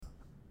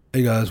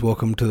Hey guys,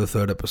 welcome to the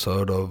third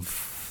episode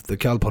of the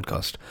Cal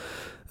podcast.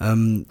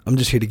 I'm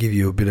just here to give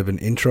you a bit of an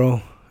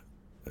intro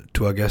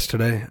to our guest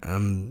today.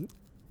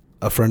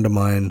 A friend of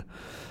mine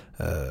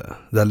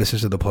that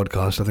listens to the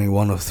podcast, I think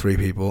one of three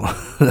people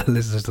that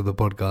listens to the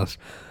podcast,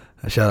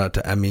 a shout out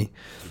to Ami,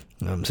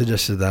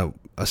 suggested that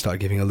I start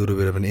giving a little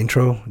bit of an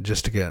intro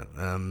just to get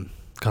kind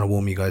of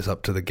warm you guys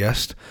up to the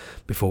guest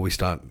before we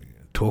start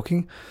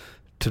talking.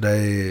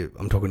 Today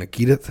I'm talking to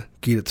Keerth.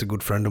 Keerth's a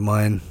good friend of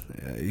mine.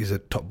 He's a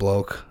top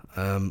bloke.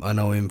 I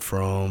know him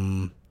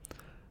from,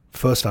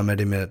 first I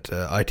met him at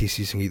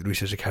ITC Sangeet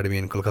Research Academy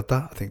in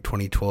Kolkata, I think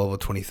 2012 or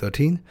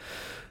 2013,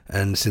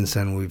 and since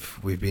then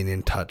we've been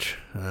in touch,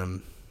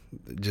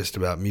 just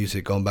about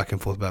music, going back and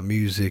forth about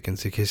music and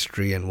Sikh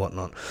history and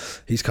whatnot.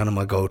 He's kind of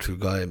my go-to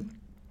guy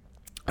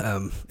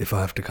if I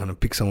have to kind of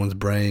pick someone's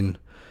brain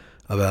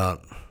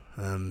about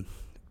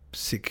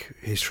Sikh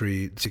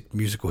history, Sikh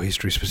musical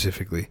history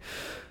specifically.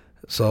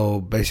 So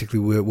basically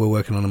we're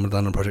working on a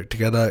Madonna project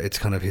together. It's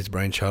kind of his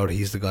brainchild.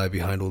 He's the guy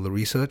behind all the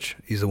research.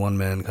 He's a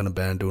one-man kind of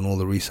band doing all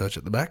the research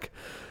at the back.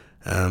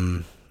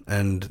 And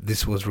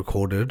this was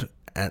recorded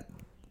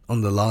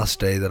on the last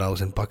day that I was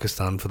in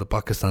Pakistan for the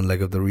Pakistan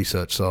leg of the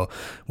research. So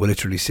we're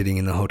literally sitting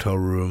in a hotel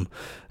room.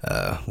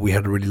 We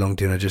had a really long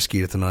dinner, just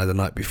Keerth and I, the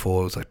night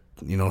before. It was like,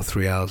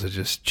 3 hours of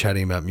just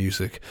chatting about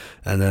music.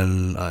 And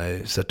then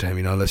I said to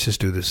him, let's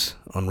just do this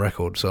on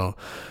record. So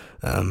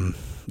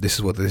this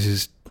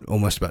is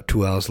almost about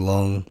 2 hours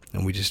long,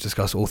 and we just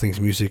discuss all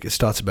things music. It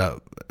starts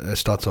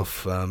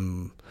off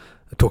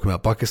talking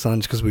about Pakistan,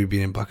 just because we've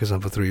been in Pakistan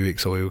for 3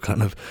 weeks, so we were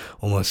kind of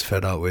almost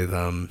fed up with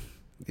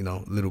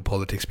little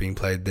politics being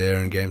played there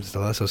and games and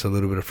stuff like that. So it's a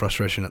little bit of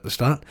frustration at the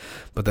start,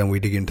 but then we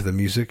dig into the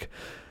music.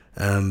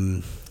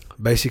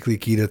 Basically,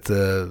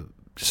 Keerth,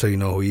 just so you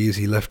know who he is,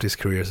 he left his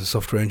career as a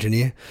software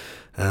engineer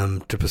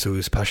to pursue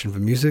his passion for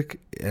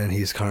music, and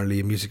he's currently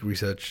a music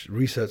research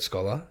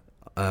scholar,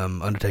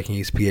 undertaking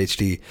his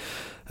PhD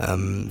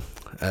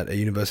at a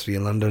university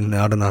in London.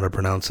 Now, I don't know how to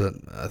pronounce it.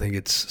 I think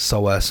it's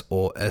SOAS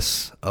or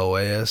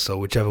SOAS, so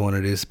whichever one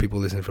it is. People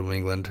listening from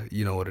England,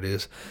 you know what it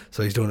is.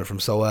 So he's doing it from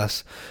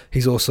SOAS.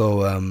 He's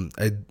also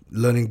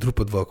learning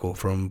Drupad vocal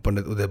from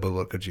Pandit Uday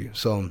Balwarkarji.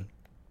 So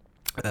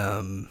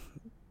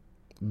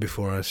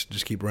before I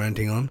just keep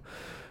ranting on,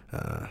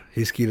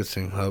 he's Keerth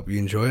Singh. I hope you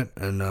enjoy it,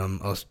 and I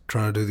was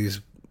trying to do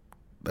these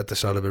at the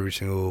start of every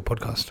single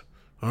podcast.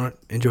 All right,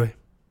 enjoy.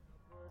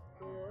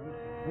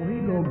 वही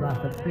लोग गा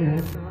सकते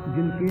हैं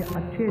जिनके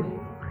अच्छे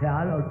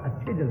ख्याल और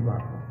अच्छे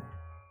जज्बात हों.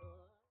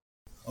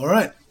 All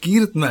right,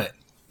 Keerth, mate.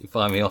 You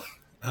fire me off.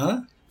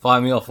 Huh? Fire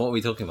me off. What are we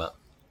talking about?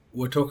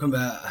 We're talking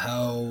about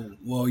how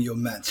well you're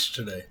matched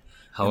today.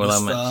 How well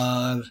I'm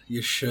matched.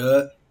 Your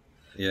shirt,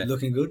 Yeah.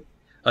 looking good.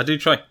 I do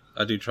try.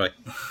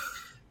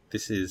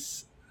 This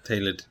is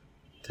tailored.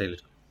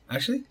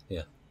 Actually?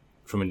 Yeah.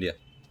 From India.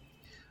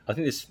 I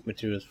think this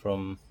material is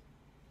from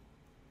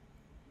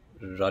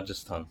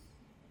Rajasthan.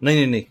 No.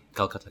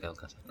 Calcutta.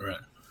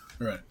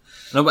 Right.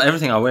 No, but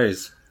everything I wear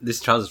is... This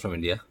trousers from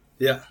India.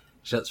 Yeah.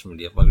 Shirts from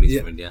India. Pagdi's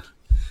Yeah. from India.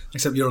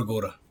 Except you're a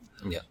Gora.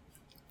 Yeah.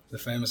 The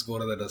famous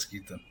Gora that does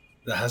Kirtan.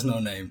 That has no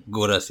name.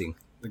 Gora Singh.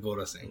 The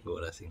Gora Singh.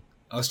 Gora Singh.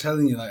 I was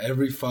telling you, like,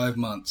 every 5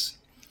 months,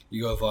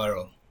 you go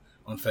viral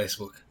on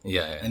Facebook.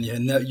 Yeah. And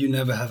you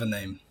never have a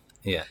name.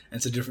 Yeah. And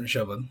it's a different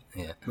shabad.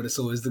 Yeah. But it's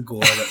always the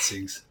Gora that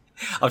sings.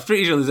 I'm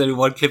pretty sure there's only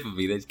one clip of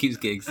me that keeps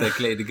getting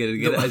circulated again and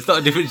again. It's not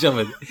a different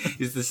shaman.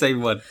 It's the same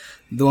one.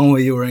 The one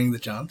where you're wearing the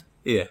chant?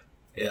 Yeah.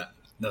 Yeah.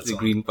 That's The one.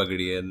 green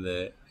pagdi and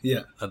the...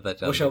 Yeah. And that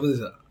What chant. shabad is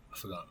that? I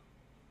forgot.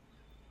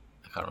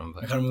 I can't remember.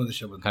 I can't remember the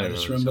shabad. I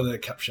just remember the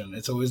caption.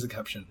 It's always the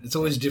caption. It's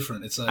always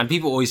different. It's like... And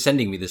people always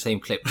sending me the same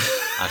clip.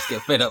 I just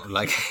get fed up,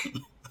 like...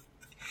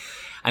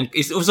 And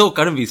it's also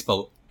Karanveer's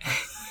fault.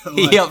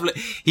 He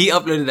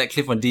uploaded that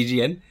clip on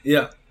DGN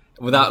Yeah.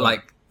 without,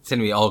 like,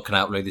 sending me, can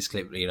I upload this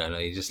clip? He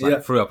just,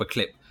 threw up a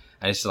clip.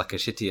 And it's like a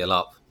shitty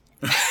alap.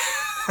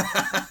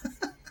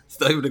 It's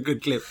not even a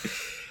good clip.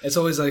 It's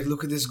always like,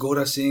 look at this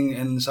Gora Singh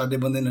and Sade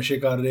Bande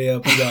Nashe Kar Rahe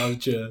Hain Punjab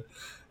Ch.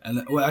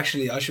 And, well,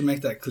 actually, I should make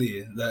that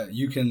clear, that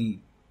you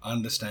can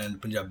understand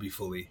Punjabi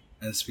fully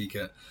and speak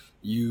it.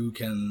 You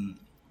can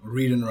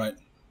read and write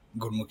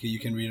Gurmukhi. You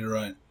can read and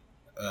write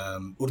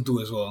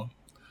Urdu as well.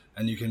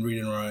 And you can read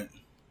and write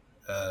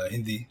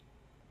Hindi.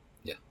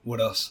 Yeah. What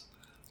else?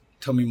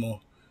 Tell me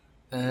more.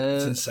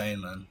 It's Uh,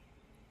 insane, man.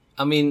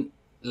 I mean,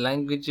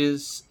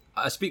 languages...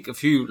 I speak a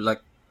few,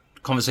 like,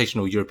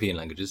 conversational European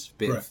languages.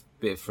 Bit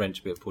of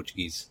French, bit of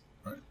Portuguese.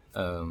 Right.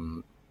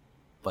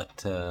 But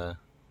the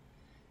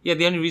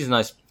only reason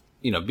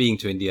being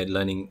to India,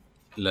 learning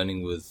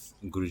with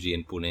Guruji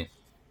in Pune,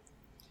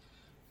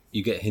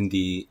 you get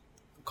Hindi,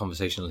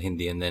 conversational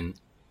Hindi, and then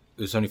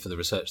it was only for the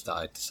research that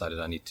I decided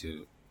I need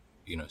to,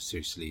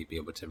 seriously be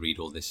able to read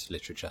all this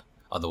literature.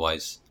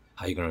 Otherwise,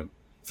 how are you going to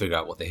figure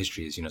out what the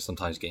history is?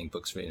 Sometimes getting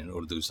books written in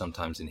Urdu,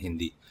 sometimes in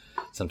Hindi,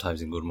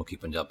 sometimes in Gurmukhi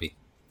Punjabi.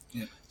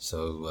 Yeah.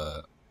 So,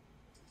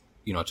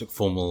 I took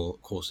formal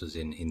courses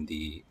in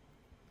Hindi,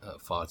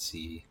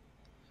 Farsi.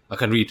 I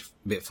can read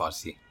a bit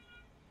Farsi.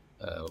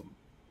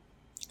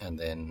 and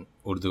then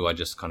Urdu I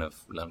just kind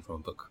of learned from a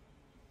book.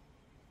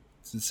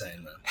 It's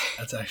insane, man.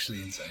 That's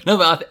actually insane. No,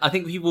 but I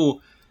think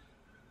people,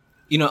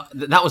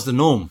 that was the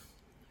norm.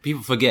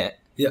 People forget.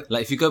 Yeah.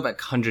 Like if you go back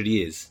 100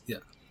 years Yeah.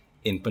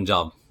 in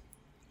Punjab,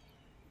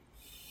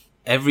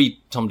 every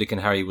Tom, Dick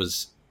and Harry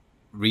was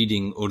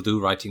reading Urdu,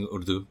 writing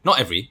Urdu. Not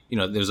every,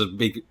 there was a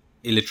big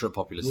illiterate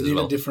populace We as need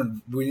well.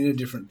 we need a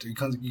different.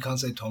 You can't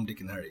say Tom, Dick,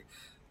 and Harry.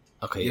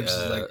 Okay, You have to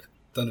say like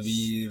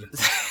Tanveer,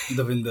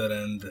 Davinder,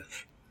 and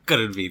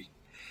Karanveer.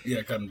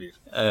 yeah,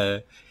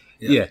 Karanveer.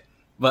 Yeah.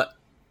 But,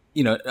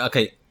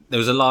 okay, there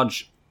was a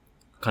large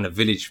kind of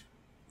village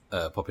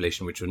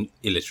population which were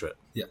illiterate.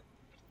 Yeah.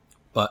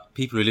 But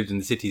people who lived in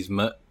the cities,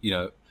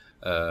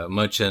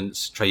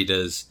 merchants,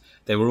 traders,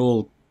 they were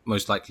all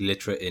most likely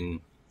literate in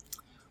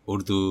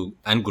Urdu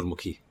and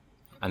Gurmukhi.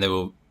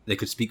 And they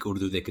could speak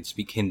Urdu, they could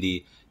speak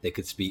Hindi, they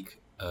could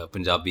speak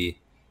Punjabi.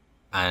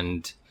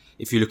 And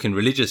if you look in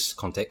religious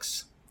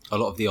contexts, a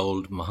lot of the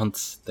old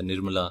Mahants, the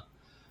Nirmala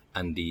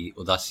and the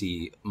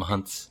Udasi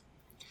Mahants,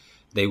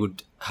 they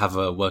would have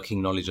a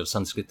working knowledge of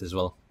Sanskrit as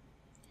well.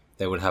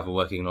 They would have a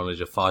working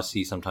knowledge of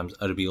Farsi, sometimes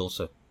Arabic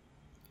also.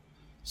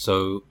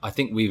 So I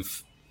think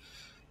we've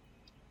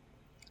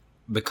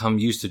become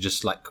used to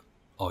just like,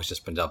 it's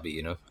just Punjabi,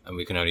 and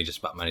we can only just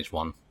about manage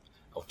one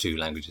or two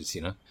languages,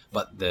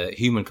 But the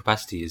human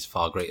capacity is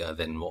far greater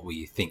than what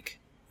we think,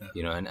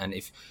 And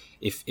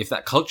if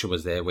that culture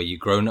was there where you're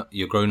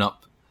grown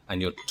up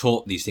and you're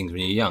taught these things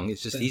when you're young,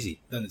 it's just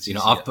easy. Then it's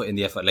I've put in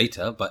the effort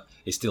later, but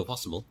it's still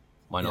possible.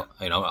 Why not?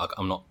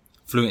 I'm not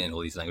fluent in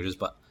all these languages,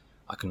 but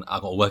I've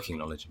got a working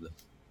knowledge of them.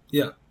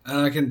 Yeah,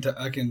 and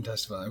I can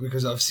testify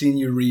because I've seen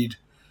you read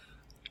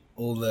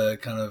all the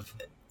kind of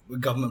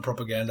government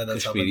propaganda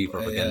that's up Kashmiri in,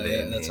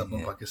 propaganda, that's up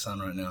in Pakistan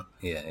right now.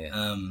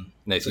 Yeah.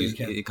 No,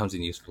 it comes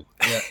in useful.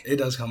 Yeah, it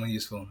does come in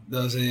useful.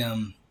 There was a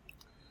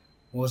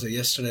what was it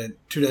yesterday?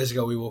 2 days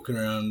ago, we were walking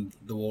around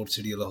the walled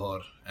city of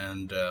Lahore,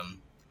 and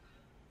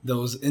there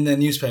was in their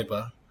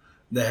newspaper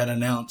they had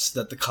announced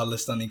that the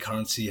Khalistani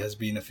currency has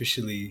been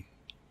officially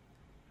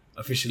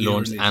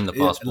launched, released. and the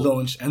passport.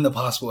 Launched, and the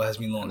passport has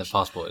been launched. And the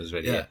passport is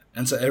ready. Yeah,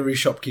 and so every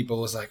shopkeeper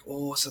was like,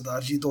 "Oh,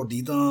 Sardar ji,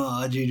 todi ta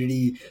aaj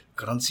jehdi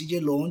currency je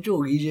launch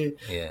ho gayi je."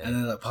 Yeah. And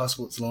then the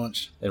passport's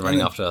launched. They're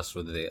running after us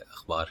with the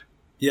akhbar.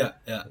 Yeah.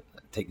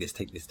 Take this.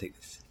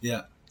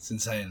 Yeah, it's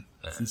insane.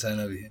 It's insane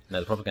over here. No,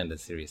 the propaganda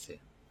is serious here.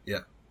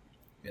 Yeah.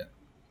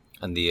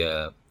 And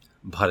the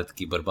Bharat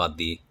ki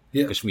barbadi,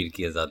 Yeah. Kashmir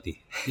ki azadi.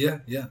 Yeah.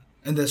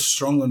 And they're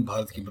strong on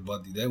Bharat ki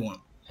barbadi. They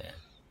want. Yeah.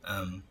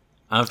 Um,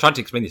 And I've tried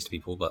to explain this to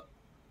people, but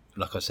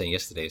like I was saying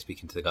yesterday,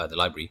 speaking to the guy at the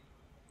library,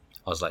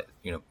 I was like,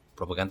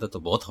 propaganda to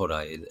bahut ho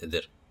raha hai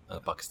idhar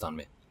Pakistan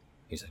mein.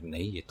 He's like,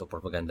 nahi, ye to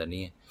propaganda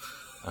nahi hai.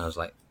 And I was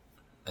like,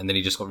 and then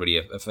he just got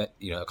really,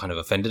 kind of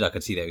offended. I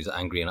could see that he was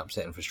angry and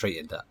upset and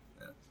frustrated that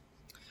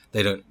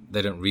they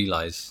don't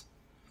realize,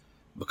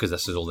 because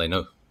that's just all they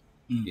know,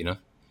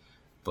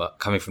 But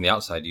coming from the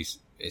outside,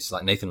 it's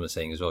like Nathan was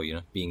saying as well,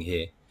 being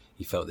here,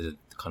 he felt the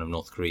kind of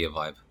North Korea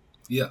vibe.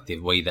 yeah. The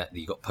way that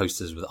you got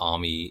posters with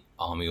army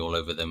all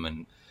over them,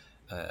 and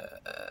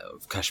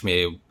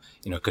Kashmir,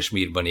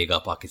 Kashmir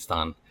banega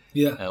Pakistan.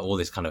 Yeah. All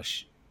this kind of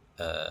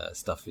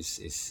stuff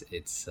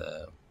it's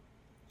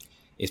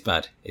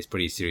bad. It's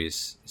pretty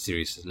serious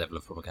level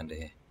of propaganda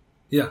here.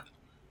 Yeah.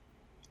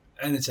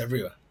 And it's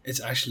everywhere. It's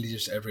actually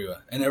just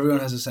everywhere. And everyone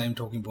has the same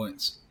talking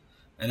points.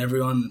 And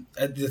everyone,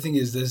 the thing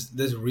is,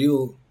 there's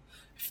real,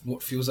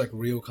 what feels like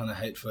real kind of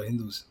hate for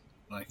Hindus.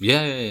 Like,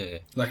 Yeah.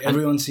 like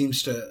everyone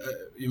seems to,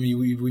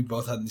 we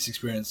both had this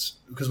experience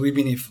because we've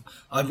been here,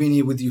 I've been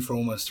here with you for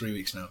almost 3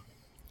 weeks now.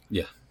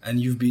 Yeah. And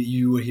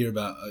you were here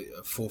about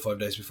 4 or 5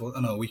 days before. Oh,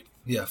 no, a week.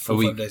 Yeah, 4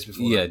 or 5 days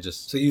before. Yeah, that.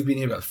 just. So you've been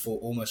here about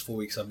almost 4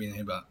 weeks. I've been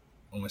here about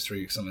almost 3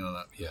 weeks, something like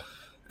that. Yeah.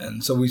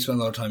 And so we spent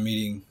a lot of time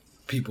meeting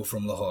people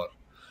from Lahore,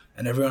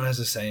 and everyone has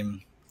the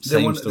same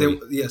story.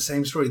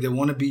 Same story. They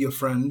want to be your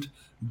friend,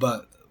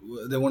 but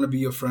they want to be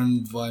your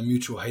friend via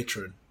mutual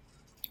hatred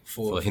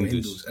for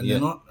Hindus. And yeah.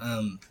 they're not.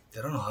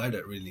 They don't hide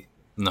it really.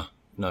 No,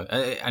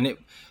 and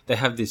they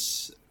have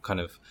this kind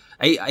of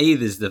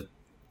there's the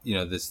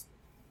there's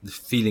the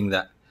feeling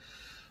that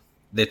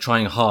they're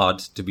trying hard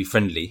to be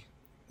friendly,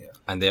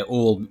 and they've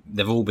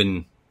all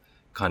been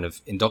kind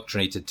of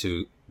indoctrinated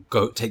to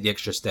go take the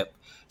extra step.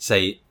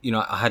 Say,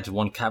 I had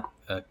one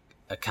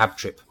a cab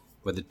trip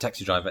where the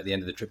taxi driver at the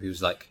end of the trip, he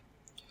was like,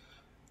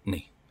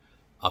 "Nahi,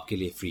 aapke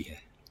liye free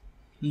hai."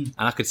 And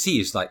I could see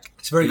it's like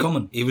It's very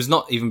common. He was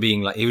not even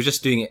being like, he was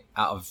just doing it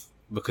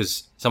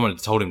because someone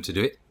had told him to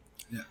do it.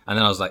 Yeah. And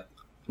then I was like,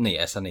 "Nahi,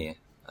 aisa nahi hai."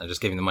 I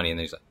just gave him the money, and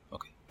then he's like,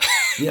 "Okay."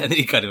 Yeah. And then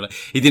he kind of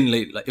he didn't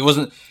like it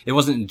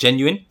wasn't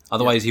genuine.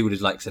 Otherwise, he would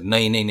have said,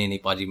 "Nahi,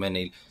 paji main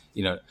nahi,"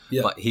 Yeah.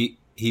 But he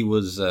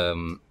was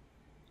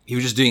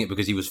just doing it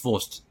because he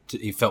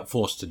felt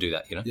forced to do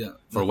that. Yeah.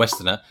 For a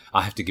Westerner,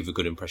 I have to give a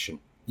good impression,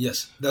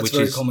 Yes, that's Which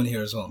very is- common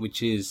here as well.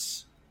 which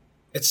is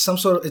It's some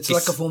sort of. It's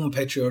like a form of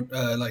patriot.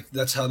 Like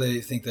that's how they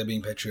think they're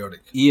being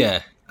patriotic.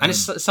 yeah, and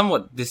it's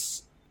somewhat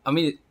this. I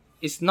mean,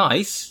 it's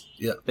nice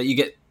Yeah. that you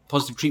get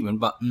positive treatment,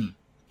 but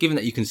given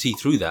that you can see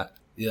through that,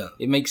 Yeah.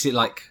 it makes it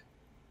like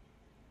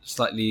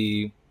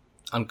slightly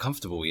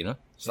uncomfortable,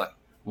 It's like,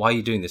 why are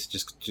you doing this?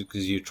 Just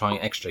because you're trying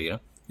extra,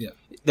 Yeah.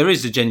 There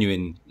is a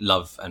genuine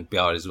love and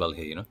PR as well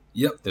here,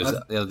 Yep. There was,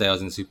 the other day I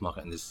was in the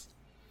supermarket and this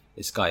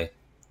guy,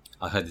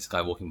 I heard this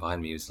guy walking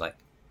behind me. He was like,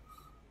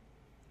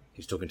 he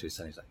was talking to his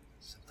son. He's like,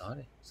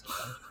 Sardar.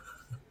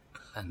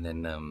 and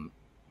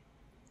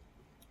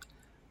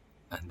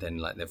then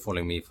like they're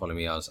following me.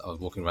 I was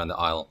walking around the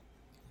aisle.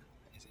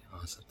 He's like,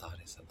 oh, Sardar.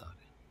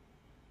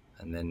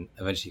 And then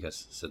eventually he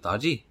goes,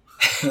 Sardarji.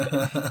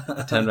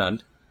 I turned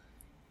around,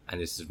 and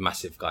this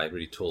massive guy,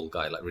 really tall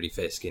guy, like really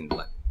fair skinned,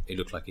 like he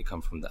looked like he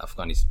come from the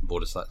Afghani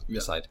border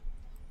side.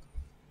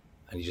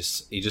 And he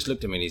just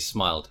looked at me and he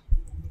smiled.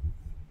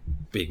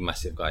 Big,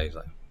 massive guy. He's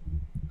like,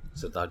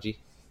 Sardarji,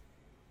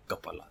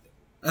 kapala de.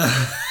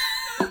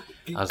 I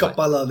was like,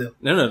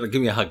 no,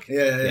 give me a hug.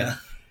 Yeah.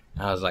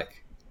 And I was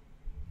like,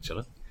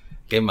 chalo.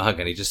 Gave him a hug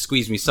and he just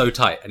squeezed me so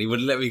tight and he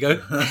wouldn't let me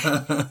go.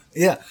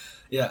 Yeah.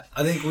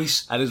 I think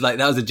And it's like,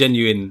 that was a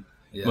genuine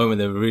moment.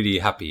 They were really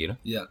happy,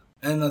 Yeah.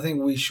 And I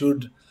think we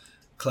should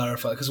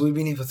clarify, because we've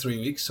been here for 3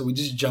 weeks, so we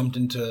just jumped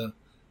into,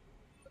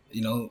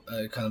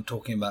 kind of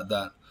talking about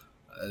that,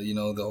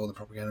 all the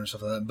propaganda and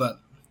stuff like that.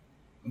 But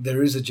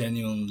there is a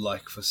genuine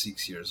like for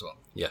Sikhs here as well.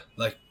 Yeah.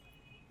 Like,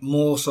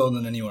 more so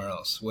than anywhere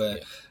else, where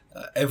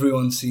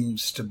everyone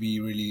seems to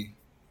be really...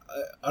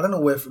 I don't know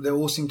where they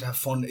all seem to have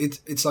fond...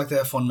 It's like they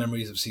have fond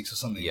memories of Sikhs or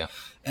something. Yeah.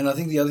 And I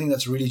think the other thing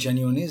that's really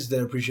genuine is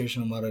their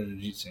appreciation of Maharaja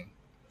Ranjit Singh.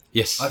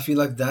 Yes. I feel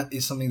like that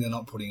is something they're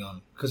not putting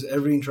on. Because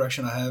every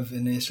interaction I have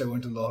in yesterday, I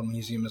went to the Lahore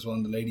Museum as well,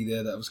 and the lady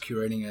there that was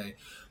curating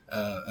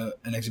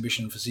an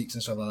exhibition for Sikhs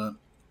and stuff like that,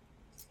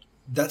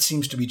 that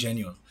seems to be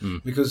genuine.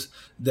 Because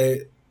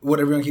what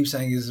everyone keeps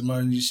saying is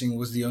Maharaja Ranjit Singh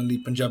was the only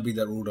Punjabi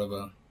that ruled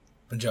over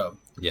Punjab.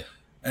 Yeah.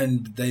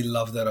 And they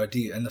love that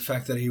idea. And the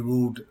fact that he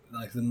ruled,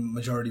 like, the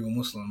majority were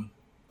Muslim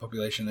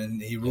population,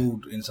 and he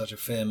ruled in such a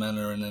fair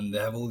manner, and then they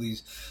have all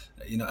these,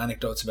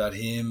 anecdotes about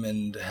him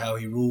and how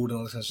he ruled and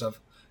all this kind of stuff.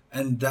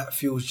 And that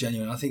feels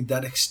genuine. I think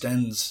that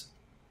extends,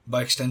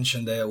 by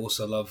extension, they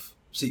also love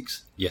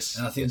Sikhs. Yes.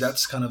 And I think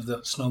that's kind of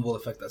the snowball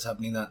effect that's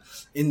happening, that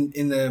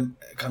in their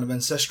kind of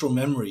ancestral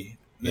memory,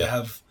 they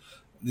have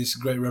this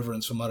great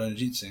reverence for Maharaja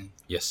Ranjit Singh.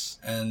 Yes.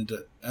 And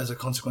as a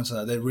consequence of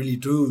that, they really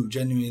do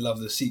genuinely love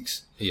the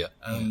Sikhs. Yeah.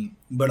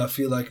 But I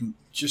feel like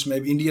just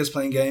maybe India's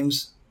playing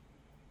games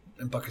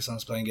and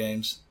Pakistan's playing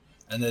games,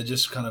 and they're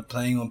just kind of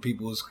playing on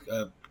people's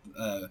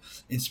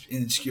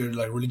insecurity,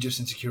 like religious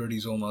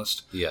insecurities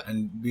almost. Yeah.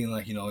 And being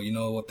like, you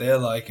know what they're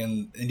like,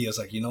 and India's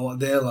like, you know what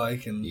they're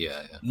like, and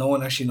no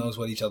one actually knows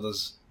what each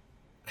other's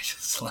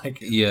just like.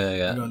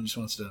 Yeah. Everyone just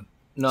wants to.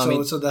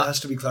 No, So that has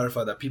to be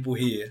clarified, that people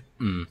here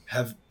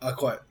are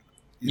quite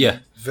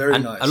very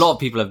and nice. A lot of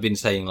people have been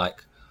saying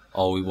like,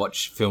 oh, we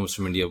watch films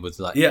from India with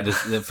like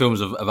the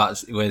films about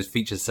where it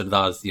features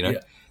Sardars,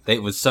 they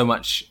with so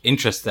much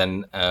interest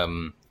then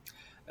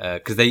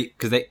because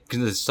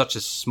there's such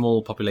a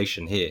small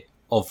population here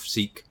of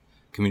Sikh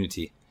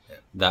community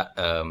that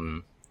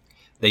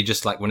they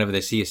just like, whenever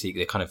they see a Sikh,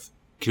 they're kind of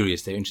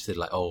curious, they're interested,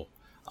 like, oh,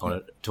 I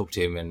want to talk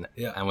to him, and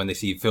when they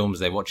see films,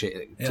 they watch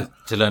it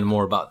to learn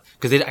more about,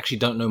 because they actually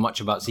don't know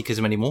much about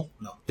Sikhism anymore.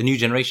 No. The new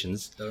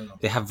generations, They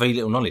they have very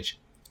little knowledge,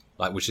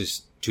 like, which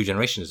is 2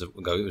 generations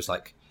ago. It was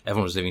like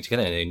everyone was living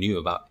together and they knew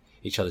about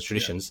each other's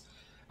traditions,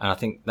 and I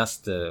think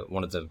that's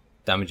one of the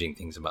damaging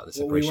things about the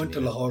separation. We went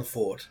to Lahore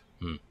Fort.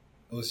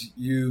 It was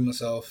you,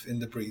 myself,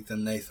 Inderpreet,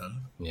 and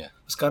Nathan. Yeah.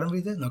 Was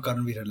Karanveer there? No,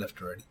 Karanveer had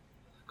left already.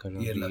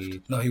 He had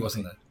left. No, he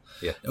wasn't there.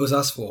 Yeah. It was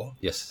us 4.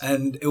 Yes.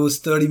 And it was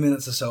 30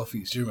 minutes of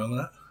selfies. Do you remember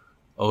that?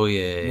 Oh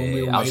yeah, When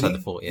we were outside waiting?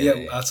 the fort.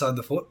 Outside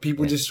the fort.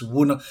 People just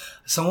wouldn't.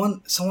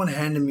 Someone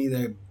handed me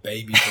their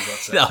baby, for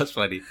God's sake. That was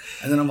funny.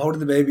 And then I'm holding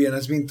the baby, and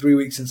it's been 3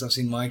 weeks since I've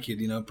seen my kid,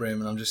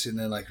 Prem, and I'm just sitting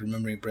there like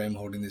remembering Prem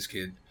holding this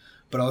kid.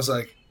 But I was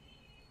like,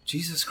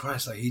 Jesus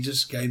Christ, like, he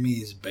just gave me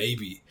his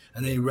baby.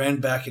 And then he ran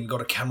back and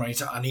got a camera. He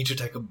said, I need to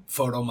take a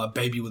photo of my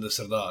baby with the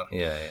Sardar.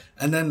 Yeah.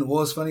 And then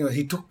what was funny was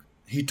he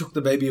took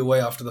the baby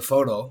away after the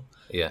photo.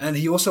 Yeah. And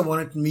he also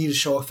wanted me to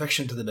show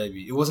affection to the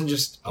baby. It wasn't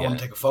just, I want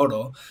to take a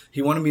photo.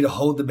 He wanted me to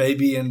hold the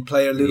baby and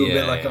play a little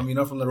bit like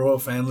I'm, from the royal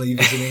family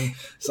visiting.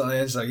 So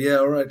it's like, yeah,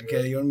 all right,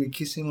 okay. You want me to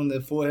kiss him on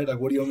the forehead? Like,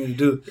 what do you want me to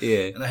do?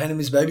 Yeah. And I handed him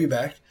his baby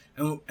back.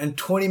 And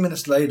 20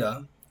 minutes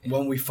later,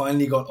 when we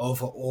finally got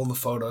over all the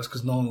photos,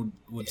 because no one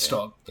would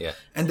stop. Yeah.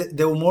 And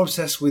they were more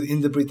obsessed with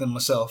Inderpreet and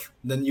myself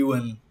than you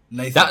and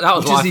Nathan. That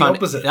was what I found.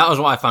 Opposite. That was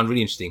what I found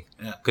really interesting.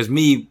 Yeah. Because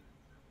me,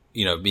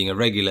 being a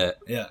regular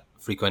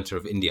frequenter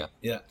of India,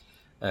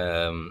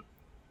 I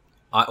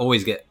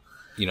always get,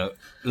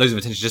 loads of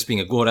attention just being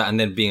a Gora and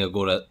then being a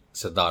Gora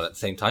Sardar at the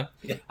same time.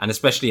 Yeah. And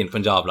especially in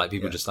Punjab, like,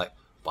 people just like,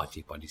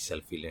 Baji,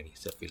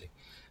 selfie.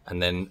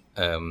 And then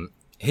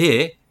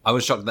here, I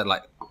was shocked that,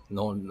 like,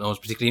 no one was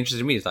particularly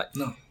interested in me. It's like,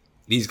 No.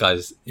 these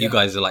guys, you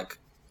guys are like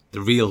the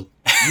real,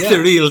 Yeah.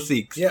 the real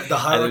Sikhs. Yeah, the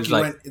hierarchy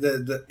like, went,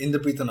 the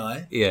Inderpreet and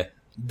I. Yeah.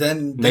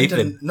 Then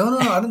Nathan. No,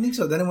 I don't think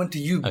so. Then it went to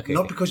you, Okay,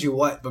 not okay. because you're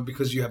white, but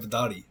because you have a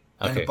dari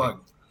and Okay, a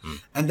pug.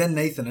 And then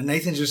Nathan, and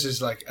Nathan just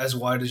is like as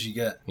wide as you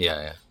get,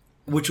 Yeah.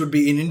 which would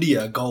be in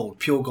India gold,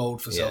 pure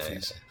gold for Yeah.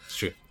 selfies. It's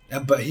true.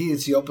 But here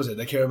it's the opposite.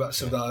 They care about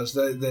Sardars.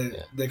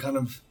 They kind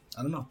of,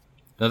 I don't know.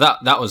 No,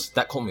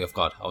 that caught me off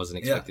guard. I wasn't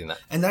expecting that.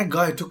 And that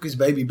guy took his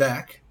baby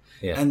back.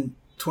 Yeah. And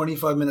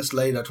 25 minutes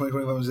later,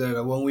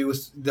 when we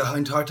was the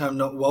entire time,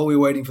 while we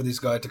were waiting for this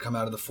guy to come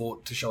out of the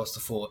fort to show us the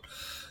fort,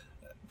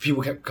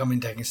 people kept coming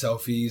taking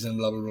selfies and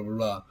blah blah blah blah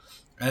blah.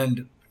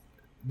 And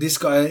this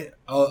guy,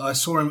 I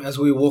saw him as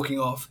we were walking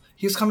off.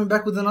 He was coming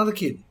back with another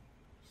kid.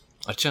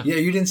 Achha. Yeah,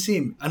 you didn't see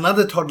him.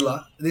 Another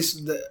toddler. Like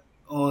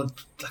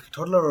a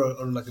toddler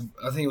or like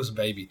I think it was a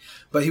baby,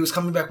 but he was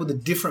coming back with a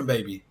different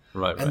baby.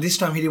 Right. And this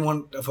time he didn't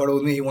want a photo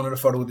with me. He wanted a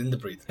photo with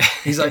Inderpreet.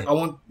 He's like, I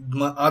want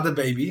my other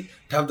baby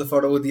to have the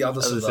photo with the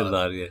other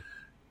Sardar. Yeah.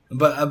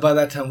 But by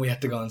that time we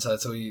had to go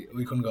inside, so we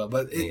couldn't go.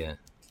 But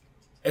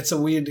it's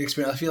a weird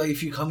experience. I feel like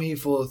if you come here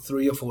for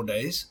 3 or 4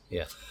 days,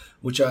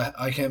 which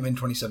I came in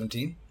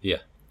 2017.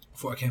 Yeah.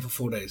 I came for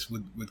 4 days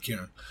with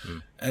Kieran,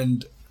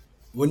 and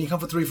when you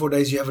come for 3 or 4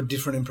 days, you have a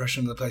different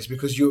impression of the place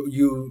because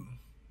you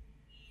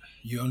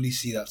only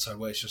see that side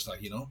where it's just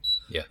like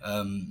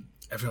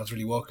everyone's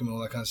really welcome and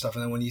all that kind of stuff.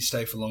 And then when you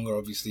stay for longer,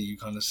 obviously you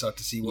kind of start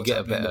to see what's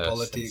happening in the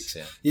politics.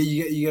 Sense,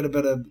 you get a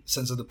better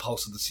sense of the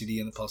pulse of the city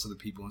and the pulse of the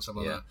people and stuff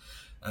like that.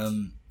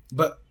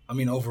 But I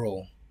mean,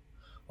 overall,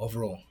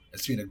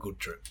 it's been a good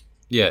trip.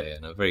 Yeah,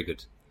 no, very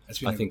good.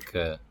 I think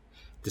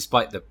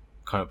despite the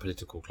current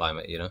political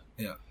climate,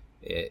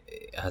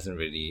 it hasn't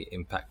really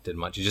impacted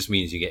much. It just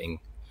means you're getting,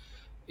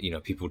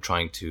 people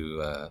trying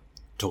to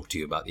talk to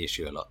you about the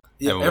issue a lot.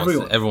 Yeah,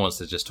 everyone wants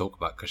to just talk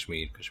about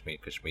Kashmir,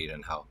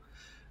 and how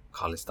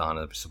Khalistan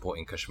are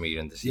supporting Kashmir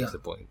and the Sikhs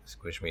supporting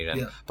Kashmir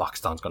and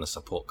Pakistan's going to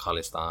support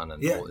Khalistan.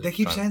 And they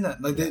keep saying that.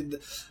 Like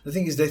the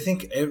thing is, they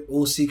think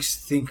all Sikhs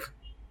think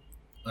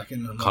like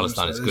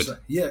Khalistan is good.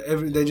 Like,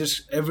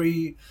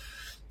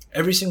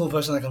 every single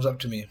person that comes up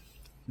to me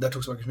that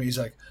talks about Kashmir is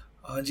like,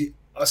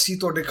 ਅਸੀਂ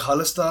ਤੁਹਾਡੇ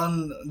ਖਾਲਿਸਤਾਨ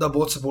ਦਾ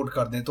ਬਹੁਤ support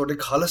ਕਰਦੇ ਹਾਂ ਤੁਹਾਡੇ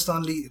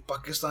ਖਾਲਿਸਤਾਨ ਲਈ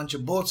ਪਾਕਿਸਤਾਨ 'ਚ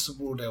ਬਹੁਤ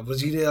support ਹੈ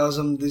ਵਜ਼ੀਰ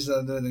ਆਜ਼ਮ this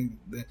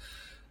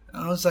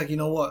I was like, you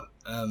know what,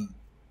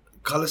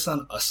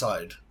 Khalistan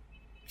aside,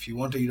 if you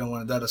want it, you don't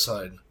want it, that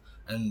aside,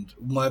 and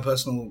my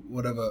personal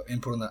whatever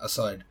input on that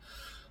aside,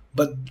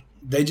 but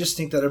they just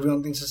think that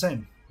everyone thinks the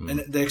same,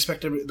 and they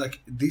expect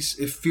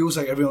it feels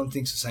like everyone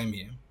thinks the same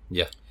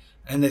here,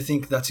 and they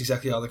think that's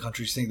exactly how other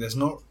countries think. There's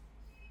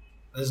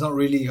not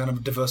really kind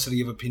of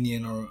diversity of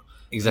opinion or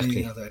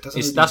exactly like that.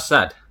 That's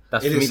sad.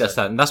 That's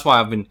sad, and that's why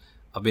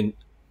I've been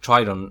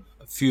tried on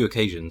a few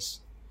occasions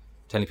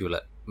telling people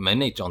that main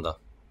nahi chahunda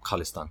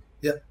Khalistan,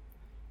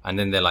 and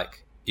then they're like,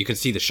 you can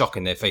see the shock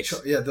in their face.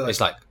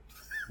 It's like,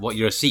 what,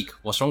 you're a Sikh,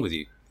 what's wrong with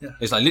you?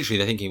 It's like literally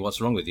they're thinking, what's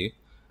wrong with you?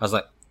 I was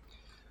like,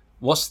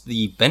 what's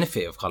the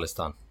benefit of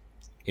Khalistan?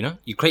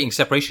 You're creating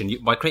separation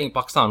by creating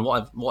Pakistan.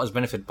 What has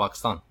benefited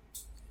Pakistan?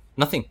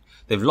 Nothing.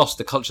 They've lost,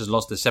 the culture's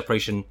lost, the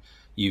separation.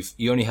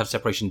 You only have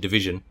separation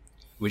division,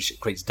 which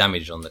creates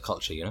damage on the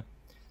culture,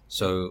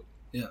 So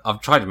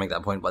I've tried to make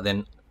that point, but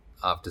then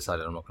I've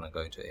decided I'm not going to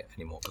go into it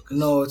anymore because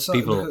it's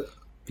not,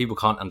 people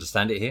can't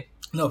understand it here.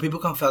 No, people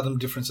can't fathom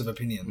difference of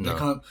opinion.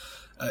 No.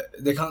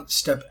 They can't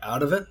step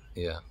out of it.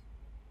 Yeah.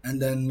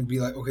 And then be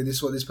like, okay, this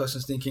is what this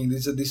person's thinking.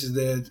 This is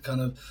their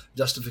kind of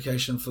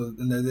justification for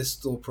this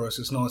thought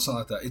process. No, it's not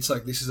like that. It's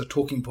like, this is a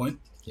talking point.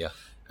 Yeah.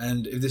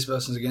 And if this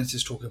person's against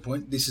this talking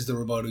point, this is the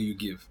rebuttal you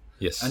give.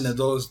 Yes. And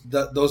those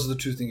are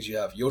the two things you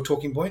have: your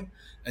talking point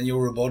and your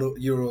rebuttal.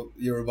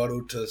 Your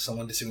rebuttal to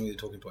someone disagreeing with your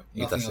talking point.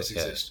 Nothing else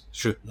exists. It's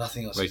true.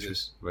 Nothing else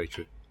exists. True. Very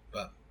true.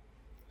 But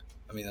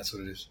I mean, that's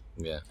what it is.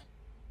 Yeah.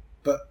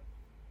 But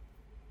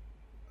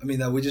I mean,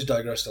 we just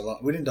digressed a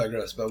lot. We didn't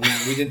digress, but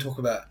we didn't talk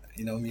about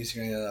music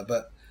or anything like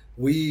that.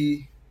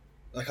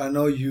 But I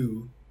know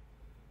you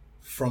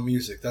from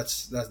music.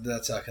 That's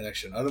our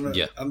connection. I don't know.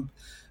 Yeah. I'm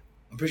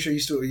pretty sure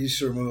you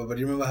still remember. But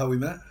do you remember how we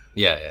met?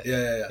 Yeah.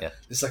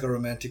 It's like a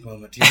romantic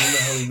moment. Do you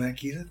remember how we met,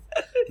 Keith?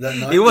 That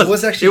night.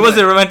 It was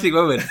a romantic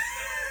moment.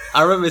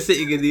 I remember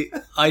sitting in the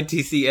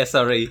ITC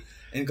SRA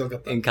in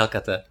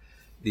Calcutta,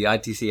 the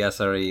ITC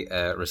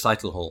SRA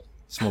recital hall,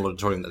 small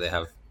auditorium that they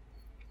have.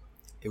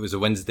 It was a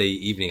Wednesday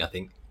evening, I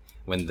think,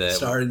 when the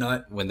Starry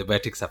night, when the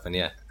Bertics happened,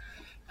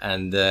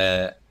 and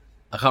I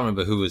can't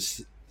remember who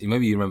was.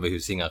 Maybe you remember who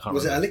was singing. I can't remember.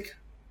 Was it Alec?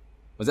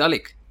 Was it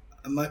Alec?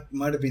 It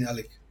might have been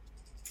Alec.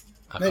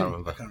 I can't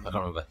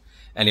remember.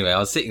 Anyway, I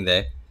was sitting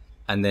there,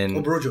 and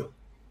then Brojo.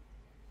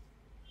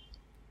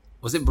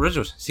 Was it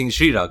Brojo singing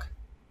Sri Rag?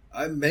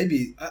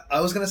 Maybe. I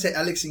was gonna say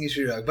Alec singing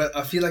Sri Rag, but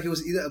I feel like it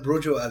was either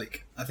Brojo or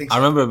Alec. I think so. I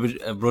remember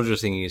Brojo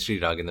singing Sri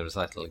Rag in the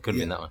recital. It could have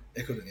been that one.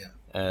 It could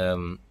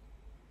have,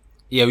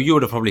 yeah, you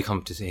would have probably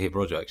come to hear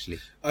Brojo actually.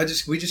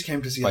 We just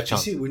came to see By ITC.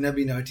 chance. We've never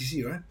been to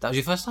ITC, right? That was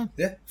your first time?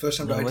 Yeah, first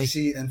time to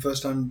ITC, and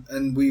first time,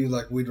 and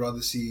we'd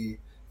rather see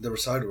the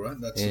recital, right?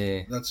 That's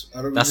a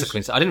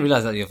coincidence. I didn't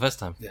realize that was your first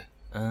time. Yeah.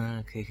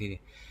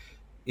 Okay.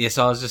 Yeah,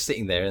 so I was just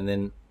sitting there, and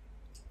then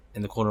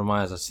in the corner of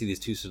my eyes, I see these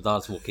two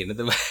Sardars walking at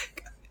the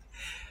back,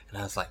 and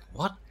I was like,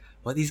 "What?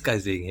 What are these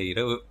guys doing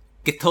here?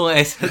 Get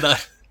Sardar."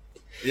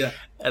 Yeah.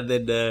 And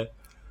then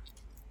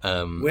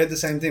we had the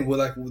same thing. We're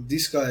like,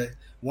 this guy.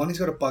 One, he's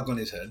got a pug on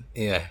his head.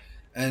 Yeah.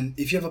 And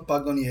if you have a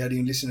pug on your head and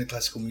you listen to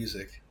classical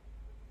music,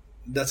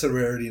 that's a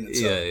rarity in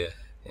itself.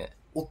 Yeah.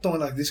 Uttam,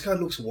 like, this guy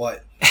looks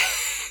white.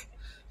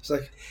 It's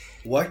like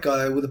white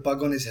guy with a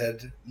pug on his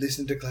head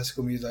listening to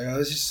classical music.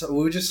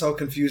 We were just so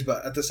confused,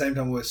 but at the same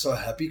time we were so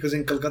happy because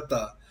in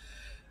Kolkata,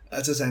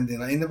 that's the same thing.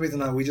 Like in the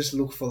Britana, we just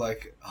look for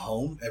like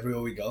home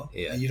everywhere we go,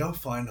 Yeah. and you don't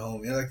find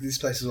home. Like this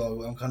place as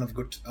well. I'm kind of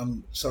good.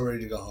 I'm so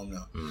ready to go home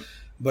now.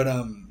 But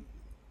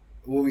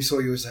what we saw,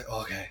 you was like,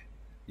 okay,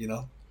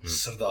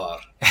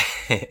 Sardar,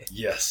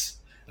 yes.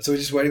 And so we're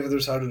just waiting for the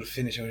recital to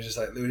finish, and we're just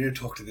like, we need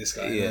to talk to this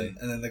guy.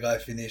 And then the guy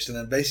finished, and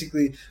then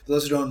basically, for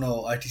those who don't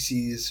know,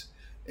 ITC is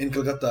in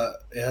Kolkata.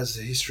 It has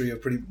a history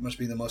of pretty much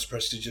being the most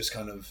prestigious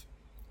kind of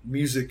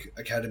music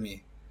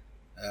academy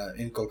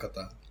in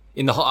Kolkata.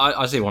 In the whole,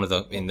 I'd say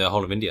in the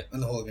whole of India. In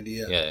the whole of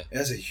India, Yeah. It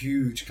has a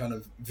huge kind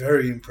of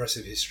very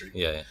impressive history.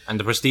 Yeah. And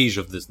the prestige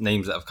of the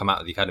names that have come out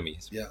of the academy.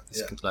 Yeah.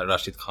 Like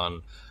Rashid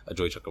Khan,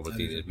 Ajoy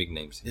Chakraborty, the big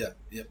names. Yeah.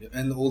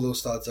 And all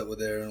those stars that were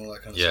there and all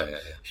that kind of stuff. Yeah.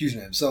 Huge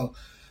names. So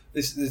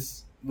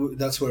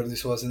that's where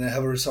this was, and they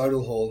have a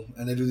recital hall,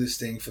 and they do this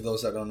thing. For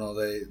those that don't know,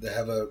 they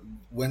have a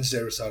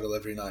Wednesday recital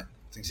every night.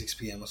 I think 6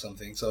 p.m. or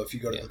something. So if you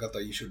go to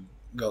Kolkata, you should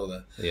go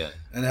there. Yeah.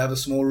 And they have a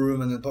small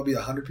room, and then probably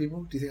 100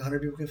 people. Do you think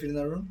 100 people can fit in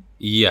that room?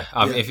 Yeah.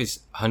 If it's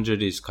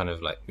 100, is kind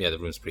of like, the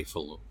room's pretty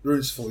full.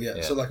 Room's full, yeah.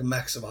 So like a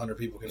max of 100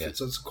 people can fit.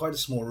 So it's quite a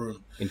small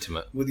room.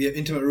 Intimate. With the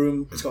intimate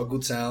room, it's got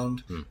good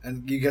sound,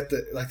 and you get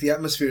the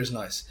atmosphere is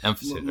nice. My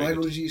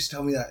Guruji used to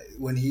tell me that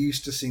when he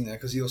used to sing there,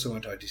 because he also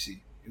went to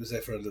ITC. He was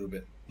there for a little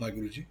bit. My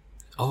Guruji.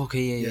 Oh,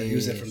 okay, yeah. He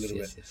was there for a little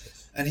bit.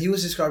 Yes. And he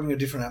was describing a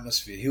different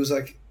atmosphere. He was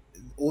like,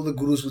 all the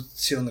gurus would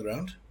sit on the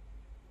ground.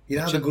 You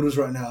know how the gurus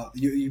right now,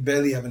 you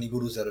barely have any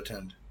gurus that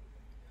attend.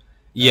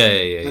 Yeah.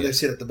 And they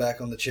sit at the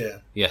back on the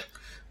chair. Yeah.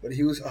 But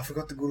I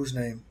forgot the guru's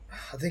name.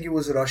 I think it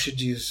was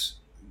Rashidji's,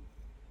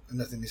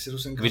 nothing, Nisar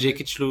Hussain. Vijay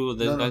Kichlu,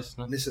 those guys?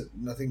 No?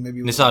 Nothing,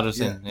 maybe. Nisar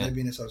Hussain,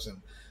 Maybe Nisar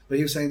Hussain. But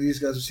he was saying these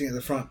guys were sitting at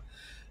the front.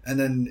 And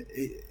then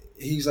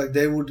he's like,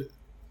 they would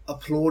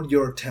applaud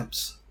your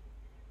attempts.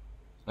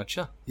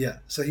 Acha. Yeah.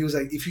 So he was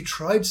like, if you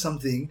tried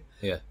something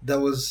that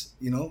was,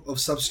 of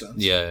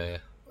substance. Yeah.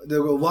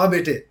 They'll go, wah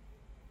bete.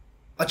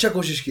 Acha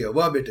koshish kiya,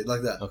 wah bete,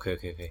 like that.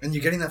 Okay. And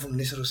you're getting that from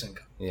Nisar Hussain.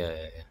 Yeah.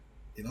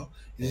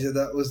 He said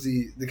that was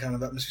the kind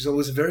of atmosphere. So it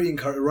was very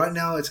encouraging. Right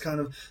now, it's kind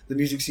of, the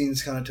music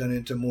scene's kind of turned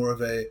into more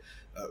of a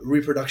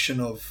reproduction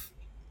of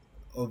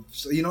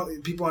so,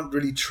 people aren't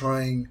really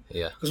trying.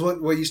 Yeah. Because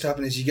what used to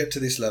happen is you get to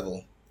this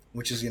level,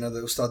 which is, the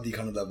Ustadi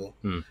kind of level,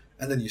 and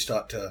then you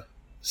start to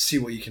see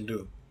what you can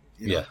do.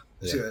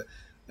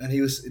 And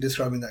he was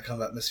describing that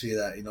kind of atmosphere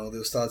that,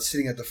 they'll start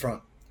sitting at the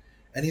front.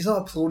 And he's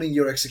not applauding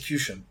your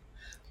execution.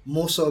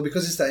 More so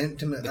because it's that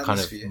intimate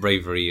atmosphere. Kind of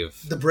bravery of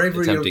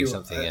attempting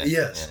something.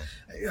 Yes.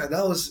 Yeah,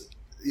 that was,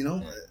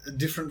 a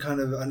different kind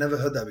of... I never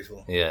heard that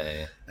before.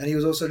 Yeah. And he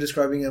was also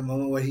describing a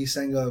moment where he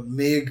sang a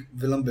Megh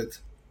Vilambit,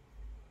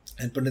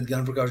 and Pandit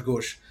Gyan Prakash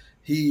Ghosh,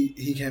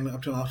 he came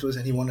up to him afterwards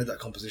and he wanted that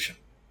composition.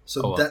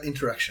 So that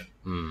interaction,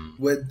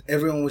 where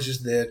everyone was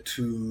just there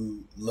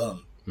to learn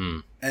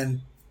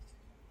and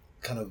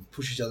kind of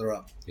push each other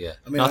up. Yeah.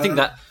 I think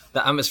that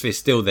atmosphere is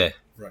still there.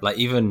 Right. Like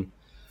even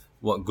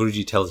what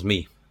Guruji tells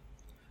me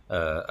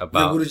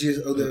about Guruji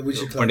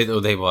is Pandit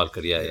Uday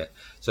Walkar. Yeah.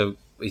 So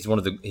he's one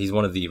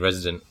of the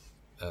resident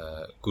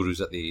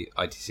gurus at the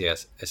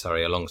ITC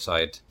SRA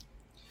alongside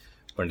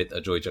Pandit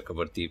Ajoy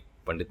Chakraborty,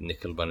 Pandit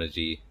Nikhil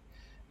Banerjee,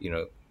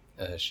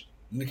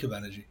 Nikhil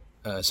Banerjee.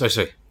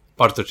 Sorry,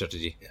 Partho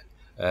Chatterjee.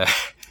 Yeah.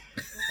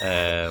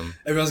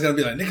 Everyone's gonna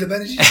be like, Nikhil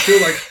Banerjee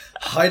still like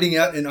hiding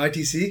out in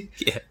ITC.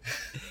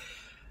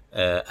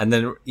 Yeah. And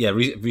then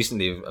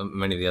recently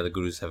many of the other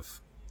gurus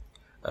have.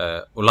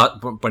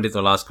 Pandit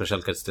Ulas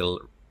Krishalkar is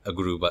still a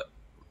guru, but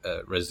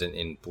resident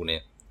in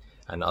Pune,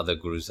 and other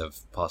gurus have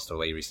passed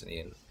away recently,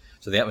 and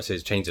so the atmosphere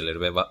has changed a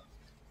little bit. But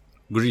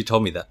Guruji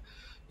told me that,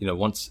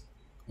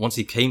 once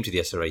he came to the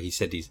SRA, he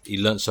said he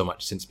learned so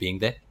much since being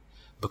there,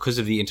 because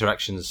of the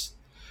interactions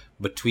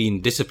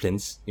between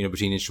disciplines,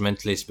 between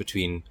instrumentalists,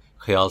 between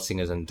khayal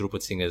singers and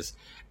Drupad singers,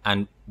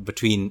 and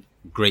between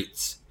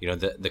greats,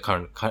 the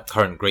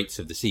current greats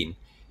of the scene.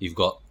 You've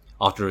got,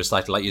 after a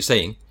recital, like you're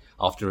saying,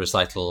 after a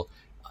recital,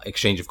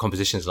 exchange of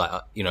compositions, like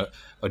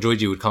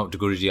Ajoyji would come up to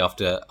Guruji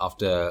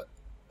after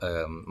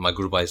my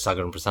Guru Bhai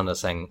Sagar and Prasanna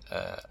sang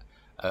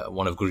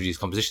one of Guruji's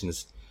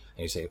compositions,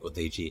 and you say,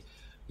 Udayji,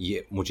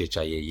 ye mujhe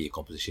chahiye ye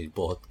composition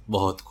bahut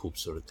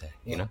khoobsurat hai,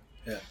 you know.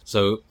 Yeah.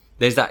 So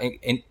there's that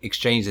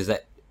exchange, there's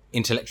that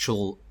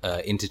intellectual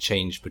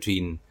interchange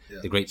between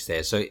the greats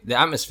there. So the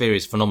atmosphere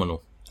is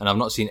phenomenal, and I've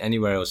not seen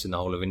anywhere else in the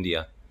whole of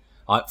India.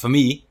 For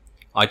me,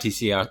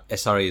 ITC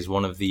SRA is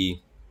one of the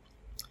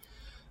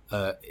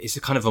it's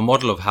a kind of a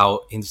model of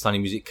how Hindustani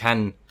music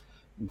can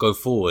go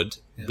forward,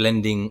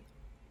 blending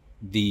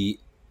the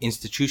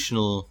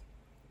institutional,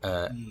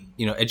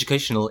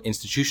 educational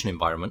institution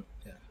environment,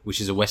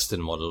 which is a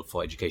Western model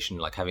for education,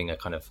 like having a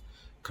kind of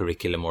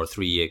curriculum or a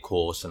 3-year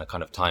course and a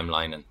kind of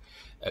timeline and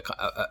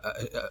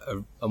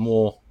a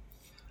more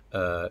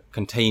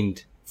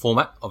contained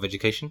format of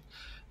education,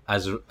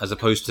 as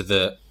opposed to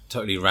the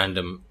totally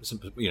random,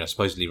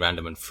 supposedly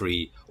random and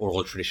free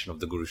oral tradition of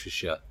the Guru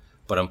Shishya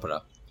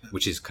parampara,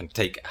 which is can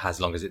take as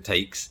long as it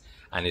takes,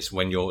 and it's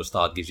when your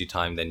ustad gives you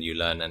time, then you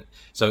learn. And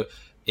so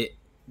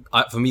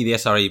for me, the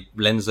SRA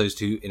blends those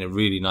two in a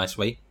really nice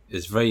way.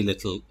 There's very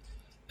little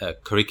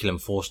curriculum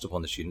forced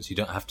upon the students. You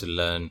don't have to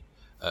learn.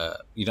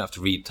 You don't have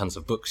to read tons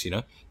of books.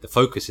 The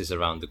focus is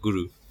around the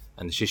guru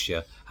and the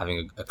shishya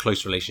having a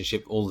close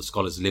relationship. All the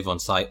scholars live on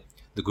site.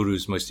 The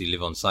gurus mostly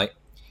live on site.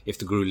 If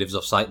the guru lives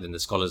off site, then the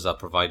scholars are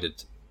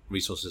provided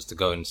resources to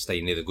go and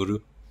stay near the guru.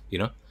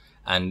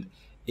 And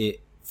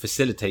it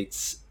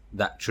facilitates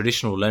that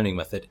traditional learning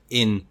method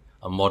in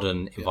a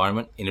modern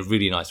environment in a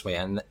really nice way.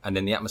 And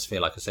then the atmosphere,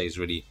 like I say, is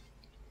really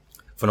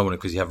phenomenal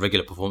because you have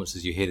regular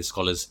performances. You hear the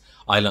scholars.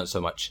 I learned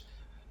so much,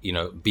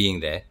 being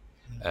there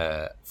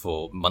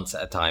for months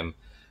at a time,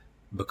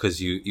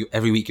 because you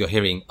every week you're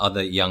hearing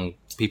other young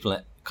people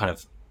that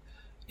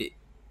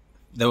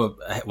they were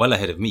well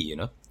ahead of me,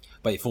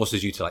 but it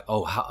forces you to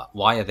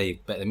why are they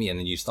better than me? And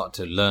then you start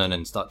to learn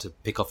and start to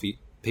pick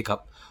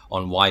up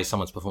on why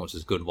someone's performance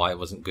is good, why it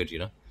wasn't good,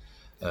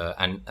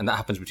 and that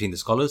happens between the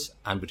scholars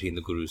and between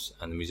the gurus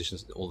and the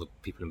musicians, all the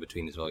people in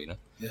between as well, Yeah.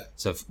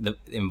 So the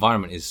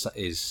environment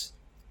is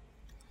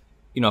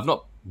I've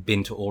not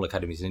been to all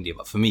academies in India,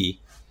 but for me,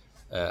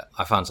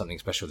 I found something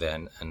special there,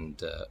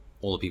 and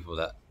all the people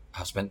that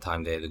have spent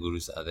time there, the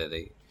gurus that are there,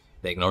 they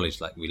acknowledge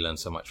we learn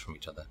so much from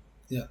each other.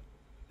 Yeah.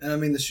 And I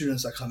mean, the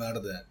students that come out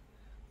of there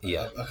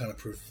are kind of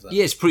proof of that.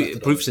 Yeah, it's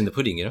proof's in the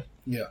pudding,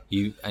 Yeah.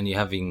 You're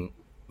having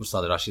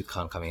Ustad Rashid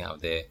Khan coming out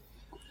of there,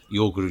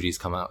 your Guruji's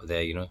come out of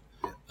there,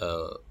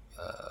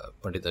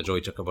 Pandit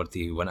Ajoy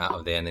Chakrabarti, who went out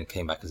of there and then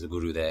came back as a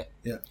guru there.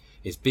 Yeah.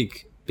 It's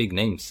big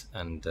names,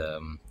 and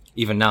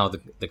even now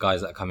the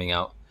guys that are coming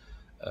out,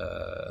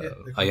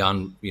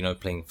 Ayan,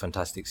 playing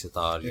fantastic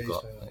sitar. You've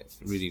got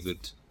really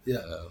good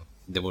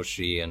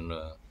Devoshri and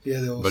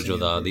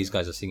Brajodar. These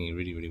guys are singing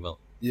really, really well.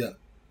 Yeah,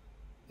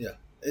 yeah.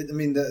 I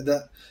mean,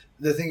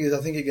 the thing is, I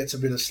think it gets a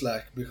bit of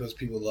slack because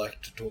people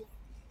like to talk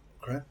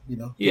crap.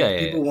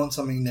 People want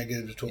something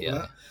negative to talk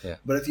about. Yeah.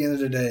 But at the end of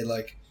the day,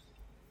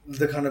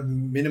 the kind of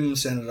minimum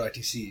standard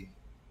ITC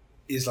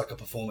is like a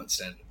performance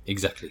standard.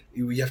 Exactly.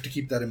 You have to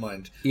keep that in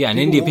mind. Yeah, in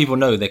India, people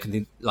know they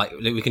can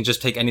we can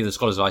just take any of the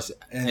scholars' advice,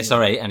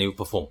 SRA, and he will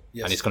perform,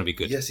 and it's going to be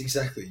good. Yes,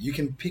 exactly. You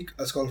can pick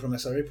a scholar from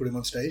SRA, put him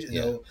on stage, and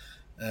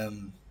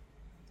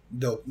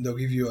they'll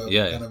give you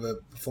kind of a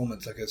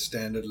performance, like a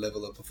standard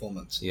level of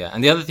performance. Yeah,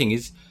 and the other thing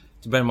is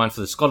to bear in mind for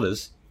the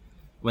scholars,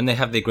 when they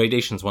have their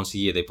gradations once a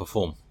year, they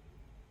perform.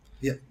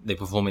 Yeah, they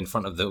perform in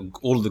front of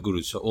all the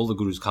gurus. So all the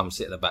gurus come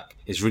sit at the back.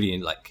 It's really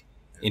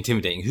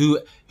intimidating.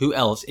 Who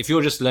else? If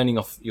you're just learning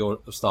off your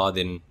ustad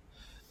in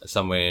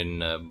somewhere in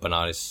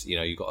Banaras,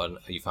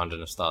 you found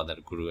an ustad,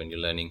 that guru, and you're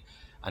learning,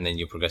 and then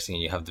you're progressing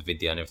and you have the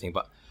vidya and everything.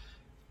 But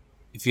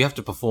if you have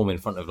to perform in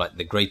front of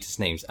the greatest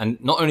names, and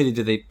not only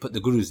do they put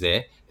the gurus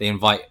there, they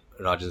invite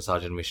Rajan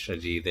Sarjan Mishra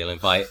ji. They'll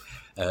invite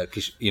all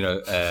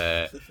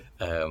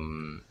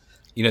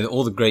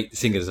the great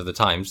singers of the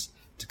times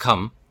to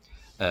come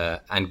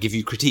and give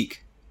you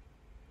critique.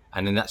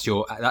 And then that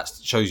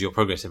shows your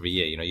progress every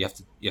year. You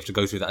have to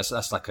go through that.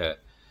 That's like a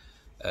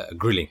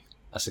grilling.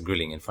 That's a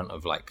grilling in front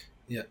of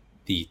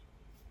the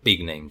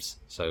big names.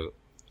 So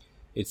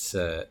it's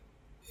a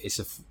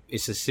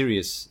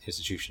serious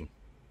institution.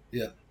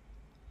 Yeah,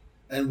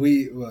 and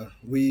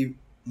we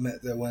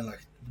met there when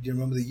do you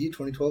remember the year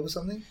 2012 or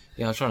something?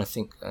 Yeah, I'm trying to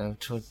think.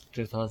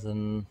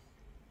 2000,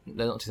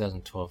 no, not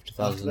 2012.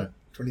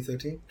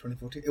 2013,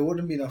 2014. It wouldn't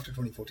have been after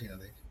 2014, I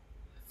think.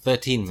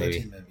 13 maybe.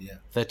 13 maybe, yeah.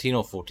 13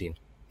 or 14.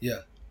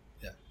 Yeah.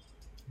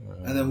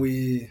 And then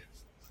we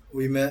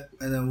met,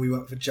 and then we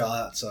went for cha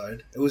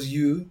outside. It was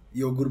your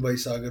Guru Bhai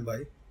Sagar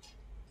Bhai.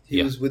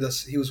 He was with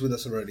us. He was with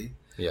us already.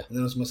 Yeah. And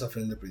then it was myself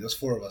and Indrapreet. There was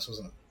 4 of us,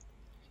 wasn't it?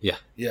 Yeah.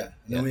 Yeah.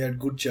 And then we had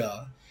good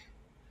cha.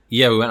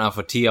 Yeah, we went out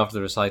for tea after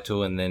the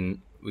recital, and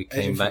then we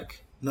came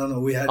back. No,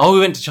 we had. Oh, we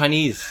went to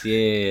Chinese.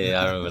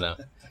 Yeah, I remember now.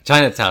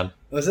 Chinatown.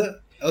 Was it?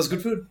 That was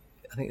good food.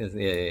 I think it was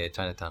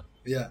Chinatown.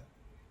 Yeah.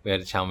 We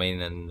had a chow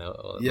mein and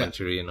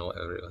Manchurian or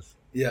whatever it was.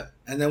 Yeah,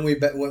 and then we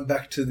went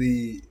back to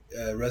the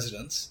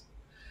residence.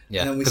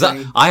 Yeah, because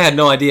I had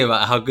no idea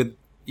about how good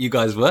you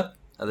guys were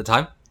at the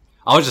time.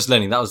 I was just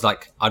learning. That was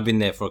I'd been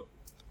there for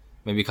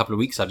maybe a couple of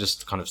weeks. I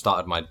just kind of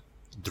started my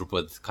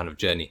Drupad kind of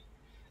journey,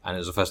 and it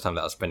was the first time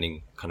that I was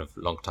spending kind of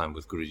long time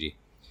with Guruji.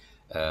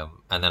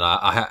 And then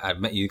I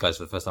met you guys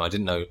for the first time. I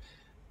didn't know.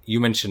 You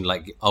mentioned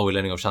we're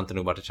learning of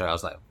Shantanu Bhattacharya. I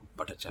was like,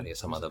 Bhattacharya,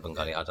 some other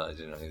Bengali. I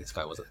didn't know who this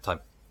guy was at the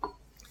time.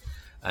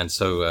 And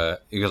so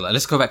you guys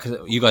let's go back,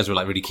 because you guys were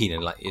really keen,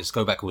 and let's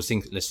go back. We'll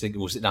sing. We'll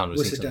sit down.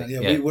 We'll sit down.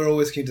 Yeah, we're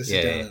always keen to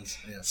sit down.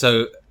 Yeah.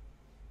 So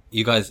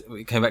you guys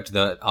came back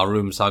to our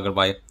room, Sagar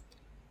Bhai.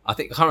 I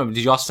can't remember.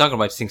 Did you ask Sagar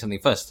Bhai to sing something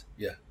first?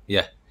 Yeah.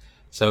 Yeah.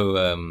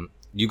 So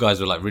you guys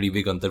were really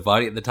big on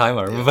Darbari at the time.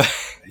 I remember.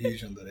 Yeah,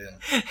 huge on that.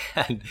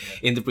 Yeah. And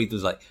Indrapreet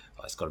was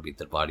it's got to be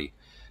Darbari.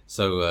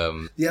 So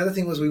the other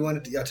thing was we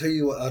wanted to. I'll tell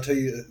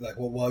you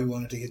why we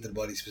wanted to hit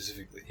Darbari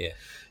specifically. Yeah.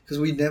 Because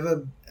we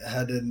never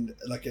had an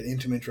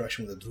intimate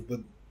interaction with a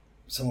Drupad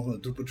someone from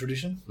the Drupal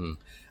tradition, Hmm.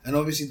 and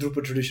obviously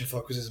Drupal tradition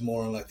focuses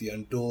more on like the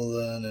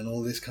Andolan and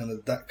all this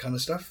that kind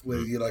of stuff, where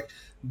you're like,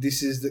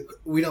 this is the,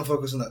 we don't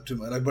focus on that too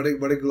much. Like Bade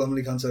Ghulam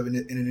Ali Khan Sahib in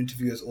an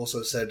interview has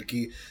also said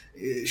कि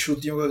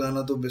श्रुतियों का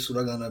गाना तो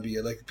बेसुरा गाना भी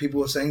है. Like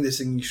people are saying they're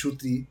singing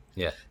Shruti,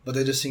 Yeah. but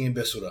they're just singing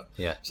besura.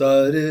 Yeah.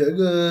 So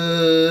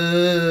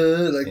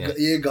like Yeah.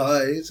 ये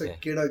guy, it's like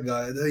Yeah. keda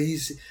guy.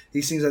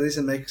 He sings like this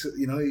and makes,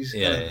 you know, he's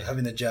Yeah, kind of yeah.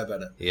 having a jab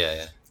at it. Yeah.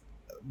 Yeah.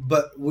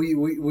 But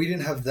we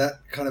didn't have that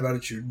kind of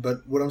attitude.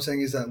 But what I'm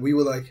saying is that we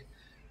were like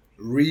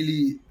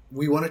really,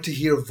 we wanted to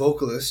hear a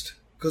vocalist,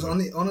 because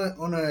on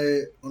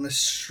a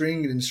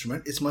stringed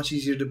instrument it's much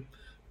easier to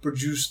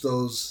produce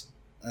those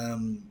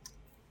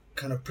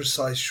kind of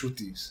precise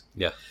shrutis.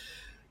 Yeah.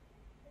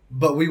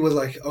 But we were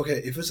like,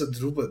 okay, if it's a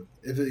Drupad,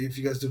 if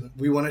you guys do,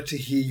 we wanted to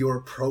hear your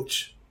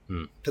approach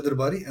to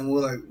Darbari, and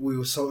we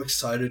were so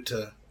excited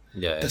to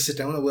Yeah. sit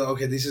down and we're like,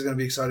 okay, this is going to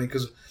be exciting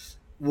because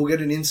we'll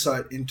get an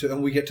insight into,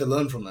 and we get to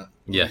learn from that.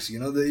 Yeah. You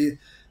know,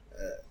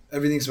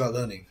 everything's about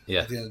learning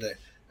Yeah. at the end of the day.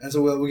 And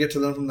so we get to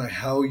learn from that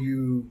how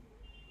you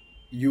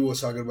or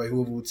Sagar Bhai,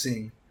 whoever would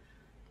sing,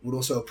 would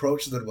also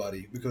approach the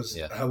Darbari, because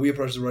how we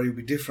approach the Darbari would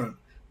be different.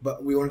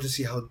 But we wanted to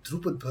see how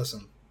Drupad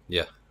person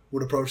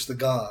would approach the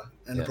Ga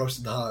and approach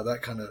the Dha,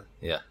 that kind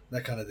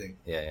of thing.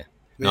 Yeah.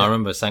 No, I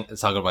remember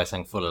Sagar Bhai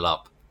sang Full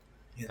Up,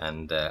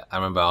 and I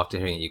remember after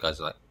hearing it, you guys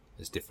were like,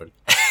 it's different.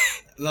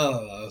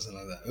 No, it wasn't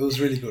like that. It was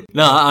really good.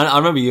 No, I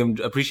remember you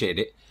appreciated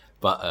it,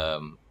 but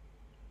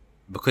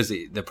because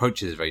the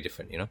approach is very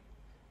different, you know.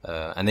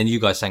 And then you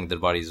guys sang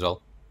Darbari as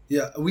well.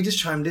 Yeah, we just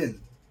chimed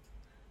in.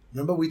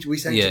 Remember, we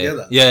sang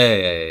together.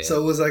 Yeah.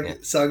 So it was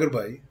like Sagar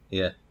Bhai.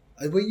 Yeah.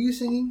 Were you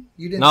singing?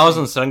 You didn't. No, I was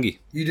sing. on Sarangi.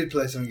 You did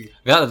play Sarangi.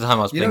 At the time,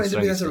 I was You know, playing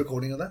Indrapreet has a Sarangi.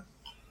 recording of that.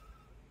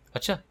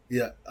 Acha.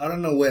 Yeah, I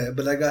don't know where,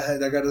 but that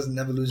guy doesn't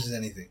never loses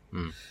anything.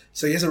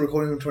 So he has a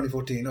recording from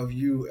 2014 of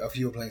you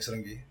playing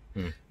Sarangi.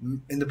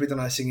 Indrapreet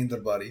and I singing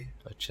Darbari,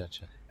 Acha.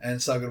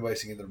 and Sagar Bhai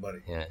singing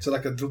Darbari. Yeah. So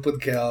like a Drupad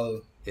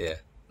Khyal Yeah.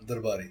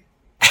 Darbari.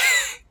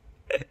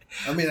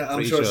 I mean, I'm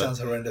Pretty sure it sure. sounds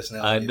horrendous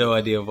now. I had no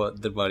idea what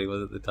Darbari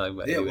was at the time,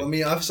 but Yeah, anyway. I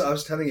mean, I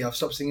was telling you, I've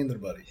stopped singing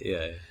Darbari.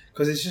 Yeah.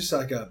 Because it's just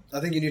like I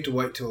think you need to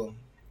wait till.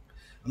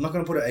 I'm not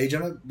going to put an age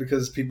on it,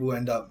 because people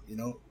end up, you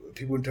know,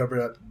 people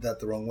interpret that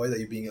the wrong way, that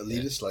you're being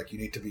elitist. Like you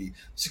need to be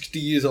 60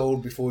 years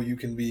old before you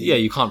can be. Yeah,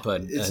 you can't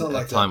put It's not a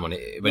like time that. on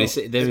it, but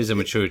No, there is a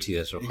maturity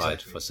that's required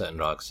exactly. for certain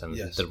rags, and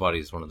Yes. Darbari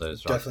is one of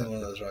those rags. Definitely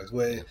one of those rags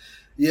where,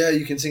 yeah,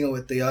 you can sing it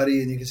with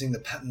Tayari and you can sing the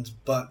patterns,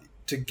 but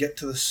to get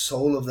to the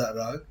soul of that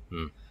rag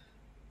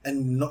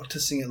and not to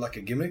sing it like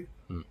a gimmick,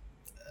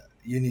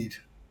 you need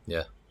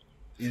you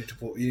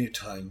need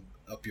time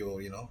up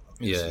your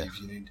sleeves.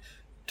 You need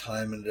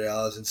time and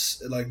reals,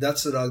 and like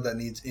that's the rag that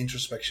needs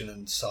introspection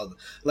and sadhana,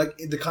 like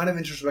the kind of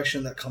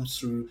introspection that comes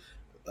through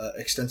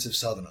extensive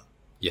sadhana.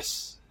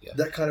 Yes. Yeah.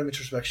 That kind of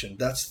introspection,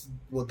 that's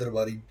what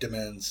Darbari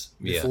demands.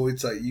 Before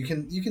it's like you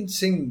can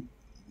sing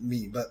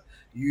me, but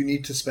you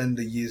need to spend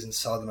the years in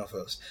sadhana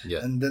first,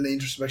 and then the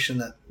introspection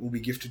that will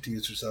be gifted to you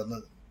through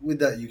sadhana. With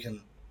that, you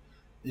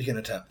can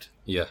attempt.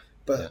 Yeah.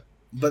 But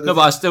No, but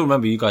I still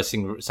remember you guys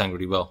sang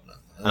really well,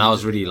 and I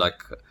was really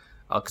like,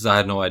 because I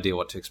had no idea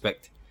what to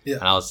expect,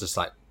 and I was just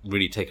like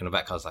really taken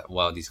aback. I was like,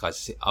 wow, these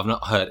guys, I've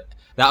not heard.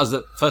 That was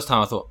the first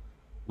time I thought,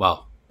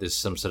 wow, there's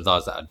some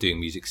Sardars that are doing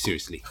music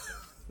seriously.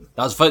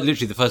 That was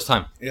literally the first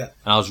time. Yeah.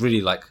 And I was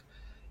really like,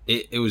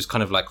 it was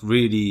kind of like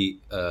really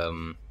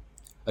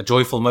a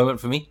joyful moment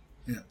for me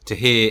to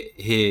hear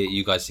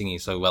you guys singing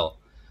so well.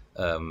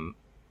 And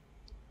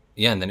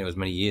then it was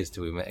many years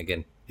till we met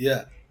again.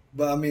 Yeah.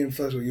 But I mean,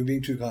 first of all, you're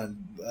being too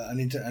kind. I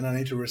need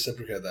to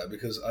reciprocate that,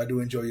 because I do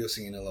enjoy your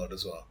singing a lot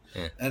as well.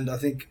 Yeah. And I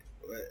think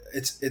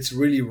it's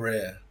really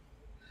rare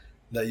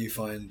that you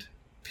find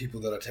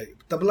people that are taking.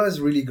 Tabla is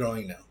really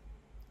growing now.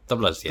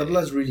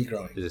 Tabla is really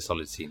growing. There's a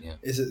solid scene, yeah.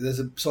 There's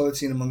a solid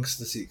scene amongst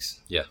the Sikhs.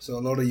 Yeah. So a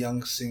lot of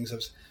young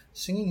singers.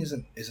 Singing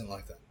isn't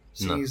like that.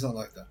 Singing is not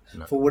like that.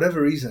 No. For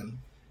whatever reason,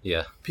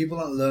 Yeah. people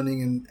aren't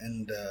learning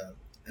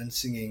and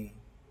singing.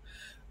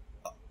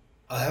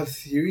 I have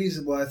theories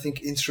why I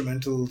think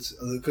instrumentals,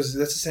 because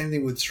that's the same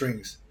thing with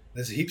strings.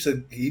 There's heaps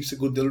of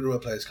good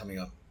Dilruba players coming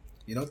up.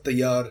 You know,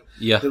 Tayyar,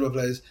 Dilruba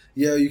players.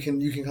 Yeah, you can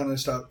kind of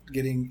start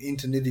getting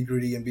into nitty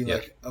gritty and being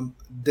like,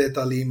 their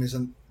talim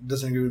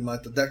doesn't agree with my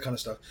that kind of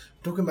stuff.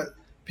 I'm talking about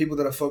people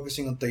that are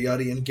focusing on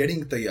Tayyari and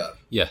getting Tayyar.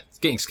 Yeah, it's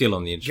getting skill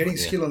on the instrument.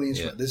 Getting skill on the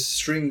instrument. There's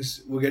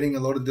strings. We're getting a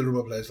lot of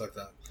Dilruba players like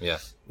that. Yeah.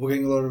 We're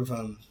getting a lot of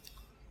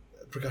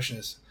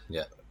percussionists.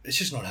 Yeah. It's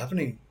just not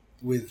happening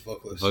with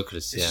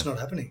vocalists. It's just not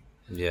happening.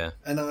 Yeah.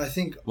 And I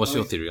think... What's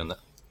your theory on that?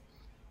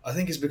 I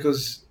think it's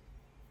because...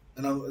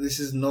 And this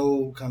is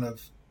no kind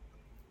of...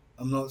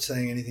 I'm not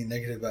saying anything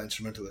negative about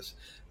instrumentalists,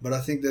 but I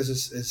think it's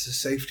a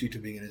safety to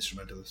being an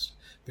instrumentalist,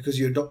 because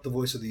you adopt the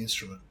voice of the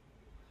instrument.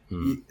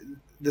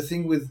 The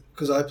thing with...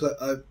 Because I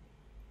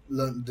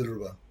learned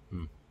Dilruba.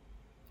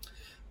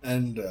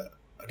 And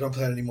I don't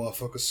play it anymore. I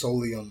focus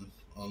solely on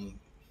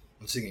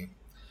singing.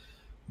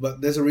 But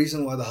there's a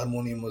reason why the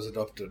harmonium was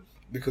adopted,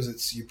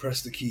 because you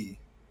press the key.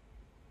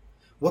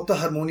 what the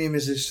harmonium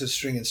is to the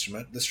string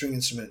instrument. The string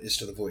instrument is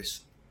to the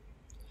voice.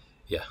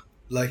 Yeah.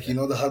 Like, you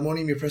know, the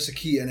harmonium, you press a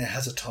key and it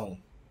has a tone.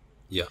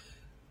 Yeah.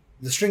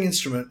 The string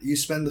instrument, you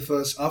spend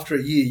after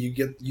a year,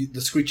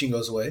 the screeching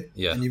goes away,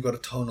 and you've got a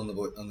tone on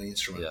the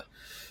instrument. Yeah.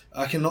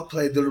 I cannot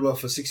play Dilruba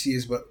for 6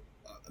 years, but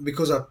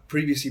because I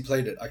previously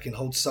played it, I can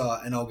hold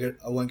sa and I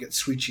won't get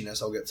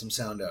screechiness. I'll get some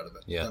sound out of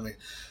it. Yeah.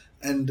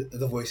 And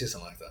the voice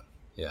isn't like that.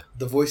 Yeah.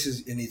 The voice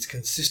it needs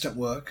consistent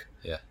work.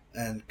 Yeah.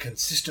 And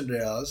consistent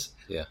riyaz.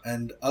 Yeah.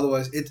 And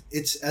otherwise,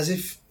 it's as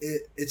if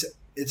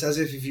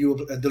if you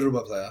were a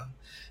Dilruba player,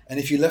 and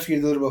if you left your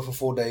Dilruba for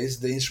 4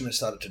 days, the instrument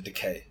started to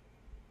decay.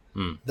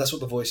 That's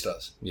what the voice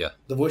does. Yeah.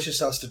 The voice just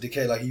starts to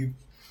decay. Like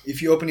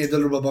if you open your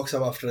Dilruba box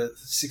up after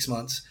 6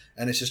 months,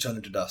 and it's just turned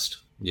into dust.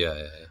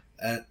 Yeah.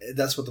 And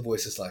that's what the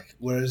voice is like.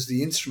 Whereas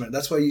the instrument,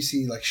 that's why you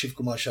see like Shiv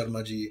Kumar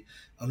Sharma ji,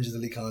 Amjad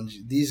Ali Khan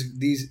ji,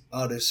 these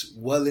artists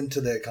well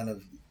into their kind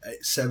of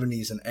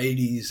 70s and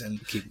 80s, and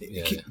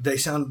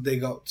they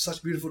got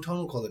such beautiful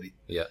tonal quality.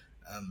 Yeah.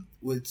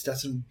 Which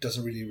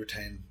doesn't really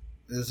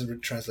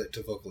translate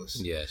to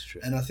vocalists. Yeah, it's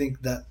true. And I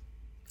think that,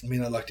 I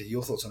mean, I'd like to hear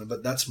your thoughts on it,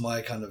 but that's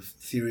my kind of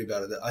theory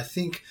about it. That I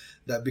think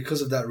that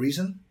because of that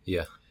reason,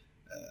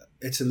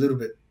 it's a little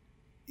bit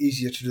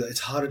easier to do that.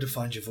 It's harder to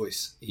find your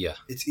voice. Yeah.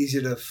 It's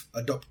easier to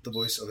adopt the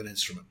voice of an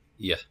instrument.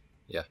 Yeah.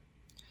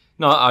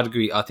 No, I'd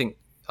agree. I think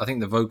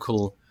the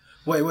vocal...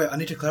 Wait, I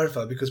need to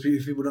clarify, because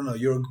if people don't know,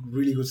 you're a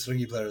really good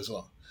sarangi player as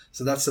well.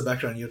 So that's the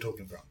background you're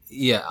talking from.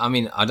 Yeah, I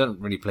mean, I don't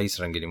really play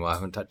sarangi anymore. I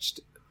haven't touched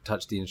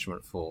the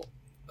instrument for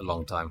a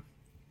long time.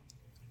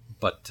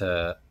 But,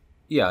 I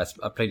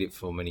played it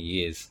for many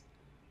years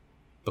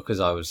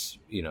because I was,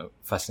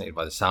 fascinated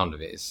by the sound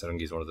of it.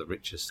 Sarangi is one of the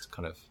richest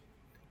kind of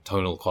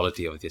tonal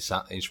quality of the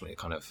instrument.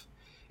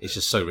 It's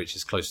just so rich.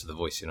 It's close to the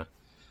voice,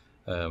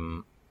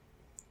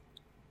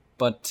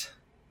 But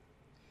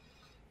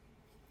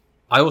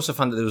I also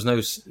found that there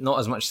was not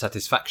as much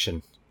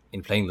satisfaction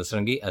in playing the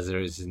sarangi as there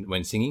is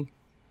when singing,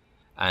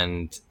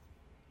 and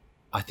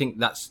I think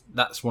that's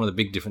one of the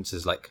big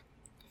differences. Like,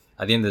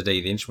 at the end of the day,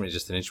 the instrument is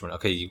just an instrument.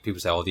 Okay,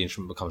 people say, "Oh, the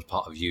instrument becomes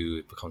part of you;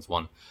 it becomes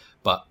one,"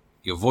 but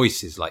your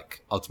voice is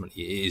like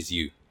ultimately it is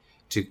you.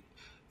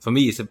 For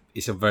me,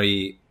 it's a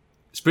very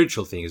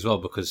spiritual thing as well,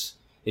 because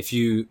if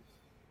you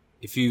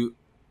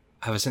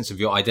have a sense of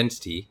your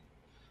identity,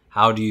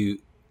 how do you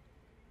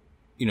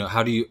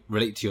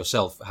relate to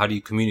yourself? How do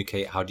you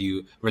communicate? How do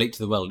you relate to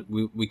the world?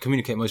 We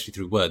communicate mostly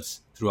through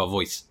words, through our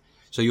voice.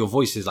 So your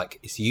voice is like,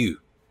 it's you.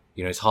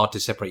 It's hard to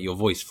separate your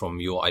voice from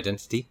your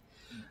identity.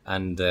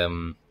 And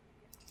a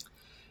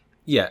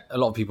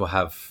lot of people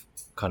have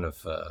kind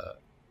of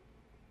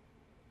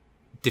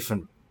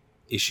different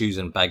issues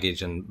and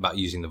baggage and about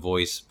using the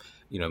voice,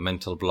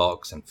 mental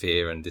blocks and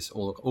fear and this,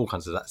 all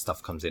kinds of that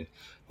stuff comes in.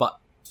 But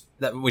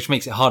which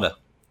makes it harder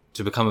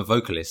to become a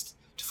vocalist,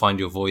 to find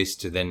your voice,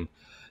 to then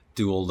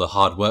do all the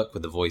hard work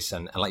with the voice,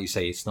 and like you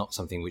say, it's not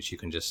something which you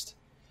can just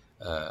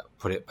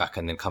put it back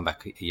and then come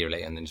back a year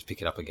later and then just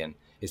pick it up again.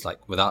 It's like,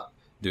 without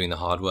doing the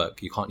hard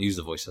work, you can't use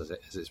the voice as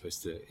it's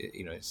supposed to.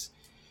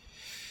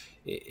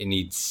 It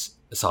needs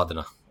a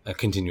sadhana, a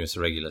continuous,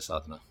 regular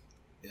sadhana.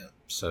 Yeah.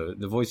 So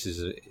the voice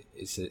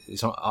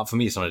it's not, for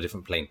me, it's on a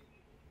different plane.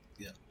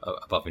 Yeah.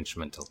 Above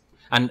instrumental.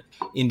 And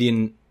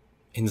Indian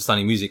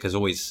Hindustani music has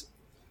always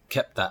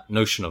kept that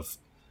notion of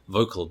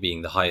vocal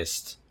being the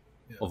highest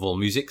of all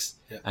musics,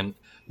 and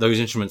those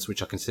instruments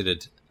which are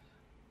considered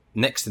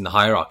next in the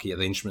hierarchy are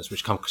the instruments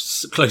which come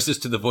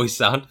closest to the voice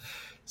sound.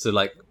 So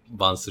like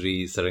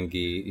bansuri,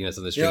 sarangi,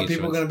 some of the string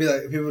people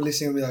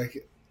listening will be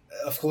like,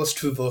 of course,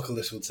 true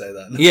vocalists would say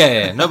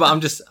that. No, but I'm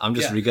just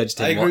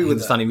regurgitating what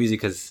Hindustani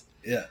music has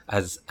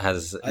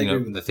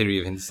the theory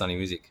of Hindustani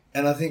music.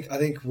 And I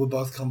think we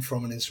both come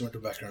from an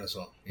instrumental background as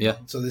well.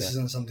 So this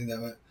isn't something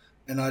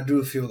and I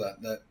do feel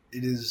that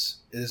it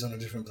is on a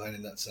different plane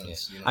in that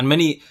sense. And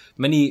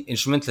many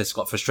instrumentalists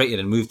got frustrated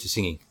and moved to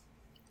singing.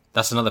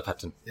 That's another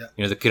pattern.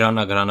 The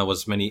Kirana Gharana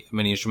was many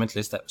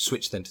instrumentalists that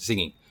switched then to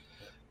singing.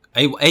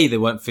 They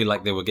weren't feel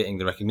like they were getting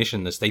the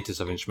recognition. The status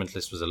of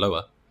instrumentalists was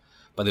lower,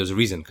 but there was a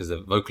reason, because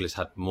the vocalist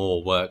had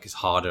more work, it's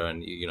harder,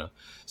 and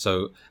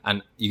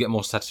and you get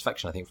more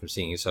satisfaction, I think, from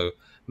singing. So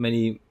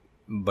many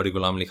Badi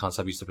Ghulam Ali Khan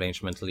Sahib used to play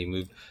instrumental. He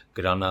moved.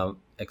 Gharana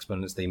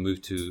exponents, they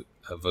moved to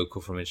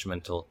vocal from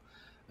instrumental.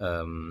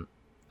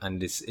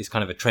 And it's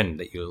kind of a trend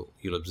that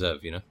you'll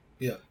observe,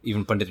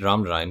 Even Pandit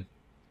Ram Narayan,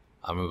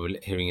 I remember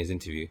hearing his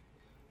interview.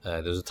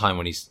 There was a time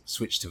when he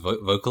switched to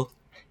vocal,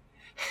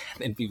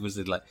 and then people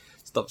said, like,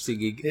 stop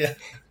singing. Yeah,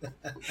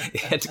 he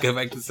had to go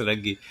back to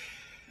sarangi.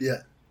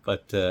 Yeah,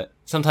 but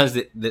sometimes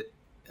an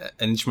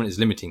instrument is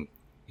limiting.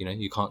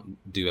 You can't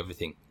do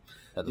everything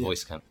that the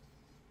voice can.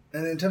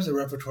 And in terms of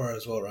repertoire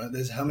as well, right?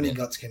 There's how many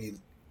guts can you,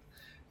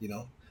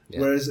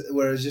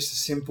 Whereas just a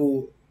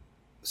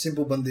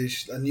simple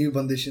bandish, a new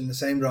bandish in the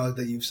same rag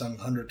that you've sung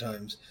 100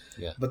 times.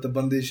 Yeah. But the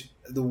bandish,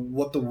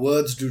 what the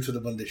words do to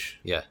the bandish.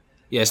 Yeah.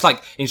 Yeah, it's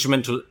like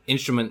instruments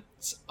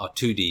are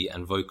 2D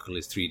and vocal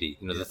is 3D.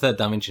 You know, the third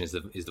dimension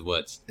is the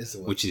words,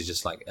 which is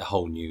just like a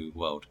whole new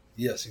world.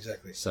 Yes,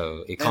 exactly.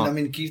 So it And can't. I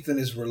mean, Kirtan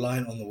is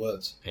reliant on the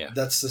words. Yeah.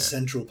 That's the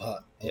central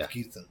part of Yeah.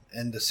 Kirtan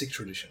and the Sikh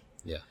tradition.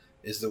 Yeah.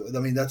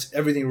 That's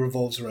everything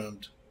revolves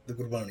around the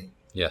Gurbani.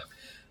 Yeah.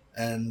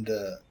 And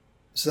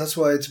so that's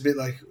why it's a bit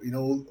like,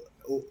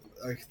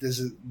 like there's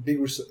a big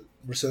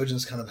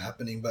resurgence kind of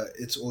happening, but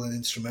it's all in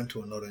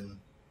instrumental and not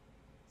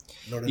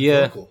in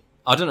Yeah. vocal.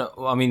 I don't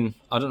know. I mean,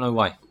 I don't know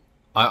why.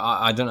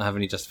 I don't have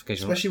any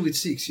justification. Especially with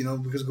Sikhs,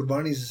 because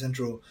Gurbani is the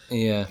central,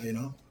 Yeah.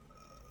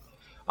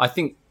 I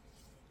think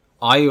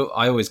I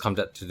always come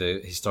back to the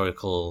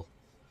historical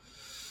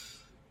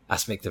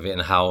aspect of it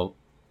and how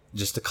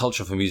just the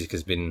culture for music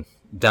has been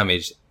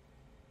damaged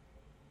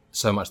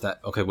so much that,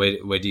 okay,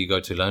 where do you go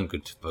to learn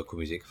good vocal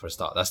music for a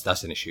start?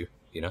 That's an issue,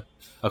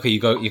 Okay, you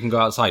can go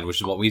outside, which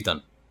is what we've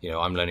done.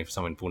 I'm learning from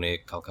someone in Pune,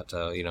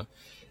 Calcutta,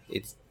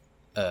 it's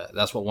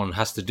that's what one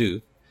has to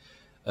do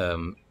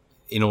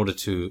in order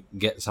to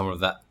get some of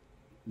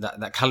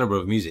that caliber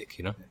of music,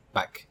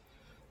 back.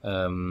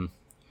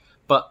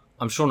 But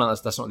I'm sure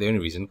that's not the only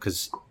reason,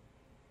 because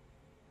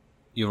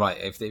you're right.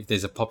 If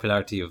there's a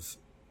popularity of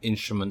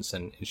instruments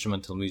and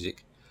instrumental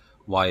music,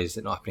 why is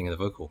it not happening in the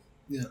vocal?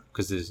 Yeah.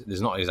 Because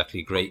there's not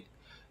exactly great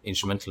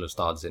instrumental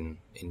stars in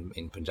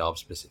Punjab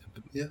specific,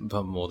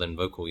 but more than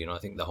vocal. I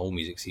think the whole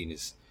music scene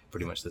is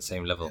pretty much the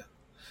same level.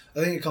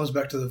 Yeah. I think it comes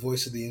back to the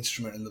voice of the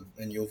instrument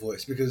and your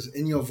voice, because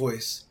in your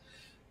voice,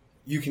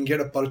 you can get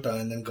a palta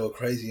and then go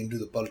crazy and do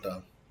the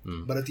palta.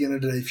 But at the end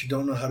of the day, if you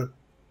don't know how to,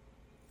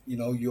 you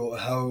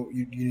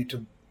need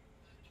to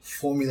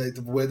formulate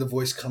where the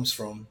voice comes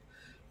from,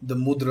 the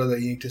mudra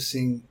that you need to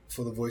sing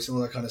for the voice and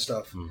all that kind of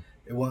stuff,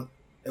 it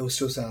will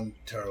still sound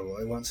terrible.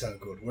 It won't sound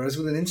good. Whereas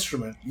with an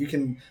instrument, you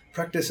can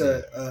practice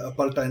a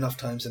palta enough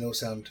times and it will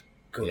sound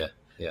good.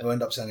 Yeah. It will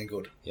end up sounding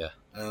good. Yeah.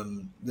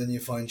 Then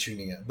you're fine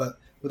tuning it. But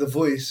with a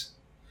voice,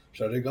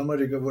 like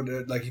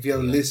if you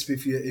have a lisp,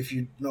 if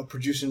you're not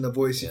producing the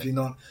voice, if you're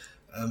not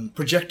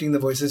projecting the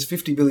voice, there's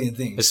 50 billion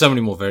things. There's so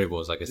many more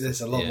variables, I guess.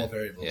 There's a lot more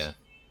variables. Yeah.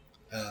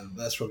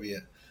 That's probably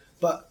it.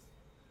 But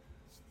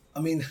I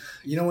mean,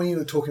 when you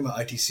were talking about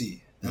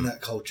ITC and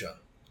that culture,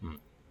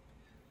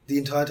 the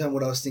entire time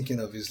what I was thinking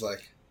of is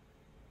like,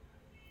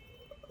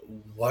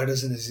 why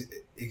doesn't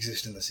it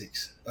exist in the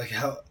Sikhs? Like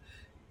how,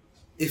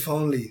 if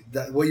only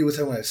that what you were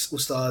talking about,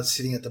 ustad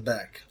sitting at the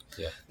back.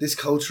 Yeah. This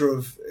culture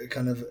of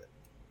kind of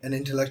an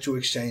intellectual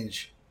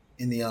exchange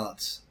in the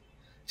arts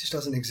just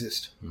doesn't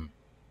exist.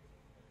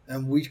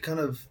 And we kind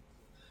of,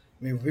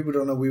 people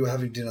don't know, we were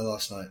having dinner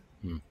last night.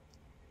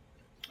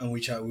 And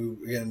we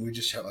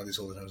just chat like this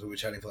all the time. So we're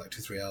chatting for like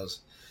 2-3 hours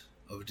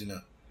over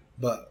dinner.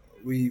 But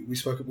we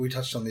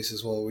touched on this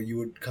as well, where you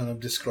were kind of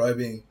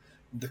describing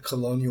the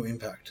colonial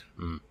impact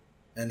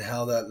and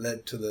how that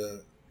led to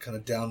the kind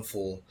of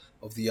downfall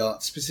of the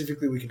arts.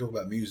 Specifically, we can talk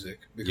about music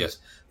because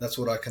that's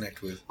what I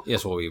connect with.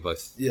 Yes, well, we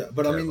both. Yeah,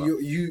 but I mean,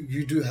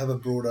 you do have a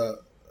broader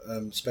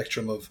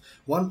spectrum of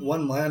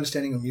one. My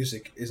understanding of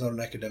music is not an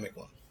academic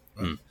one.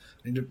 Right?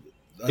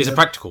 It's a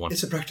practical one.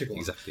 It's a practical one.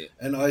 Exactly.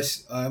 And I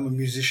am a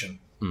musician,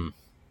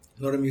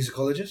 not a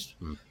musicologist,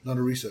 not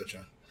a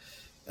researcher.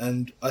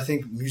 And I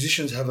think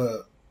musicians have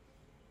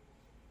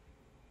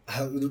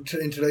in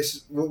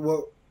today's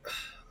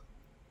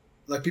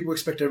like people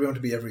expect everyone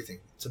to be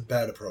everything. It's a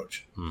bad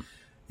approach.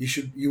 You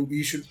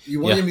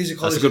want your musicologists.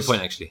 That's a good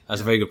point, actually.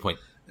 That's a very good point.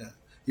 Yeah,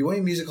 you want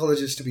your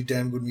musicologists to be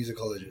damn good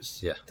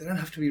musicologists. Yeah, they don't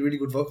have to be really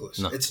good vocalists.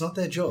 No. It's not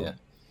their job. Yeah.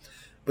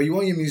 But you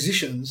want your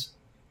musicians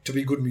to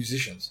be good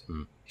musicians.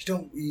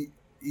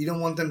 You don't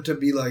want them to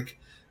be like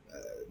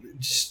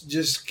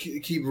just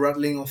keep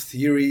rattling off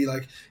theory.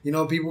 Like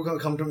people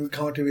come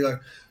to me like,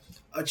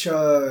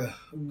 "Acha,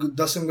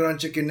 dasam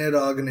granche kinne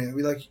raag ne?"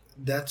 Be like,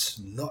 that's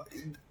not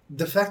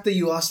the fact that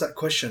you ask that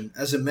question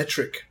as a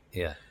metric.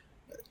 Yeah,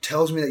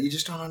 tells me that you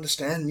just don't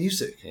understand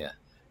music. Yeah,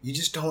 you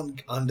just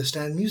don't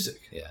understand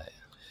music. Yeah.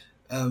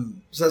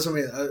 So that's what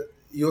I mean.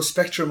 Your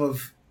spectrum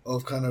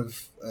of kind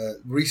of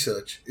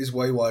research is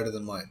way wider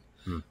than mine.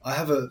 I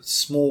have a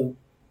small,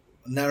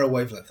 narrow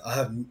wavelength. I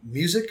have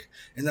music,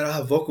 and then I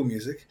have vocal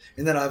music,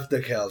 and then I have the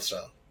KL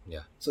style.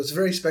 Yeah. So it's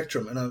very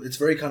spectrum, and it's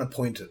very kind of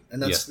pointed,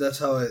 and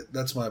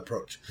that's my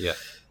approach. Yeah.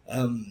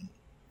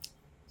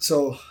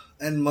 So,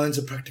 and mine's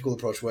a practical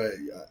approach where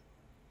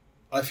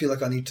I feel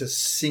like I need to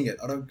sing it.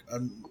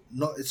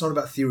 It's not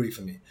about theory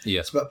for me. Yeah.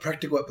 It's about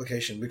practical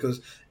application,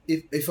 because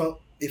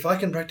if I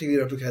can practically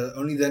replicate it,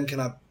 only then can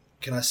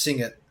I sing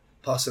it,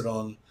 pass it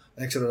on,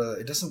 etc.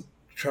 It doesn't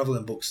travel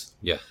in books.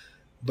 Yeah.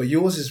 But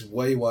yours is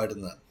way wider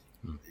than that.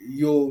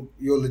 You're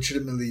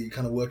legitimately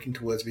kind of working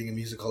towards being a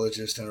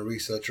musicologist and a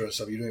researcher and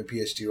stuff. You're doing a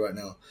PhD right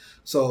now,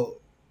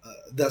 so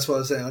that's what I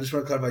was saying. I just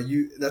want to clarify.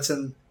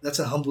 That's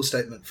a humble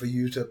statement for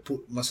you to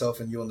put myself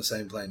and you on the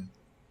same plane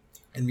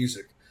in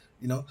music.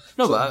 No,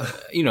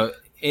 but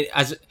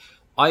as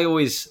I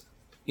always,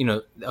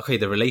 okay,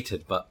 they're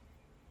related, but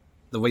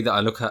the way that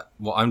I look at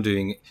what I'm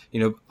doing,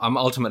 I'm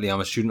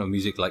a student of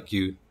music like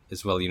you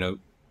as well.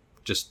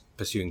 Just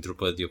pursuing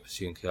Drupad, you're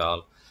pursuing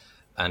Khyal,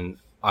 and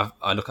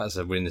I look at it as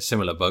we're in a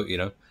similar boat, you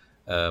know,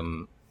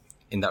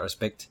 in that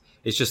respect.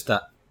 It's just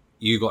that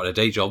you got a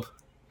day job,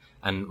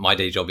 and my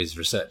day job is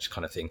research,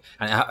 kind of thing.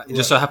 And it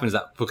just so happens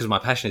that because my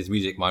passion is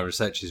music, my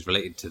research is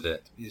related to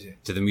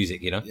the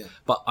music, you know. Yeah.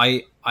 But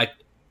I,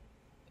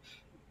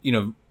 you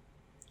know,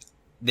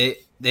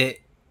 they're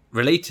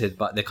related,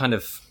 but they're kind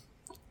of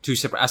two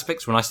separate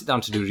aspects. When I sit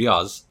down to do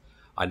riyaz,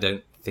 I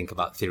don't think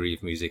about theory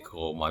of music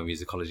or my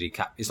musicology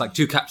cap. It's like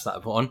two caps that I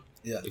put on,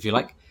 if you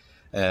like,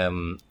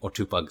 or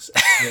two pugs.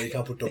 Yeah, you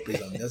can't put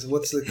toppis on.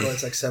 What's the call?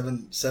 It's like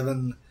seven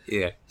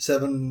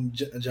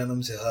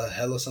janams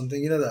hell or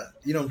something. You know that?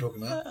 You know what I'm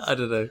talking about? I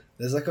don't know.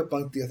 There's like a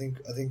pankti. I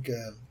think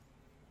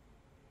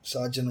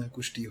Saat janam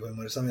kushti hoy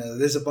or something. Like that.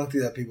 There's a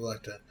pankti that people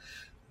like to.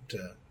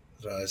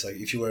 It's like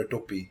if you wear a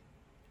topi,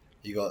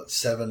 you got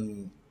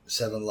seven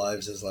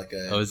lives as like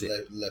a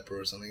leper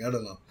or something. I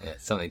don't know. Yeah,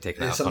 something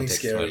taken out of something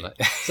context. Scary.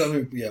 Like.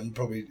 Something,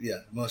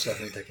 most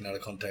definitely taken out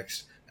of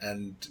context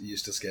and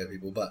used to scare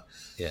people. But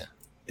yeah,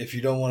 if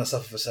you don't want to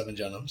suffer for 7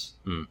 janams,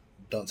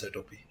 don't say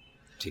topi.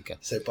 Chika.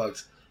 Say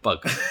pugs.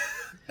 Pug.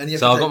 And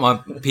so I've got my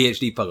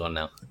PhD pug on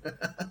now.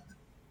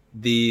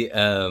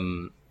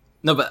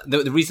 No, but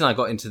the reason I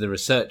got into the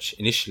research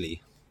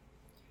initially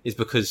is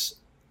because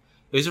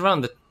it was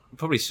around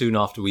probably soon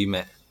after we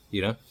met.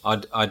 You know,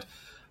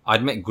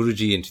 I'd met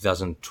Guruji in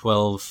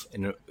 2012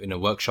 in a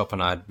workshop,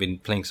 and I'd been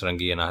playing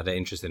sarangi, and I had an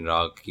interest in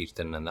rag,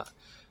 kirtan, and that.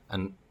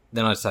 And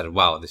then I decided,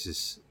 wow,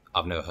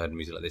 I've never heard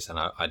music like this, and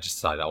I just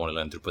decided I want to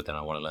learn Drupad, and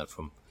I want to learn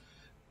from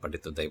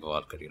Pandit Uday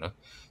Bawalkar, you know.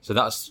 So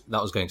that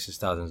was going since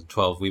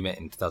 2012. We met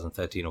in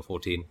 2013 or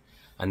 14,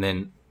 and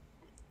then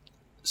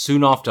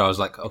soon after I was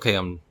like, okay,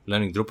 I'm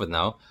learning Drupad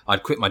now.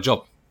 I'd quit my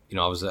job. You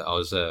know, I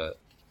was a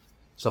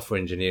software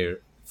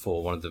engineer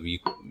for one of the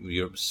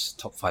Europe's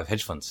top 5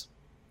 hedge funds.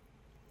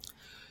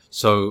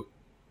 So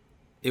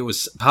it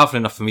was powerful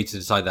enough for me to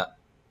decide that,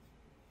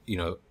 you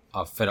know,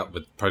 I'm fed up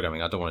with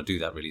programming. I don't want to do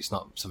that really. It's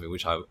not something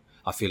which I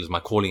feel is my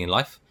calling in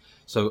life.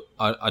 So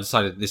I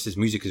decided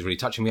music is really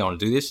touching me. I want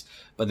to do this.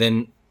 But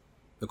then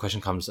the question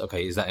comes,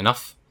 okay, is that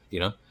enough? You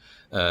know,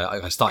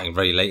 I starting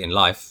very late in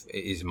life.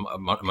 I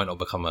might not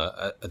become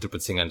a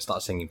Drupad singer and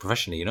start singing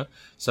professionally, you know.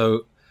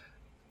 So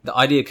the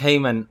idea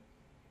came, and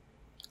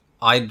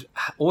I'd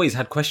always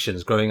had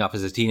questions growing up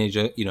as a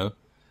teenager, you know,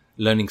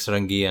 learning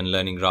sarangi and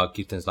learning rag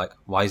kirtans, like,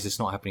 why is this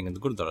not happening in the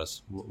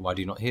gurudwaras? Why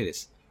do you not hear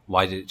this?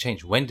 Why did it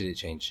change? When did it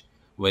change?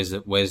 Where's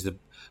the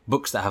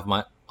books that have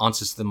my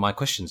answers to my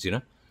questions, you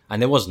know?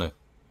 And there was no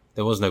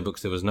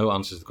books, there was no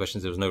answers to the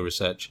questions, there was no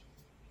research.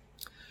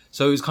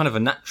 So it was kind of a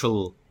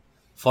natural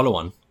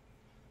follow-on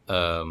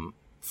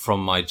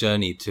from my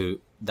journey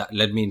that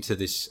led me into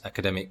this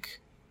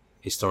academic,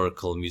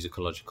 historical,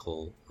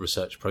 musicological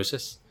research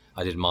process.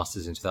 I did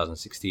masters in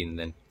 2016 and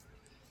then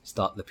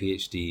start the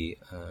PhD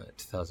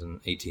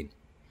 2018.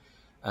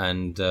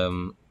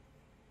 And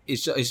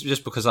it's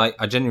just because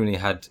I genuinely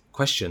had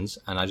questions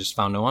and I just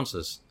found no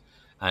answers.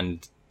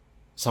 And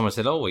someone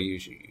said, "Oh, well,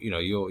 you know,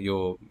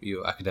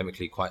 you're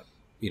academically quite,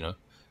 you know,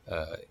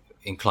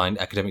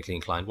 academically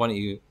inclined. Why don't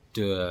you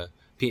do a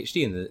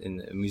PhD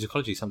in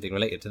musicology, something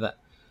related to that?"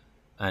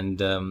 And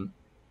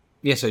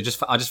so I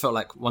just felt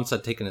like once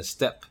I'd taken a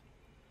step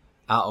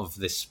out of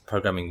this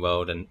programming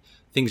world, and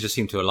things just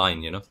seemed to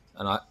align, you know.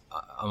 And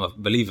I'm a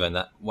believer in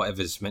that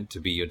whatever's meant to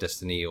be your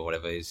destiny or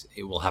whatever is,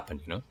 it will happen,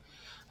 you know.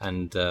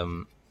 And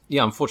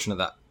I'm fortunate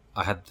that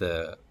I had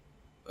a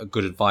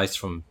good advice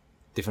from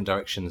different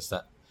directions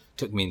that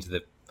took me into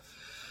the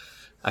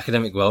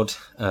academic world,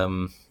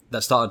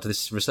 that started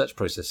this research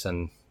process,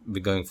 and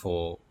been going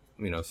for,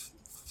 you know,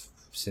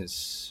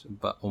 since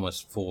about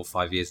almost 4 or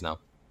 5 years now.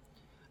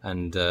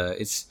 And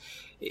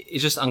it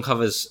just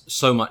uncovers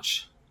so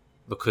much,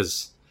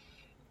 because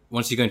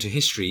once you go into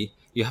history,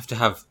 you have to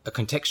have a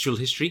contextual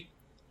history,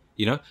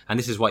 you know. And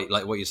this is why,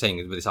 like what you're saying,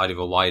 with this idea of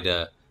a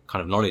wider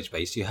kind of knowledge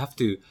base, you have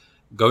to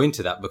go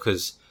into that,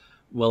 because,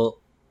 well,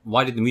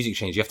 why did the music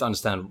change? You have to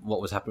understand what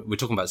was happening. We're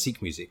talking about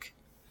Sikh music.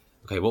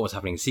 Okay, what was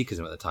happening in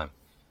Sikhism at the time?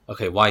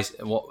 Okay, what's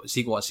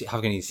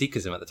happening in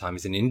Sikhism at the time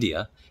is in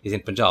India, is in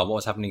Punjab. What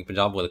was happening in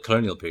Punjab was the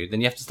colonial period.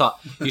 Then you just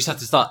have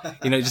to start,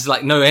 you know, just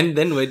like, no, and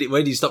then where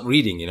do you stop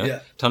reading, you know,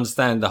 to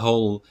understand the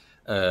whole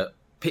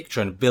picture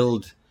and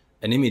build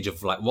an image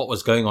of like what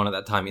was going on at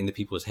that time in the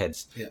people's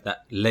heads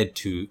that led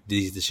to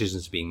these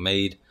decisions being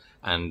made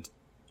and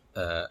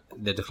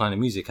the decline of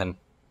music. And,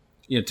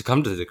 you know, to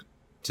come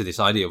to this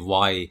idea of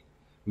why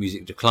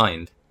music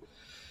declined,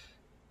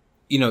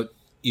 you know,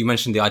 you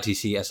mentioned the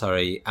ITC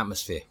SRA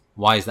atmosphere.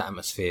 Why is that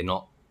atmosphere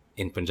not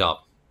in Punjab?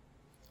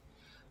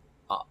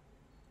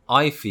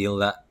 I feel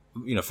that,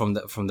 you know, from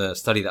the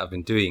study that I've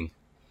been doing,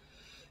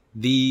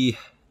 if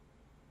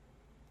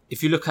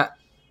you look at,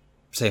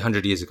 say,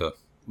 100 years ago,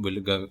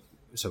 we're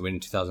in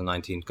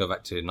 2019, go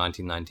back to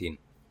 1919.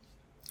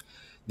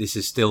 This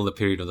is still the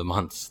period of the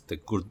Mahants. The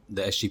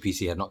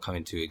SGPC had not come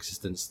into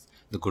existence.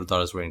 The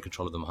Gurudwaras were in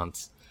control of the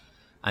Mahants.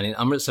 And in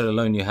Amritsar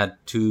alone, you had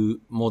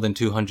more than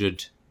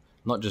 200,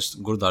 not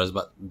just Gurudwaras,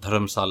 but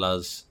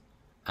dharamsalas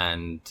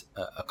and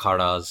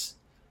akhadas,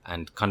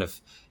 and kind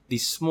of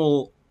these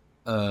small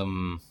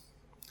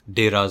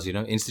deras,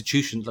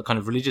 institutions, the kind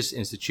of religious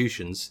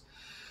institutions,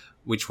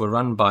 which were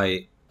run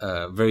by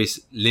various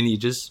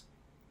lineages,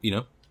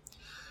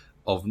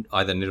 of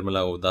either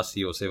Nirmala or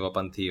Dasi or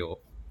Sevapanthi or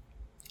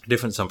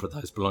different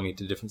sampradayas belonging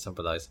to different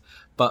sampradayas.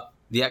 But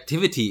the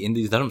activity in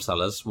these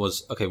dharamsalas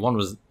was, one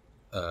was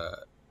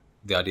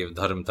the idea of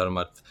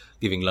dharmat,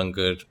 giving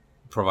langar,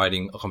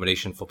 providing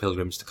accommodation for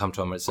pilgrims to come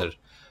to Amritsar,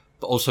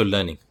 but also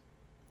learning.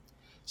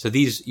 So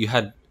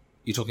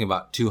you're talking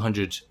about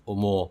 200 or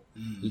more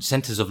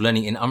centres of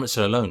learning in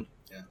Amritsar alone.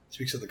 Yeah,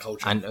 speaks of the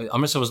culture. And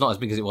Amritsar was not as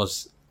big as it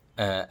was,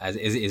 as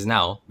it is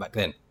now back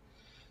then.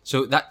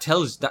 So that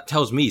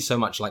tells me so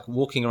much, like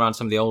walking around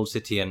some of the old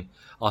city and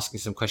asking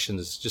some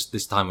questions just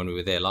this time when we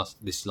were there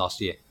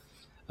last year.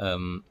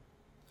 It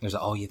was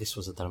like, oh yeah, this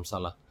was a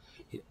dharamsala.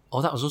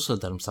 Oh, that was also a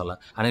dharamsala.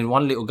 And in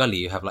one little gully,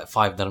 you have like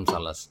 5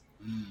 dharamsalas.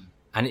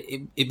 And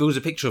it builds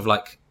a picture of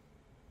like,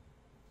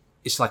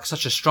 it's like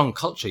such a strong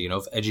culture,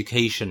 of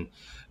education.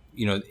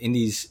 In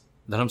these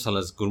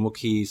dharamsalas,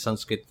 Gurmukhi,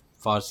 Sanskrit,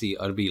 Farsi,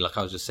 Arabi, like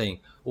I was just saying,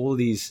 all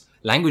these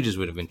languages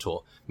would have been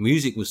taught.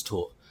 Music was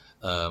taught.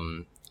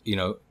 All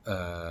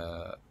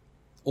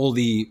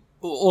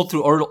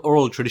through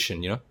oral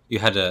tradition, you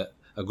had a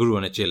guru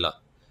and a chela,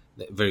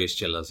 various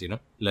chelas,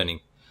 learning.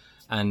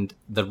 And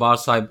Darbar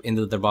Sahib, in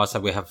the Darbar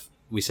Sahib,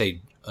 we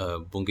say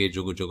Bunge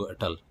Jogo Jogo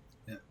Atal,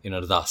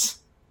 Das.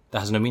 That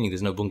has no meaning.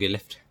 There's no Bunge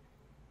left.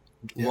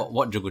 Yeah.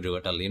 What Jogo Jogo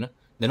Atal,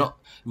 They're not.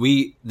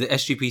 The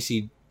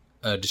SGPC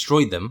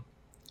destroyed them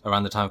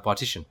around the time of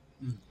partition.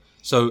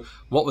 So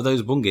what were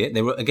those Bunge?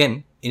 They were,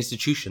 again,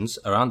 institutions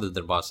around the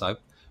Darbar Sahib,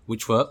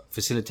 which were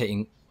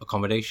facilitating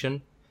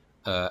accommodation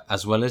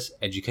as well as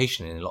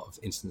education in a lot of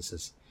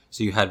instances.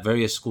 So you had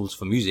various schools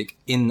for music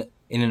in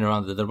and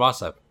around the Darbar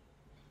Sahib.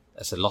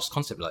 That's a lost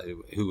concept. Like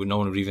no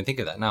one would even think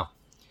of that now.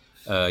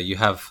 You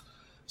have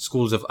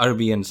schools of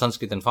Arabic and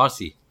Sanskrit and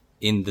Farsi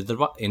in the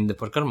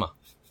Parikrama,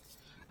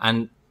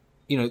 and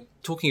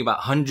talking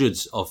about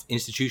hundreds of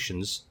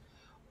institutions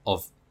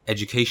of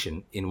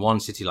education in one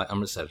city like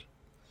Amritsar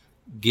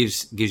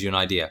gives you an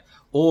idea.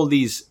 All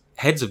these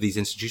heads of these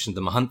institutions,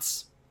 the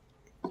Mahants,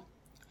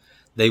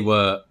 they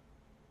were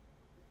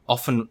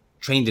often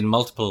trained in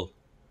multiple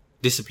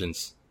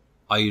disciplines: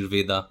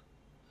 Ayurveda,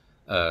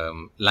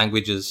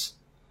 languages,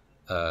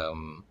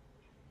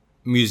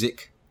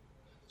 music.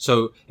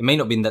 So it may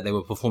not have been that they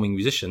were performing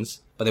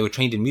musicians, but they were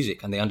trained in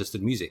music and they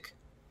understood music.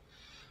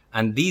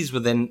 And these were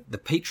then the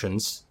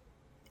patrons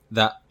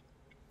that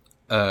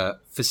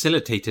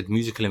facilitated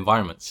musical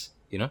environments,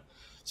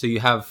 So you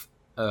have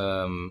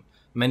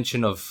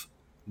mention of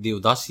the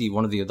Udasi,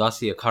 one of the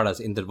Udasi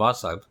Akharas in Darbar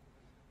Sahib,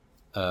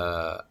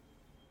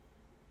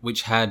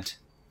 which had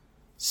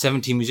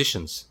 70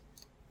 musicians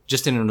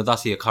just in an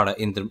Udasi Akhara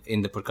in the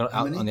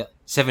How many? on the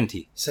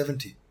 70.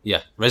 70.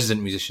 Yeah,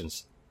 resident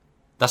musicians.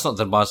 That's not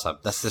Darbar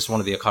Sahib. That's just one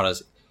of the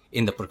Akharas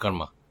in the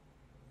Parikrama.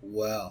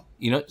 Wow.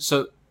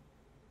 So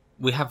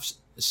we have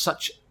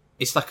such.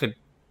 It's like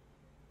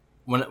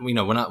when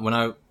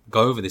I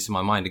go over this in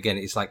my mind again,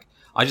 it's like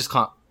I just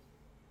can't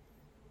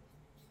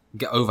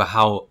get over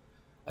how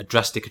a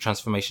drastic a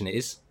transformation it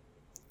is.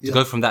 To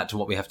go from that to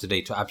what we have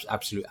today, to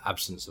absolute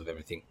absence of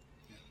everything,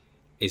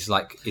 is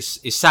like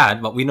it's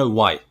sad, but we know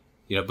why.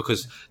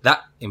 Because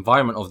that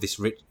environment of this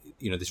rich,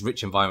 this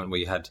rich environment where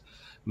you had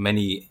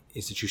many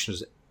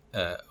institutions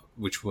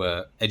which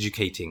were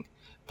educating,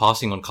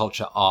 passing on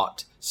culture,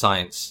 art,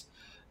 science,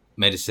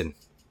 medicine,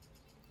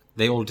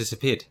 they all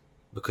disappeared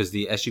because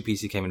the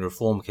SGPC came in,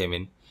 reform came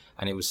in,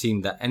 and it was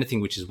seen that anything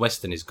which is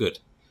Western is good.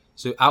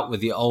 So out with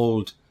the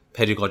old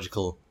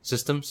pedagogical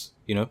systems,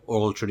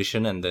 oral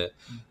tradition, and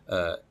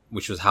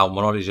which was how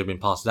knowledge had been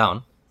passed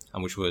down,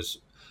 and which was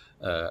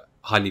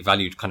highly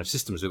valued kind of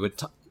systems. They were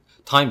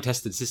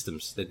time-tested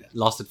systems that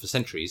lasted for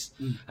centuries,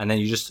 and then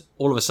you just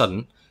all of a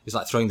sudden it's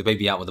like throwing the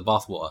baby out with the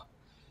bathwater.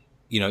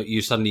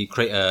 You suddenly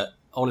create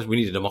we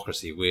need a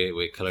democracy.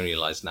 We're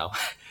colonialized now,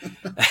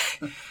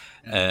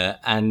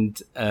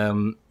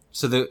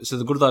 so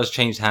the Gurudwaras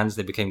changed hands.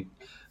 They became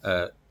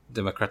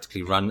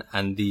democratically run,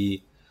 and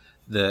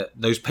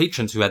those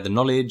patrons who had the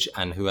knowledge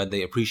and who had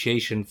the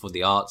appreciation for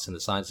the arts and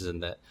the sciences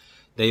and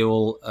they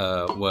all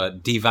were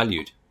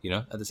devalued.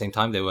 At the same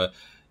time, they were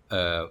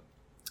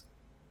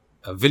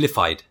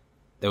vilified.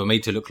 They were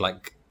made to look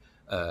like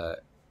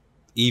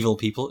evil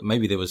people.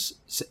 Maybe there was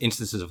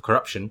instances of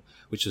corruption,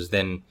 which was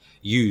then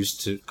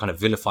used to kind of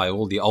vilify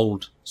all the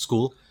old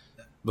school,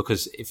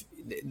 because if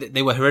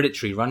they were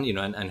hereditary run,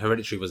 and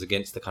hereditary was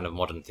against the kind of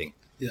modern thing.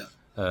 Yeah.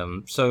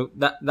 So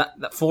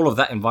that fall of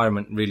that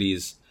environment really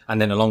is, and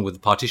then along with the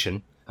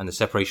partition and the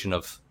separation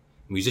of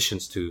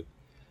musicians who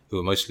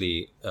were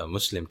mostly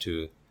Muslim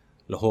to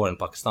Lahore and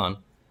Pakistan,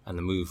 and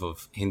the move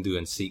of Hindu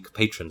and Sikh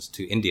patrons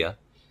to India,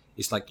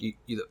 it's like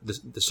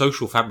the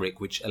social fabric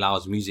which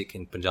allows music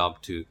in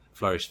Punjab to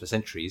flourish for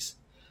centuries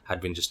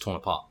had been just torn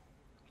apart.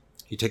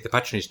 You take the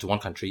patronage to one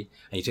country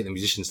and you take the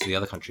musicians to the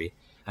other country,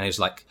 and it's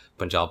like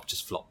Punjab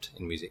just flopped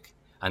in music.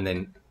 And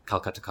then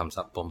Calcutta comes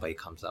up, Bombay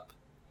comes up.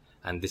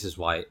 And this is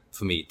why,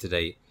 for me,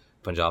 today,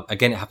 Punjab,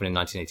 again, it happened in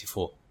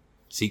 1984.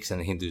 Sikhs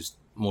and Hindus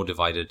more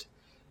divided.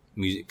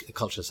 music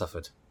culture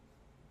suffered.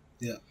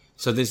 Yeah.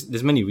 So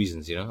there's many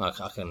reasons, you know.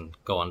 I can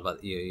go on,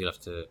 but you'll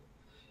have to.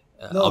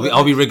 No,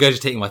 I'll be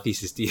regurgitating my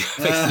thesis to you.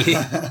 Basically.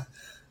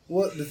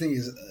 What the thing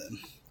is,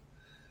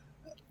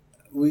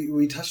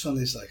 we touched on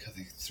this, like, I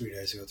think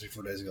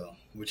 3-4 days ago.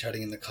 We're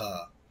chatting in the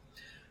car,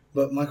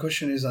 but my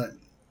question is, I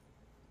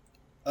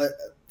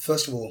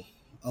first of all,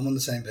 I'm on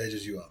the same page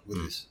as you are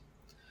with this,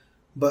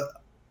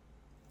 but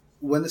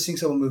when the Singh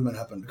Sabha movement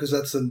happened, because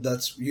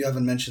that's you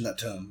haven't mentioned that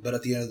term, but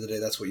at the end of the day,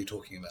 that's what you're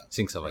talking about.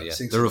 Singh Sabha, right? yeah.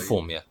 Singh The Sabha,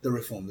 reform, yeah. The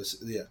reform,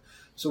 yeah.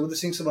 So with the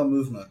Singh Sabha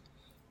movement,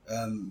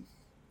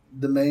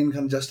 the main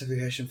kind of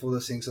justification for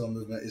the Singh Sabha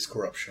movement is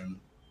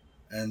corruption,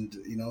 and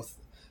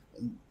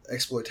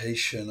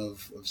exploitation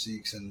of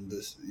Sikhs, and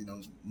this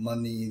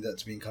money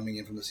that's been coming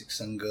in from the Sikh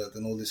Sangat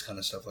and all this kind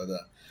of stuff like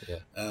that.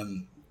 Yeah.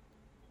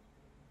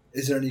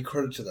 Is there any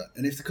credit to that?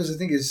 And because the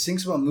thing is, Singh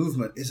Sabha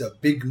movement is a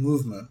big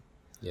movement.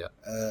 Yeah.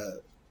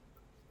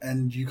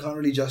 And you can't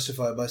really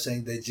justify it by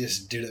saying they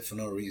just did it for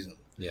no reason.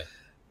 Yeah.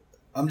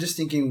 I'm just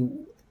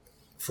thinking,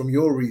 from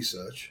your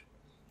research,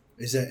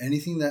 is there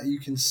anything that you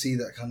can see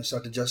that kind of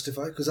start to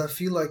justify? Because I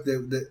feel like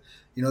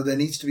there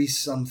needs to be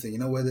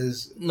something, where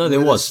there's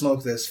there's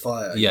smoke, there's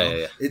fire.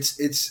 Yeah.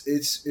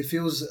 It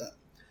feels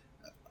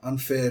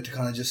unfair to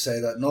kind of just say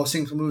that no,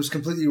 Singh Sabha was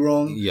completely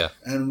wrong. Yeah.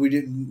 And we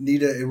didn't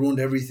need it. It ruined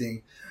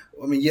everything.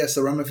 I mean, yes,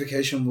 the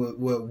ramifications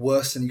were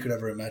worse than you could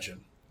ever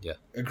imagine. Yeah.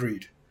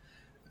 Agreed.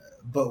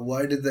 But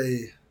why did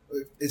they?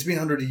 It's been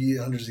hundreds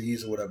of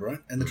years or whatever, right?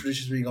 And the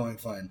tradition's been going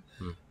fine.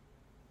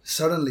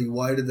 Suddenly,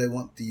 why did they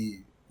want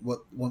the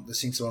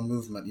Singh Sabha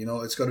movement?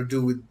 It's got to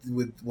do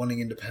with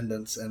wanting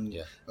independence and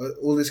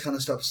all this kind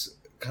of stuff's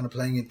kind of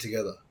playing it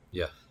together.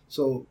 Yeah.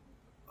 So,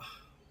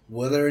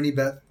 were there any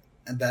bad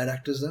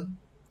actors then?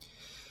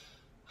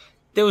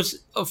 There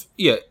was,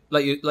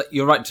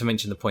 you're right to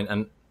mention the point,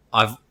 and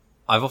I've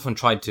often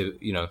tried to,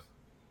 you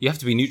have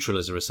to be neutral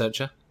as a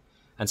researcher,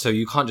 and so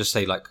you can't just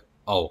say like,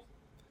 oh,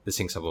 the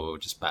Singh Sabha were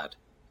just bad.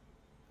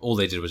 All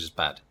they did was just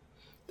bad.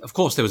 Of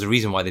course, there was a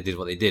reason why they did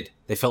what they did.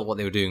 They felt what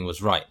they were doing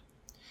was right.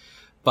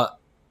 But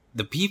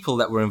the people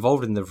that were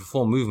involved in the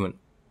reform movement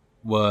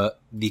were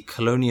the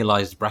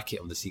colonialized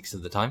bracket of the Sikhs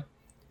at the time.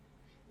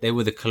 They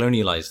were the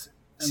colonialized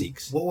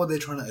Sikhs. What were they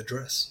trying to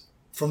address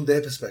from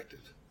their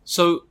perspective?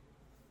 So,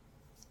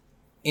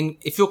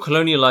 if you're a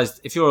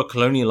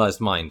colonialized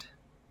mind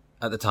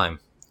at the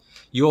time,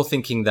 you're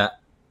thinking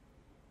that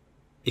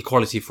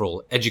equality for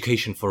all,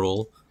 education for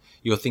all.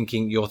 Your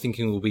thinking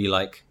will be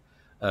like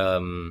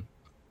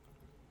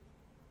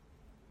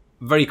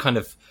very kind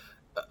of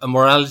a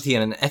morality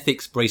and an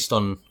ethics based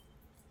on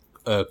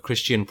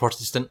Christian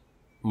Protestant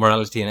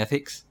morality and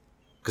ethics,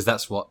 because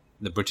that's what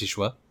the British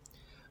were.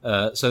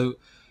 So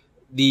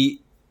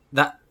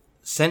that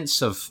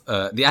sense of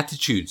the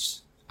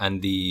attitudes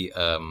and the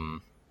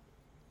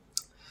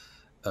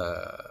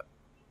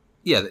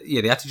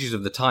attitudes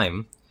of the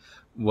time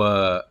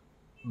were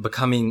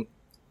becoming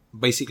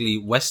basically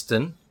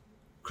Western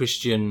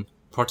Christian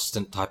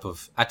Protestant type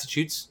of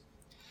attitudes,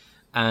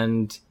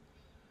 and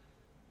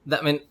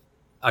that meant,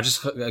 I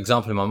just got an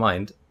example in my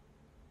mind.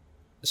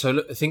 So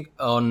look, I think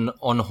on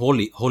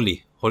Holi,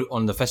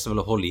 on the festival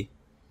of Holi,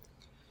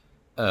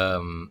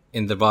 in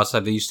the Darbar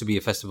Sahib, there used to be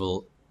a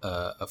festival,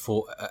 a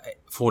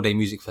 4-day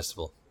music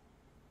festival,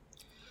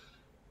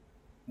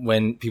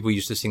 when people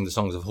used to sing the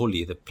songs of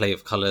Holi, the play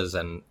of colours,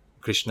 and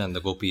Krishna and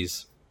the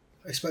gopis.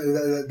 I expect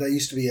that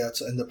used to be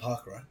out in the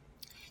park, right?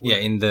 Yeah,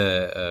 in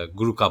the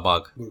Guru Ka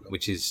Bagh,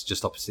 which is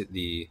just opposite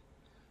the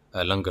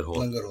Langar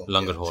Hall.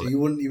 Langar Hall. So you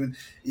wouldn't even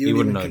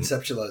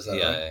conceptualize that.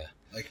 Yeah, right? yeah.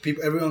 Like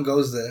everyone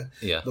goes there.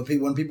 Yeah. But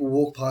when people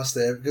walk past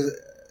there, because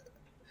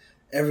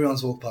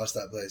everyone's walked past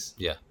that place.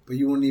 Yeah. But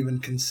you wouldn't even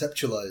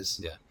conceptualize.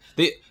 Yeah.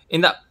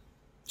 In that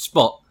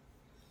spot,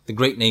 the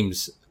great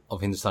names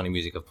of Hindustani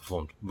music have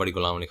performed. Badi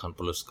Ghulam Ali Khan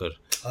Puluskar,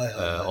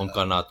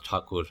 Omkar Nath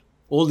Thakur,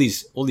 all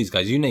these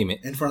guys, you name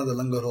it. In front of the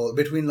Langar Hall,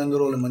 between Langar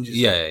Hall and Manjusri.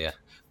 Yeah.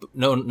 But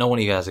no one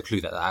even has a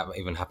clue that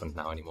even happened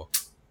now anymore.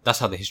 That's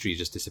how the history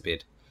just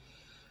disappeared.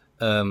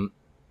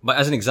 But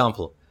as an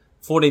example,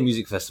 4-day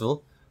music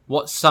festival,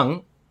 what's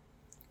sung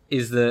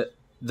is the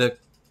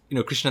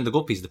Krishna and the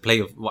Gopis, the play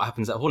of what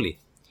happens at Holi.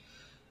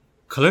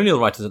 Colonial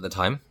writers at the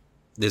time,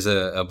 there's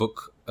a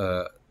book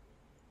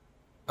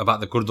about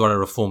the Gurdwara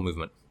reform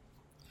movement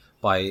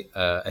by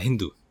a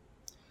Hindu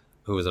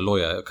who was a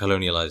lawyer, a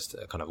colonialized,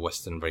 kind of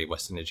very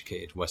Western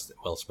educated,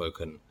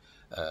 well-spoken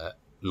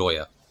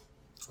lawyer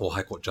or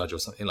High Court judge or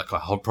something, like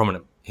a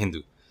prominent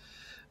Hindu.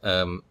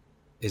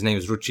 His name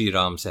is Ruchi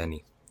Ram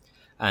Sehni.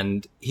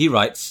 And he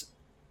writes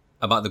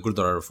about the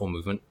Gurdwara reform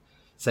movement,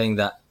 saying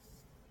that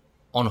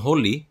on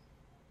Holi,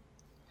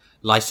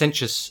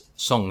 licentious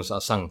songs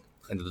are sung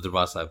in the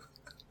Darbar Sahib.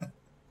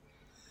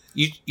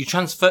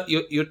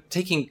 You're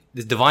taking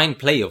the divine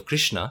play of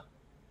Krishna,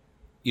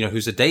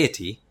 who's a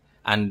deity,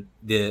 and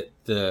the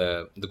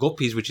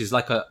gopis, which is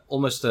like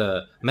almost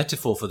a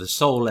metaphor for the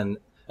soul and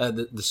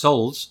the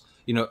souls,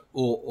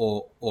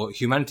 or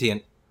humanity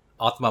and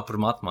Atma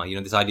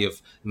Paramatma, this idea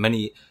of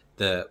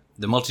the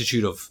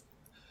multitude of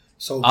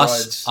Soul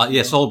us,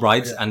 brides. soul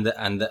brides, Yeah.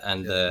 and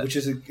the Which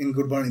is in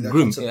Gurbani, that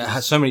groom. concept It is-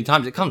 has so many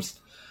times it comes.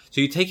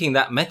 So you're taking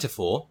that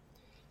metaphor,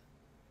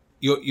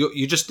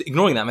 you're just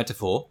ignoring that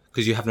metaphor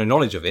because you have no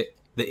knowledge of it.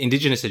 The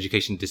indigenous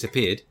education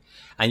disappeared,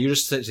 and you're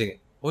just saying,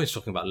 "Oh, he's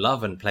talking about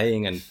love and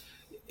playing, and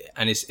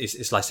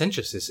it's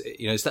licentious."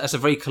 That's a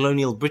very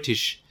colonial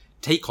British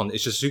take on.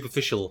 It's just a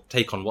superficial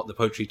take on what the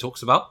poetry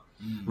talks about,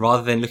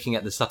 rather than looking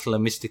at the subtler,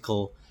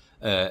 mystical,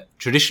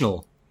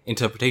 traditional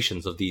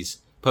interpretations of these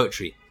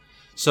poetry.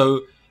 So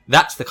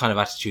that's the kind of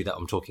attitude that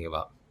I'm talking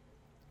about.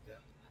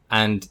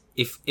 And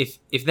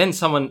if then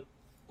someone,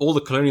 all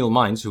the colonial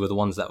minds who were the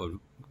ones that were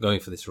going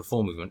for this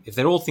reform movement, if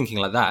they're all thinking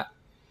like that,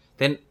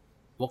 then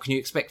what can you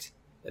expect?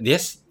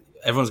 Yes,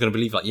 everyone's going to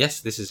believe like,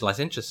 yes, this is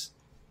licentious.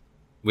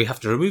 We have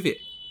to remove it.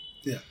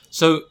 Yeah.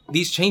 So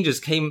these changes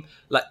came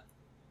like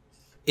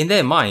in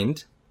their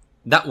mind,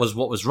 that was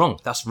what was wrong.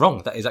 That's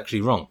wrong. That is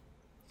actually wrong.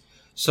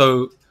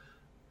 So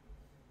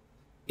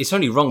it's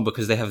only wrong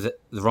because they have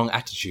the wrong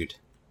attitude,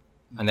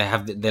 and they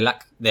have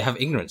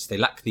ignorance. They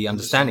lack the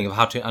understanding of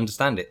how to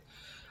understand it.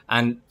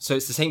 And so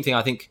it's the same thing.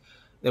 I think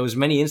there was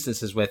many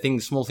instances where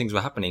small things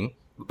were happening,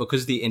 but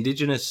because the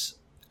indigenous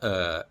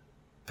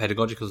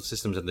pedagogical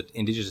systems and the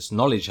indigenous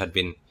knowledge had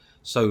been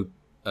so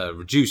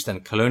reduced,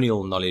 and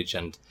colonial knowledge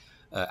and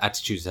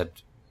attitudes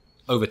had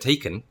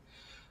overtaken,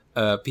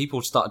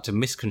 people started to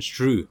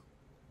misconstrue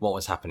what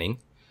was happening,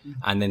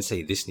 and then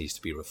say this needs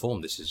to be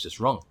reformed. This is just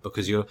wrong,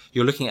 because you're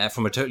looking at it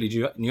from a totally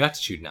new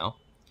attitude now.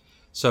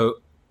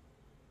 So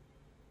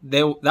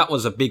that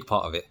was a big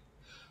part of it.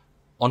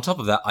 On top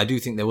of that, I do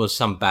think there was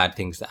some bad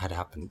things that had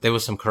happened. There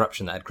was some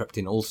corruption that had crept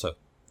in also.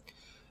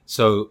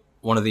 So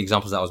one of the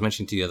examples that I was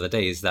mentioning to you the other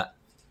day is that,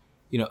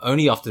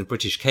 only after the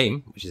British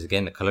came, which is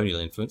again a colonial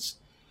influence,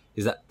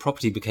 is that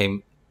property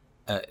became,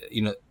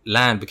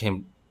 land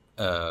became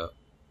the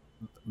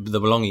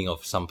belonging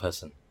of some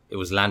person. It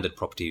was landed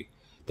property.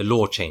 The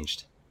law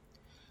changed.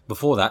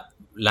 Before that,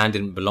 land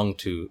didn't belong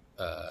to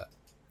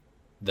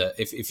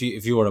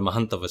if you were a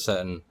mahant of a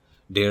certain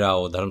dera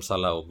or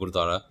dharamsala or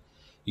gurdwara,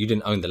 you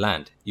didn't own the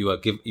land. You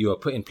were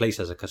put in place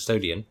as a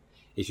custodian.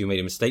 If you made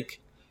a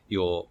mistake,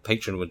 your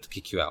patron would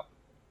kick you out.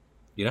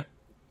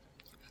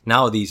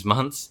 Now these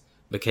mahants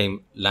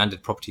became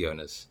landed property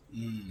owners.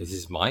 This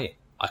is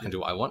I can do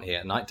what I want here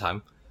at night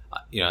time.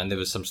 And there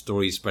was some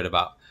stories spread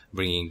about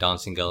bringing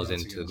dancing girls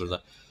into the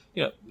gurdwara.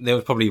 There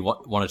was probably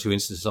one or two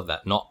instances of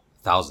that, not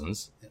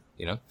thousands.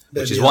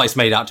 Which is what it's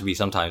made out to be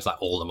sometimes.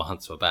 Like all the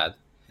mahants were bad.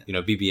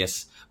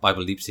 BBS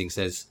Bible Deep Sing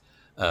says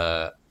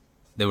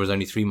there was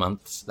only 3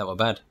 months that were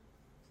bad.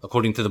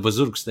 According to the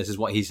Buzurgs, this is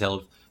what he's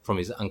held from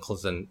his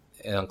uncles, and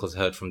uncles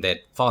heard from their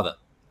father.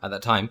 At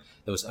that time,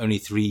 there was only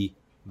 3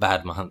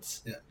 bad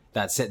mahants. Yeah.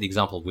 That set the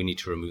example. We need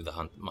to remove the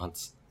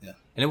mahants. Yeah.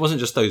 And it wasn't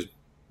just those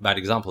bad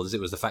examples. It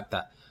was the fact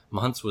that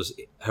mahants was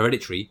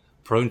hereditary,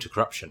 prone to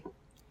corruption.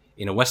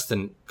 In a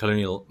Western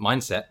colonial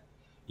mindset,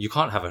 you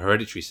can't have a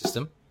hereditary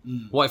system.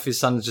 What if his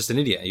son's just an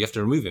idiot? You have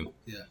to remove him.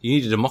 Yeah. You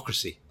need a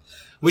democracy,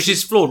 which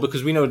is flawed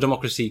because we know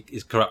democracy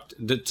is corrupt.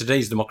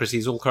 Today's democracy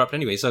is all corrupt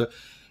anyway. So,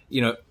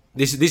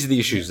 these are the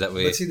issues that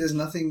we. But see, there's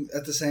nothing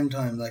at the same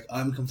time. Like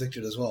I'm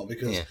conflicted as well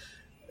because Yeah.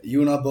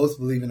 you and I both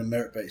believe in a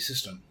merit-based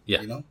system.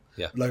 Yeah.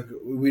 Yeah. Like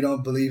we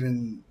don't believe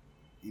in,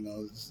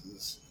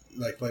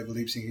 like Bible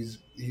Deep Sing.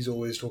 He's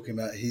always talking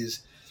about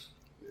his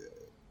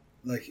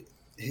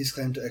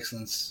claim to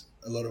excellence.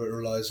 A lot of it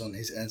relies on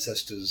his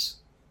ancestors,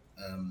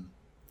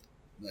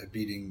 like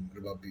beating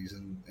Rababis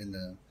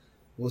and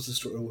what's the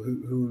story?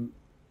 Who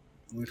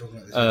we were talking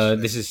about this?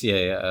 yesterday? This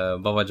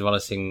is Baba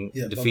Jwala Singh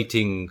Yeah,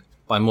 defeating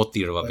by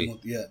Moti Rawabi.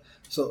 Yeah.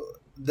 So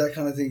that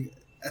kind of thing.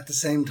 At the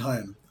same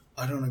time,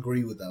 I don't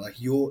agree with that. Like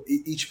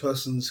each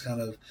person's kind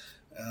of,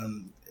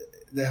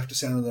 they have to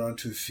stand on their own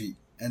 2 feet,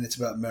 and it's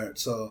about merit.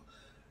 So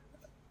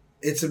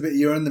it's a bit,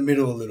 you're in the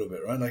middle a little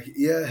bit, right? Like,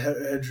 yeah,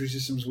 hereditary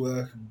systems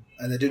work,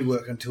 and they did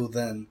work until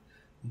then,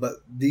 but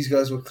these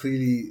guys were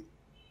clearly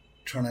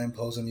trying to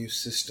impose a new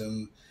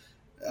system.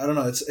 I don't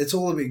know. It's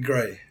all a bit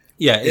grey.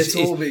 Yeah, It's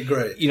all a bit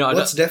grey. I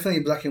What's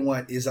definitely black and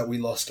white is that we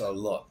lost a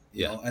lot.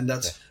 And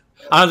that's.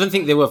 I don't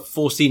think they were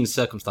foreseen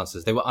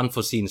circumstances. They were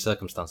unforeseen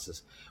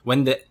circumstances.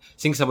 When the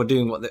Singh Sabha were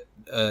doing what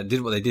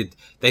they did,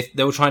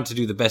 they were trying to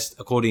do the best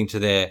according to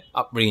their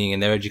upbringing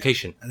and their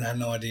education. And they had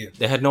no idea.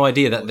 They had no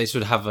idea that this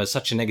would have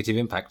such a negative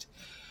impact.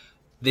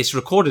 This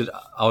recorded.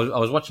 I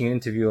was watching an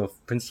interview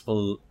of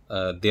Principal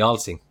Dayal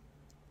Singh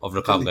of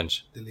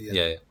Rakabganj.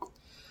 Delhi.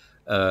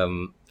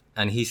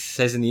 And he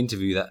says in the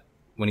interview that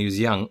when he was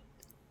young,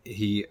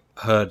 he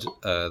heard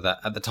that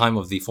at the time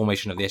of the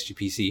formation of the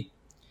SGPC,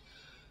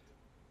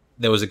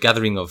 there was a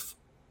gathering of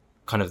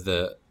kind of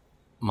the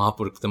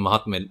Mahapuruk, the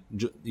Mahatma,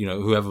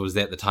 whoever was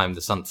there at the time,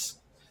 the Sants.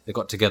 They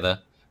got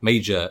together,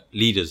 major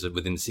leaders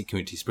within the Sikh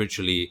community,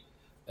 spiritually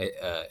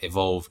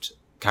evolved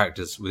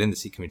characters within the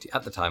Sikh community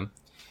at the time,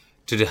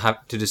 to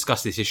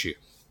discuss this issue,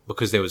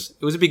 because it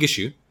was a big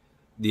issue.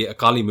 The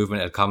Akali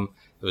movement had come.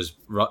 It was,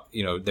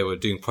 they were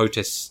doing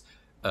protests,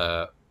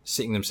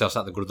 sitting themselves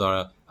outside of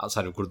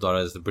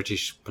Gurdwaras. The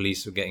British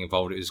police were getting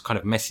involved. It was kind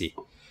of messy.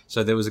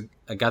 So there was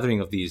a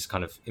gathering of these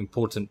kind of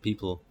important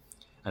people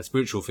and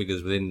spiritual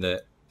figures within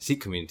the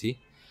Sikh community.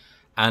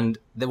 And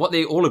what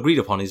they all agreed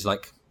upon is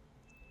like,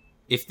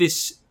 if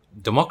this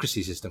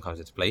democracy system comes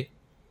into play,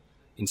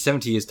 in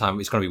 70 years'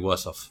 time, it's going to be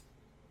worse off.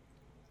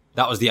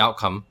 That was the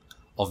outcome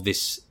of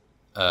this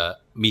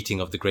meeting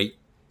of the great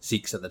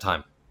Sikhs at the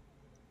time.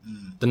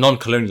 The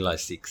non-colonialized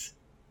Sikhs.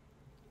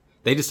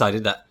 They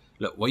decided that,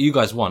 look, what you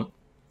guys want,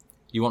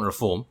 you want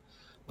reform,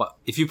 but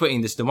if you put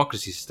in this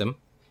democracy system,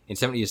 in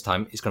 70 years'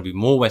 time, it's going to be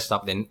more West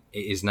up than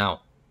it is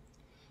now.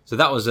 So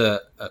that was a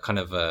kind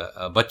of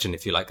a budgeon,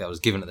 if you like, that was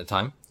given at the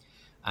time.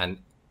 And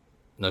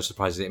no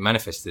surprise, it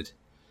manifested.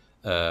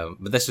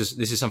 But this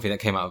is something that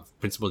came out of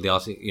Principal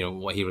Diasi, you know,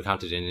 what he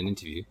recounted in an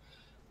interview.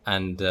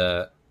 And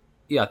I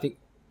think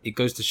it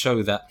goes to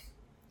show that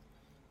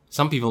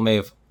some people may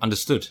have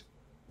understood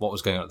what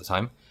was going on at the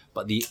time,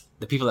 but the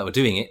people that were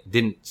doing it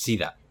didn't see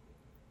that,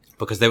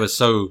 because they were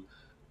so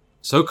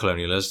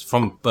colonialist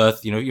from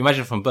birth. You know, you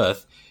imagine from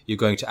birth, you're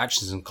going to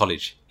Atchison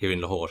College here in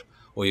Lahore,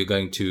 or you're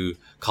going to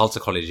Khalsa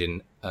College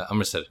in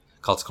Amritsar.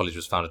 Khalsa College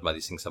was founded by the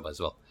Singh Sabha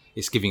as well.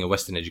 It's giving a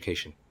Western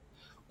education.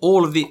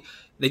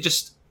 They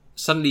just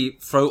suddenly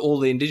throw all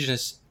the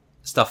indigenous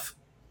stuff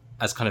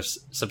as kind of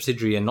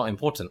subsidiary and not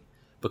important,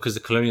 because the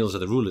colonials are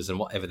the rulers, and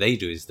whatever they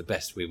do is the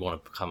best. We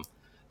want to become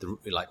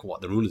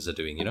what the rulers are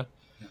doing, you know.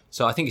 Yeah.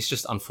 So I think it's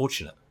just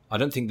unfortunate. I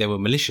don't think they were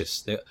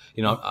malicious. I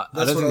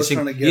don't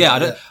think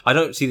I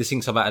don't see the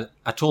Singh Sabha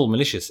at all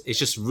malicious. It's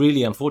just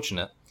really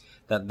unfortunate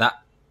that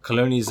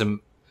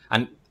colonialism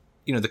and,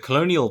 you know, the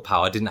colonial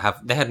power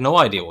they had no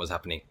idea what was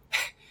happening.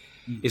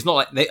 It's not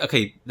like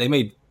they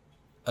made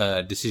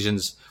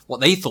decisions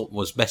what they thought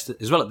was best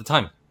as well at the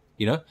time.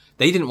 You know,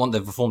 they didn't want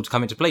the reform to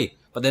come into play,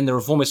 but then the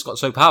reformists got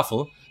so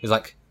powerful. It was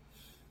like,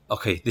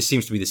 okay, this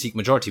seems to be the Sikh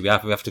majority. We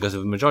have to go to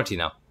the majority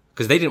now,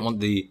 because they didn't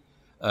want the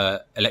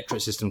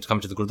electorate system to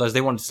come to the Gurdwaras.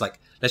 They wanted to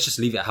let's just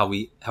leave it how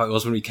it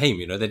was when we came.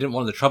 You know, they didn't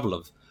want the trouble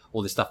of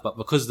all this stuff. But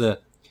because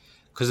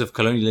of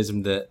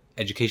colonialism, the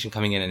education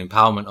coming in and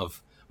empowerment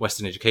of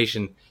Western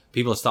education,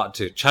 people started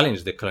to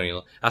challenge the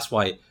colonial. That's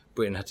why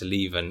Britain had to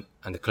leave, and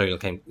the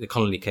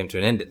colony came to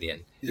an end at the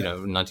end. You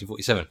know, in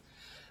 1947.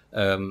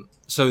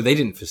 So they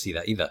didn't foresee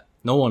that either.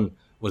 No one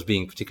was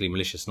being particularly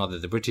malicious. Neither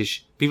the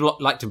British. People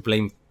like to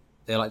blame.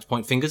 They like to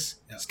point fingers.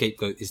 Yeah.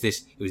 Scapegoat is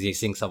this. It was the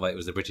Singh Sabha. It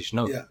was the British.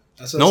 No,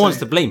 no one's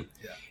to blame.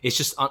 Yeah. It's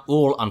just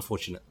all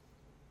unfortunate.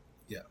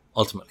 Yeah.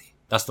 Ultimately,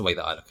 that's the way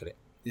that I look at it.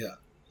 Yeah,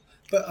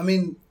 but I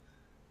mean,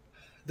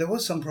 there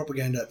was some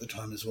propaganda at the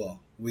time as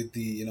well with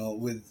the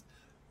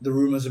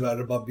rumors about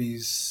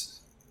Rababis.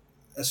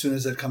 As soon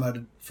as they'd come out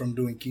from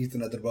doing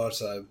Kirtan at Darbar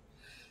Sahib,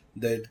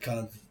 they'd kind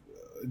of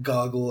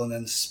gargle and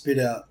then spit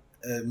out,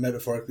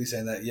 metaphorically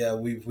saying that,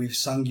 we've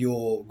sung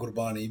your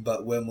Gurbani,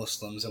 but we're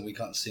Muslims and we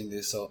can't sing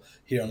this, so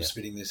here I'm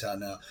spitting this out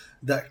now.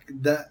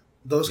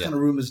 Those kind of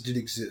rumors did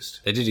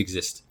exist. They did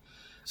exist.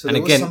 So and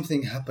there was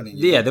something happening.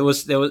 Yeah, there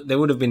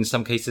would have been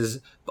some cases,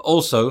 but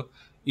also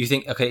you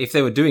think, okay, if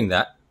they were doing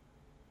that,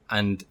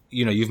 and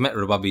you know, we've met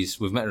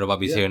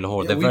Rababis here in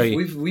Lahore.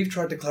 We've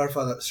tried to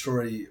clarify that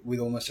story with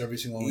almost every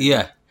single one.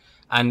 Yeah,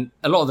 and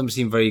a lot of them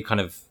seem very kind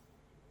of,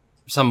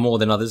 some more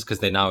than others, because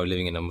they're now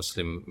living in a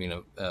Muslim,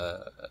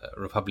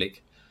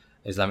 republic,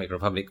 Islamic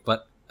republic.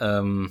 But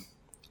some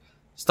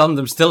of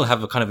them still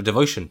have a kind of a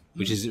devotion,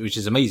 which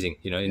is amazing.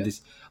 You know, in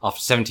this, after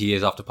 70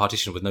 years after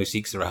partition, with no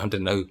Sikhs around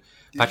and no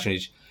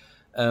patronage,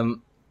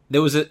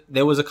 there was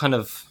a kind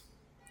of,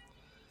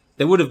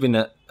 there would have been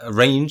a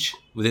range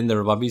within the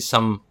Rababis.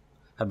 Some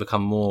had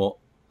become more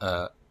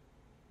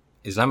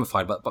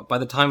Islamified, but by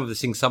the time of the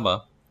Singh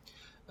Sabha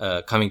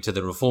coming to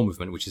the reform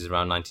movement, which is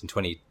around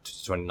 1920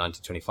 to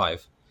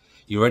 1925,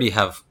 you already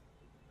have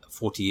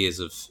 40 years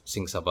of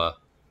Singh Sabha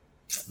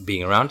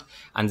being around.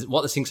 And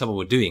what the Singh Sabha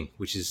were doing,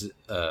 which is,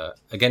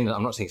 again,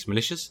 I'm not saying it's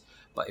malicious,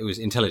 but it was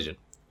intelligent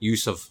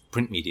use of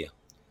print media.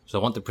 So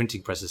once the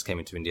printing presses came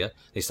into India,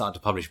 they started to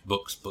publish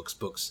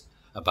books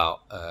about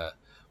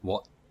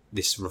what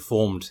this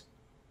reformed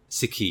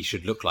Sikhi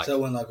should look like. So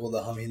one like all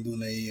the Hum Hindu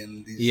Nahi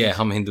and these... Yeah,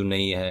 Hum Hindu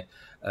Nahi hai.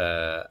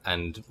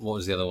 And what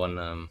was the other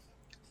one?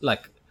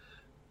 Like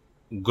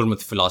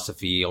Gurmat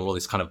philosophy, or all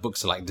these kind of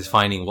books are like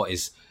defining what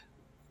is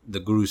the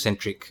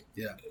guru-centric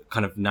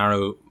kind of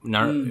narrow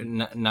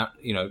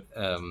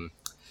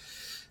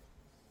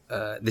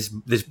this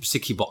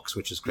Sikhi box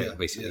which was created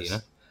basically, you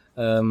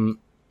know.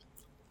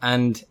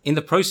 And in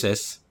the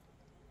process,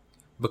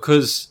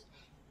 because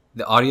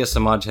the Arya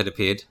Samaj had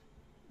appeared,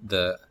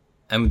 the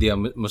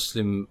Ahmadiyya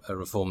Muslim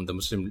reform, the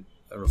Muslim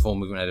reform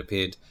movement had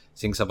appeared,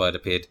 Singh Sabha had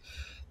appeared,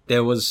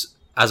 there was,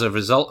 as a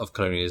result of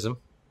colonialism,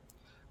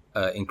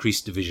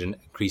 increased division,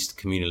 increased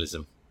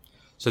communalism.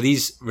 So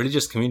these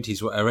religious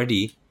communities were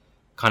already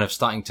kind of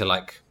starting to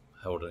like,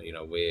 hold on, you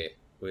know, we're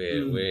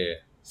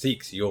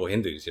Sikhs, you're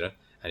Hindus, you know,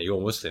 and you're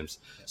Muslims.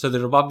 So the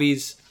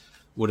Rababis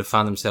would have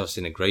found themselves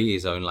in a grey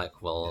zone,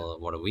 like, well,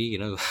 what are we, you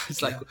know?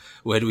 It's like,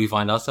 where do we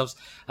find ourselves?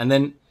 And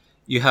then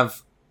you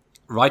have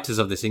writers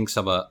of the Singh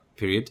Sabha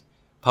period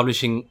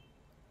publishing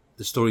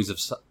the stories of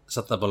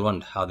Satta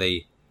Balwand, how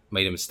they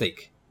made a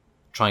mistake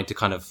trying to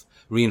kind of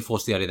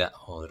reinforce the idea that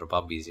the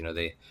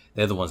Rababis,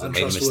 they're the ones that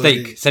made a Untrustworthy.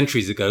 mistake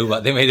centuries ago,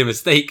 but they made a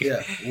mistake.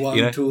 Yeah,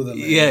 one, two of them.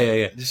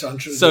 Yeah.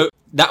 Just So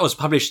that was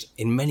published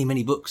in many,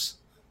 many books.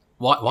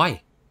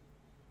 Why?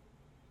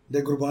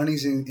 the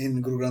Gurbanis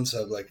in Guru Granth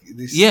Sahib, like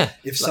this. Yeah.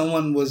 If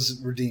someone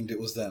was redeemed, it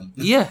was them.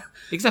 Yeah,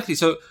 exactly.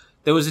 So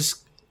there was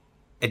this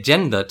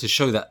agenda to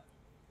show that,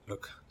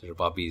 look, the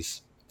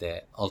Rababis,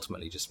 they're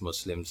ultimately just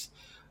Muslims.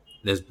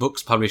 There's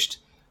books published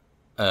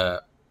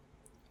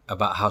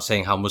about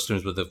saying how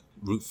Muslims were the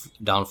root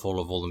downfall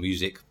of all the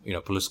music.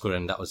 Puluskar,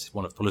 and that was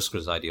one of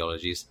Puluskar's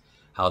ideologies.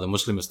 How the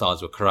Muslim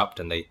Ustads were corrupt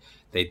and they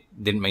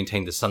didn't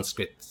maintain the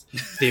Sanskrit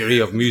theory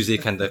of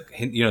music and the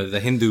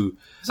Hindu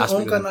Is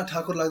aspect. Omkar Nath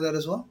Thakur like that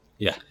as well?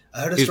 Yeah,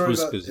 I heard a He was story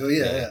about. Puluskar's- Oh,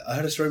 yeah. I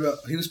heard a story about.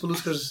 He was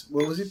Puluskar's.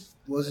 What was he?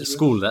 What was his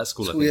school, I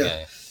think. yeah.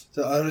 Yeah.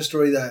 So I heard a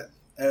story that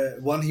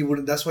one, he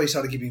wouldn't. That's why he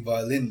started keeping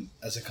violin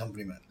as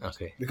accompaniment,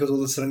 Okay. because all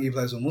the sarangi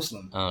players were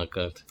Muslim. Oh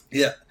god.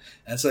 Yeah,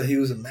 and so he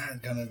was a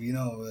mad kind of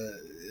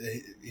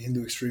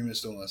Hindu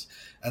extremist almost,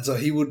 and so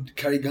he would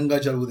carry Ganga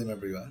Jal with him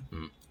everywhere,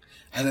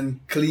 and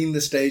then clean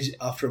the stage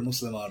after a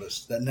Muslim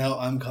artist. That now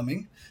I'm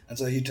coming, and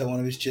so he'd tell one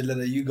of his children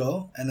that you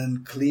go and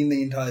then clean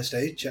the entire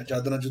stage.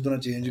 Chadana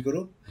chudana change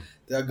karo.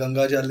 They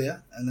Ganga Jal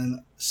liya, and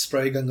then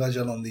spray Ganga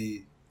Jal on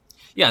the.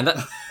 Yeah, and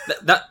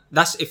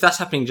that's if that's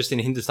happening just in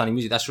Hindustani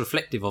music, that's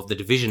reflective of the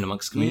division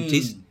amongst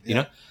communities.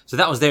 yeah. So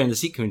that was there in the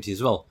Sikh community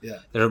as well. Yeah.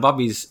 The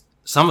Rababis,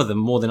 some of them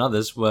more than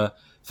others, were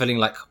feeling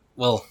like,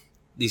 well,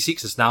 these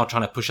Sikhs are now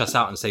trying to push us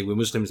out and say we're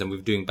Muslims and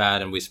we're doing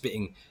bad and we're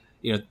spitting.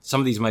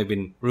 Some of these may have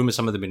been rumors,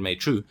 some of them have been made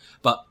true,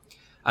 but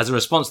as a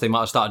response, they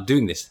might have started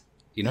doing this.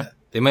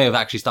 They may have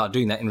actually started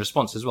doing that in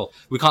response as well.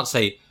 We can't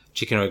say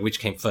chicken or egg which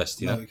came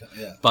first. No, we can't,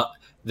 yeah. But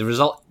the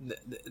result,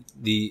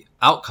 the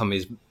outcome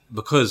is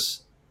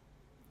because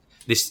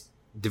this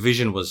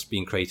division was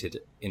being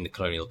created in the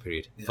colonial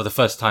period for the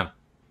first time.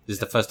 This is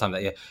the first time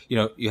that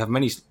you have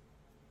many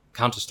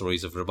counter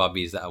stories of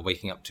Rababis that are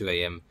waking up 2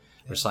 a.m.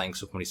 reciting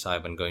Sukhmani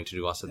Sahib and going to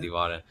do Asa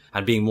Diwar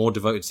and being more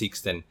devoted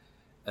Sikhs than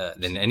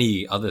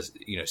any other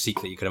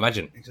Sikh that you could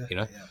imagine. Exactly,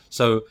 yeah.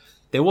 So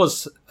there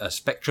was a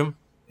spectrum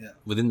Yeah.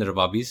 within the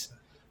Rababis,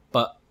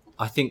 but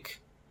I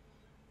think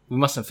we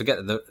mustn't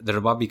forget that the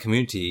Rababi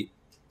community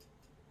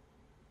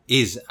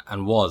is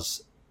and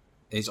was,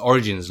 its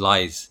origins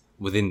lies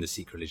within the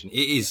Sikh religion.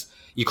 It is,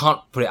 you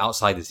can't put it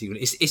outside the Sikh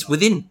religion. It's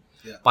within.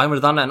 Yeah. Bhai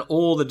Mardana and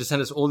all the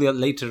descendants, all the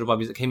later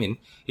Rababis that came in,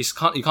 you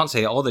can't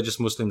say, they're just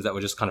Muslims that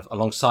were just kind of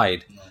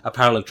alongside a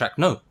parallel track.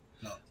 No.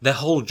 Their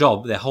whole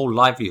job, their whole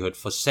livelihood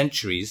for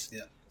centuries,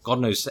 God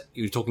knows,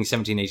 you're talking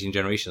 17, 18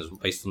 generations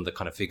based on the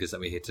kind of figures that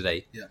we hear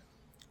today,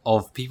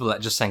 of people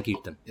that just sang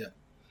Kirtan. Yeah.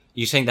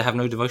 You're saying they have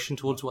no devotion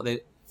towards what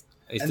they...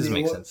 It doesn't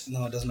make sense.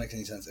 No, it doesn't make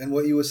any sense. And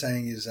what you were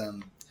saying is,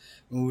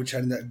 when we were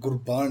chatting, that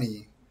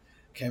Gurbani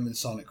came in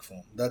sonic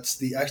form. That's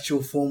the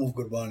actual form of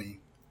Gurbani,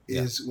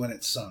 is when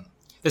it's sung.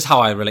 That's how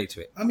I relate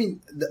to it. I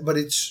mean, but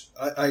it's...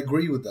 I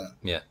agree with that.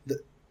 Yeah.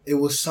 It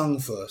was sung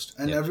first.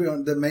 And Yeah.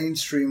 everyone, the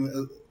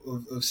mainstream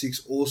of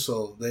Sikhs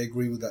also, they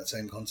agree with that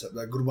same concept.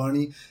 That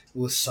Gurbani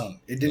was sung.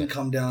 It didn't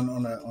come down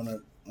on a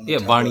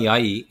tablet. Barni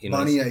Ai,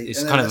 Barni Ai.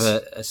 it's And kind of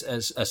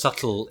a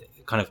subtle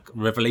kind of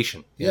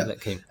revelation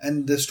that came.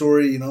 And the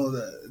story,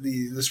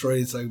 the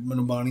story, it's like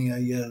Manubani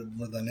Ai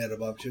Mardane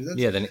Rabab Shir.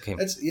 Yeah, then it came.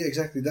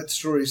 Exactly, that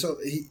story. So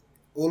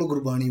all of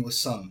Gurbani was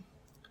sung.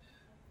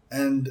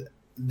 And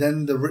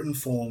then the written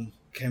form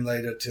came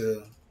later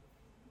to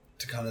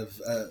kind of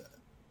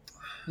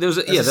There was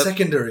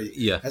secondary.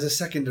 Yeah. As a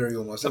secondary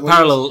almost. a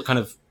parallel kind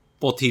of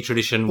Poti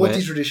tradition, which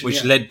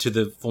yeah. led to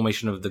the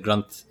formation of the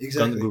Granth,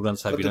 Exactly. Guru Granth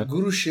Sahib, But the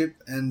Guruship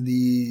and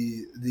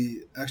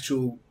the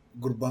actual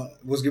Gurbani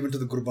was given to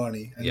the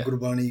Gurbani, and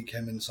Gurbani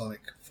came in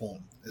sonic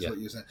form, is what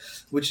you're saying.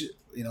 Which,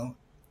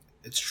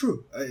 it's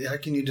true. How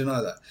can you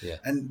deny that? Yeah.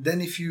 And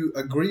then if you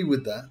agree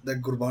with that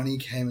Gurbani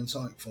came in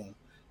sonic form,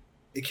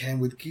 they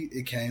sang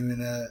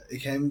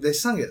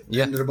it.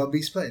 Yeah. And the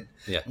Rababis played.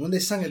 Yeah. And when they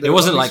sang it, It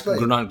wasn't Rababis like played.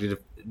 Guru Nanak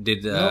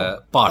did No,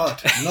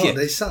 part. No, Yeah.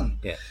 they sung.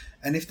 Yeah.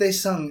 And if they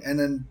sung, and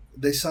then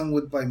they sung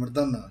with Bhai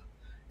Mardana,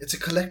 it's a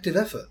collective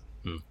effort.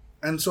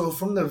 And so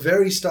from the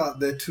very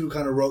start, the two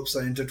kind of ropes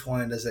are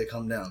intertwined as they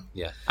come down.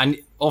 Yeah, and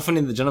often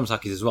in the Janam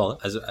Sakis as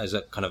well, as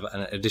a kind of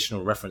an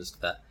additional reference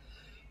to that,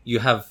 you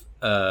have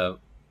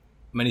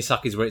many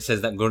Sakis where it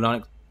says that Guru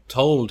Nanak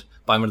told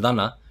Bhai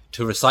Mardana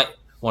to recite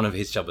one of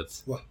his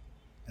shabads. Wow.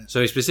 So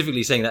he's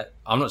specifically saying that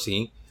I'm not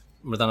singing,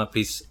 Mardana,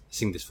 please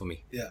sing this for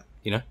me. Yeah.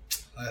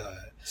 Aye.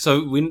 So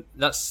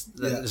that's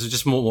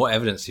just more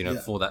evidence,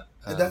 for that.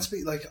 And that's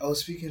like I was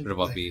speaking.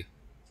 Rababi.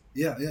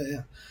 Yeah.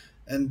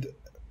 And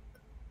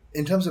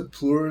in terms of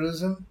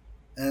pluralism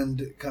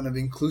and kind of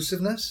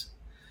inclusiveness,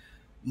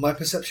 my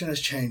perception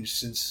has changed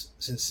since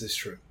this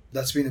trip.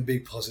 That's been a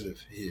big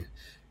positive here.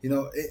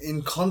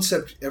 In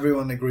concept,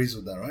 everyone agrees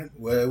with that, right?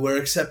 We're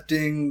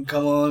accepting,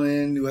 come on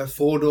in, you have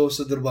 4 doors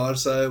to Darbar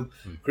Sahib,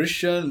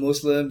 Christian,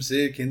 Muslim,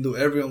 Sikh, Hindu,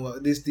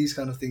 everyone, these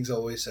kind of things are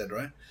always said,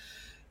 right?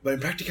 But in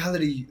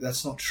practicality,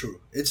 that's not true.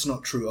 It's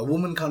not true. A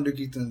woman can't do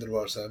Kirtan in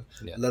Darbar Sahib,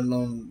 Yeah. let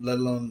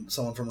alone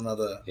someone from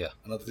another. Yeah.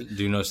 Another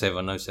Do no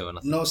seva,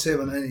 nothing. no save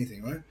on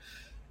anything, right?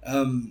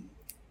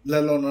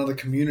 Let alone another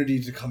community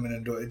to come in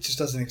and do it. It just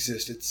doesn't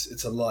exist.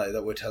 It's a lie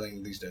that we're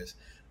telling these days.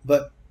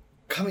 But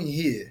coming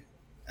here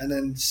and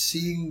then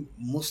seeing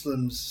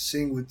Muslims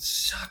sing with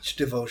such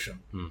devotion,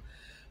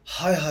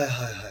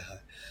 high.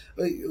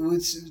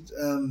 With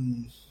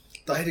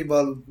Tahir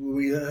Iqbal,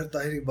 we heard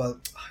Tahir Iqbal.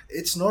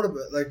 It's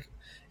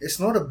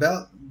not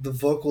about the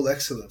vocal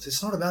excellence.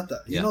 It's not about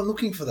that. You're Yeah. not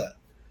looking for that.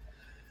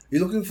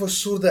 You're looking for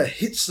sur that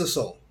hits the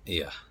soul.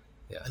 Yeah.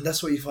 And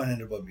that's what you find in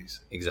the Bubbies.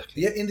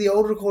 Exactly. Yeah, in the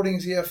old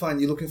recordings, yeah, fine,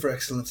 you're looking for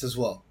excellence as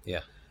well.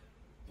 Yeah.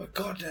 But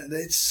God,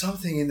 it's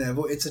something in their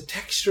voice. It's a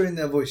texture in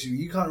their voice.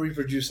 You can't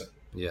reproduce it.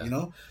 Yeah. You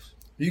know?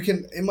 You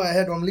can, in my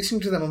head, when I'm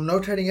listening to them, I'm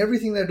notating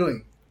everything they're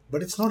doing.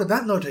 But it's not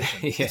about notation.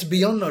 Yeah. It's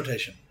beyond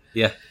notation.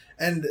 Yeah.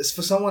 And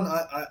for someone,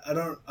 I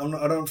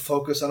don't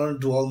focus, I don't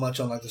dwell much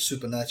on like the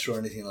supernatural or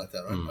anything like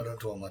that, right? I don't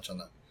dwell much on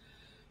that.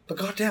 But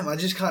goddamn, I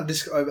just can't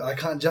I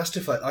can't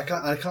justify it.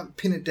 I can't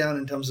pin it down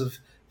in terms of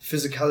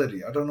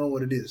physicality. I don't know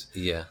what it is.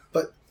 Yeah.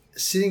 But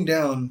sitting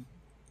down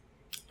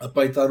at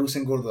Paitaru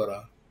Singh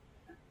Gurdwara,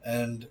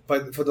 and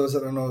for those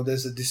that don't know,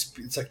 there's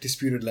it's like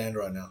disputed land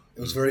right now.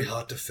 It was very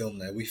hard to film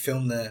there. We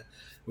filmed there.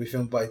 We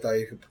filmed by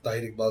Tahir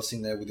Iqbal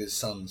Singh there with his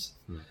sons.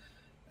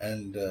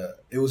 And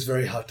it was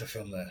very hard to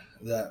film there.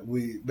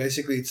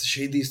 It's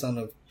Shahidistan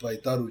of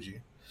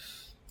Paitaruji.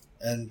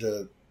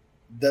 And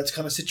that's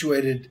kind of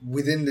situated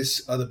within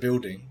this other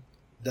building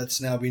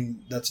that's now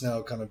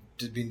kind of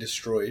been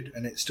destroyed,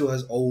 and it still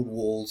has old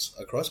walls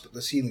across, but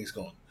the ceiling's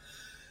gone.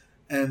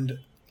 And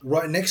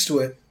right next to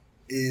it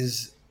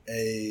is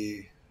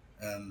a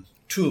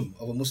tomb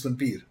of a Muslim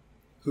Pir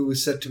who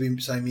was said to be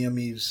Saimia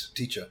Mir's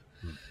teacher.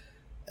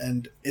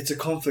 And it's a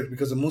conflict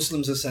because the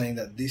Muslims are saying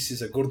that this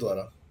is a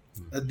Gurdwara,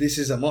 this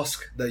is a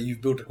mosque that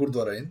you've built a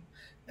Gurdwara in,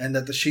 and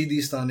that the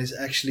Shahidistan is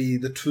actually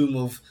the tomb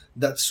of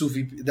that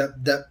Sufi,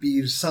 that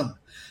Pir's son.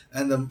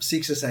 And the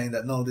Sikhs are saying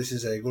that no, this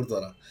is a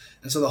Gurdwara.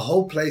 And so the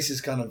whole place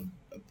is kind of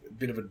a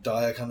bit of a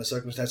dire kind of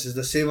circumstances.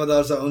 The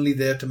Sevadars are only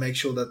there to make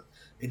sure that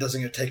it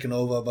doesn't get taken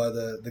over by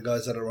the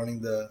guys that are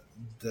running the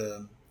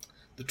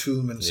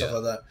tomb and stuff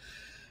like that.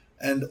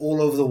 And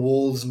all over the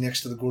walls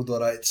next to the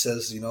Gurdwara, it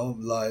says,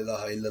 La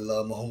ilaha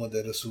illallah, Muhammad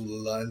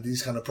Rasulullah, and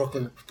these kind of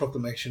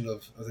proclamation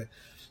of things.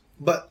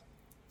 But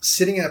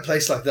sitting in a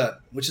place like that,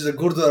 which is a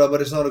Gurdwara,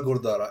 but it's not a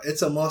Gurdwara.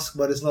 It's a mosque,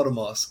 but it's not a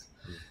mosque.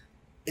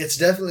 It's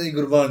definitely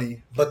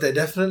Gurbani, but they're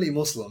definitely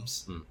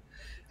Muslims.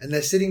 And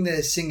they're sitting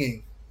there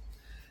singing.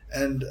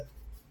 And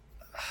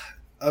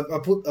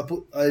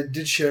I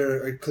did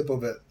share a clip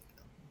of it.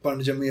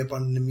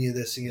 Pandamiya,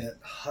 they're singing it.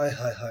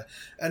 Hi.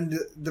 And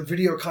the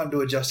video can't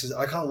do it justice.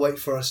 I can't wait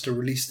for us to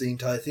release the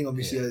entire thing.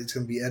 Obviously, it's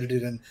going to be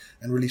edited and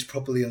released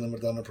properly on the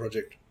Mardana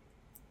project.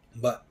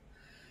 But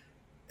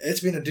it's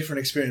been a different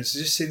experience.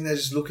 Just sitting there,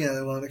 just looking at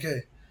it, going,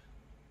 okay.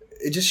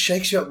 It just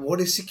shakes you up. What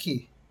is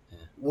Sikhi?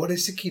 What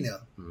is Sikhi now?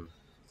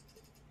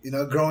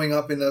 Growing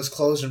up in those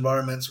closed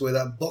environments where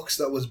that box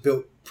that was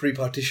built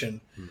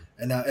pre-partition,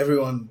 and now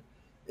everyone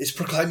is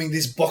proclaiming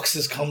this box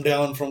has come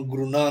down from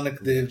Guru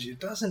Nanak Dev Ji.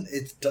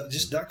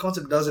 That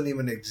concept doesn't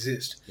even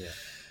exist.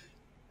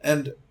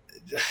 And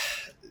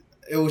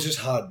it was just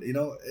hard,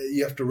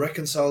 you have to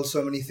reconcile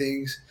so many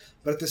things,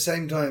 but at the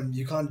same time,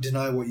 you can't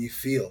deny what you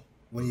feel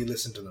when you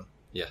listen to them.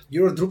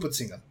 You're a Drupad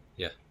singer.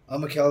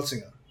 I'm a Khyal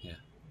singer.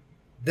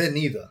 They're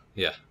neither.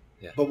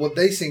 But what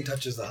they sing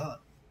touches the heart.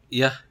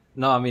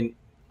 No, I mean,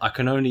 I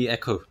can only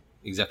echo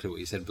exactly what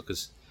you said,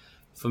 because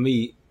for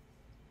me,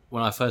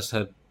 when I first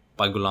heard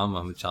by Ghulam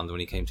Muhammad Chand when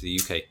he came to the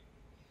UK,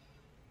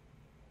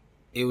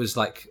 it was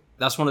like,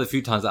 that's one of the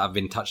few times that I've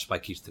been touched by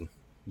Kirtan,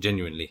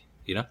 genuinely,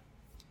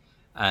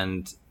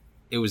 and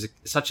it was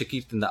such a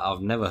Kirtan that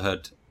I've never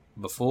heard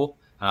before,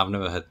 and I've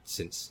never heard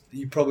since.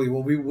 You probably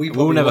will.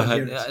 We'll never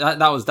heard.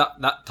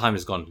 That time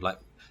is gone. Like,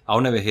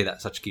 I'll never hear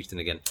that such Kirtan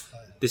again.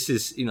 This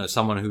is,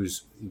 someone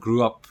who's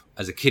grew up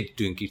as a kid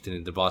doing Kirtan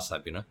in the Darbar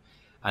Sahib,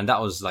 and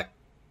that was like,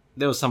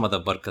 there was some other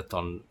barakat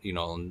on,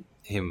 on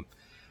him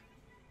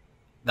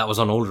that was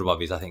on older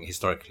Babis, I think,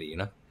 historically,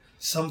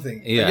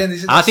 Something. Yeah. Again,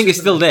 and I think it's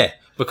still there,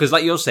 because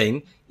like you're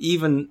saying,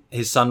 even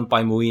his son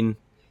Pai Muin,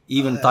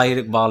 even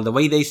Tahir Iqbal, the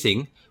way they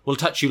sing will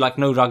touch you like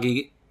no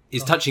Ragi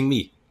is touching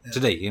me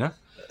today, Did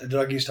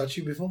Ragis touch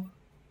you before?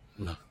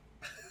 No.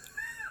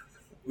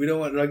 We don't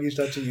want Ragis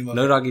touching you,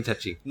 No Ragi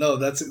touching. No,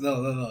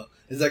 no.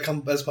 Does that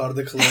come as part of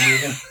the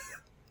colonial?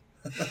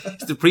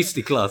 It's the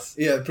priestly class.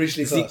 Yeah,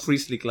 priestly class. Sikh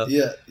priestly class.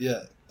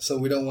 Yeah. So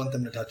we don't want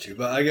them to touch you,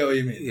 but I get what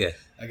you mean. Yeah.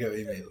 I get what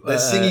you mean. Their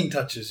singing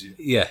touches you.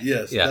 Yeah.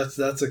 Yes, yeah.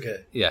 That's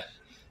okay. Yeah.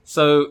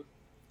 So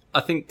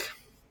I think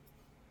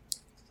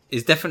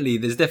there's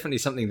definitely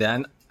something there,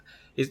 and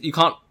you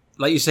can't,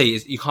 like you say,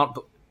 you can't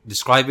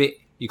describe it.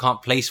 You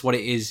can't place what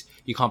it is.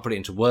 You can't put it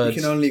into words.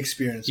 You can only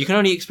experience it. You can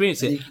only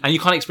experience it. And you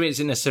can't experience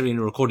it necessarily in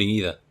a recording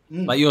either.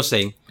 Like you're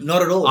saying.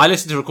 Not at all. I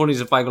listen to recordings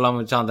of Pai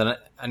Ghulam Chand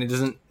and it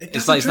doesn't have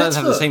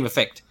the same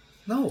effect.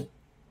 No.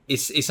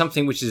 It's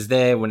something which is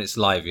there when it's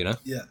live,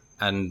 Yeah.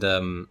 And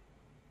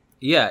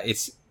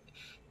it's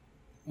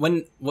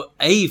one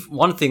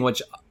thing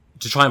which,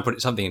 to try and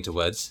put something into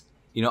words,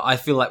 I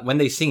feel like when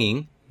they're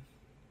singing,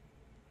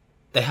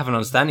 they have an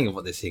understanding of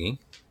what they're singing,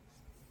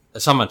 to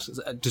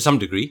some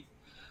degree,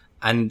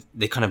 and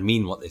they kind of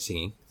mean what they're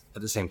singing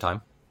at the same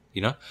time.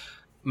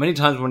 Many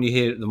times when you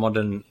hear the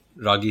modern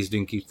ragis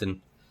doing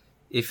kirtan,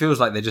 it feels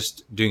like they're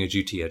just doing a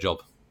duty, a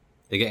job.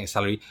 They're getting a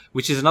salary,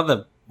 which is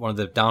another one of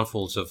the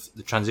downfalls of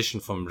the transition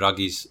from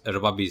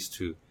rababis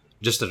to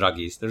just the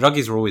ragis. The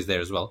ragis were always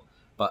there as well,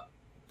 but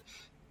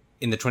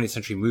in the 20th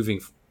century,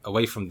 moving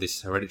away from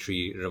this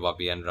hereditary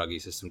rababi and ragi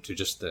system to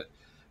just the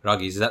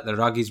ragis, that the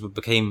ragis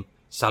became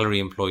salary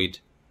employed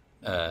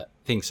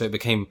things. So it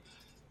became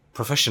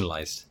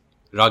professionalized.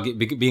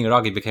 Being a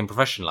ragi became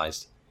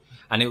professionalized.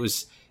 And it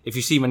was, if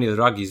you see many of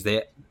the ragis,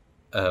 they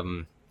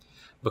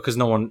because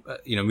no one,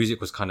 music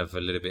was kind of a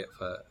little bit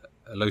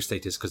a low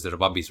status because the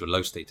rababis were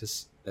low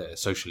status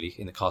socially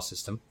in the caste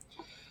system.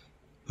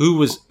 Who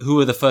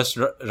were the first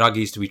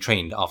ragis to be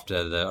trained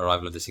after the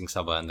arrival of the Singh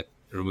Sabha and the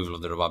removal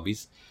of the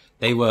rababis?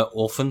 They were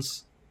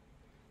orphans.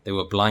 They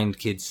were blind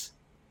kids.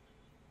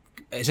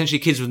 Essentially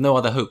kids with no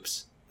other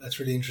hopes. That's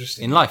really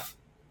interesting. In life.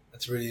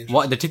 That's really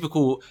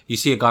interesting. You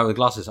see a guy with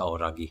glasses, oh,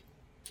 ragi.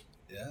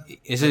 Yeah.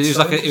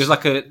 It was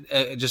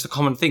like just a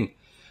common thing,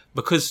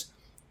 because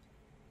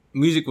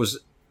music was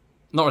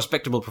not a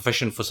respectable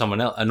profession for someone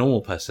else, a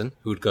normal person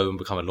who would go and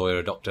become a lawyer,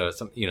 a doctor,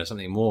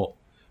 something more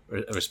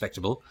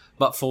respectable.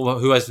 But for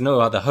who has no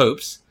other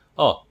hopes,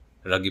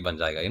 ragi ban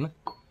jayega,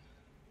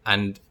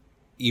 and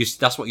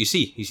that's what you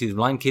see. You see the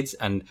blind kids.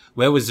 And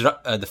where was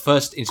the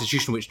first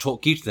institution which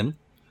taught kirtan?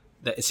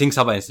 The Singh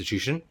Sabha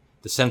institution,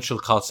 the Central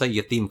Khalsa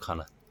Yatim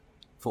Khana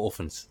for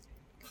orphans.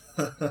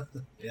 That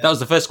was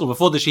the first school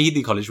before the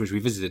Shahidi College, which we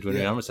visited when we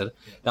were in Amritsar.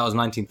 That was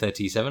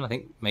 1937, I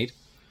think, made.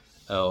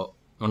 Or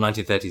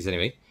 1930s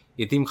anyway.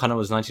 Yatim Khana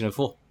was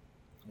 1904.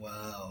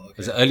 Wow. Okay. It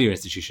was an earlier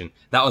institution.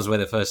 That was where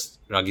the first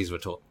ragis were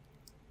taught.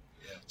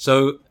 Yeah.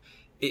 So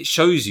it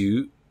shows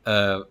you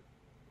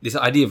this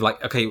idea of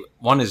like, okay,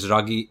 one is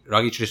ragi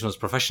tradition was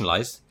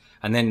professionalized,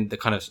 and then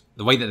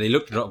the way that they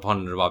looked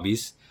upon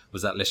rababis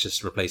was that let's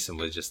just replace them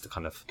with just the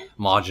kind of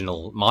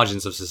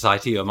margins of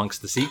society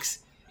amongst the Sikhs,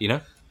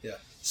 Yeah.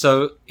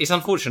 So it's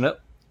unfortunate,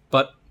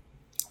 but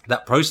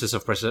that process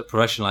of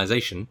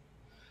professionalization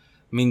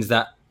means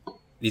that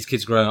these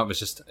kids growing up, it's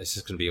just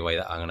going to be a way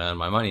that I'm going to earn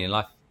my money in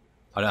life.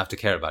 I don't have to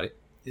care about it.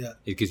 Yeah.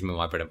 It gives me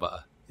my bread and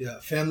butter. Yeah,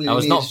 family. That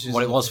was lineage not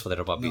what it was for the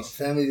rababis. No,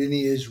 family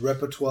lineage,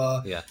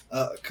 repertoire. Yeah.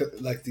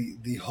 Like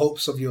the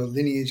hopes of your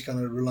lineage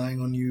kind of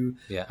relying on you.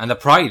 Yeah, and the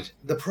pride.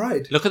 The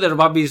pride. Look at the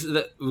rababis.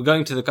 We're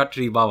going to the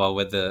Khatri Baba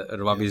where the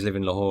rababis live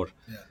in Lahore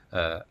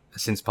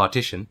since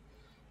partition.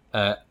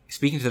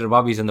 Speaking to the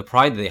rababis and the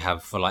pride they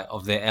have for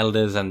of their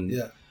elders, and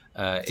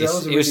it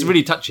was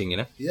really touching,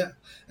 Yeah,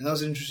 and that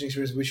was an interesting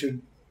experience. We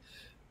should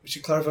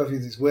clarify a few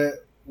things.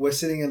 We're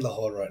sitting in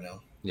Lahore right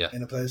now. Yeah.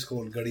 In a place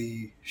called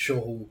Gadi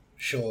Show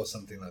or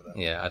something like that.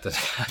 Yeah, I don't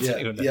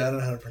I don't know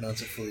how to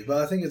pronounce it fully, but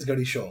I think it's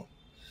Gadi Show.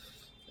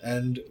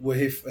 And we're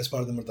here as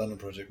part of the Mardana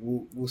project.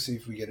 We'll see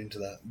if we get into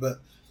that. But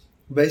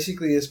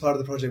basically, as part of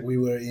the project, we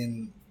were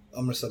in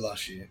Amritsar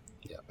last year.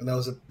 Yeah. And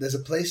there's a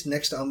place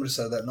next to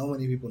Amritsar that not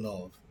many people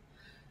know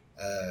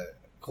of,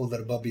 called the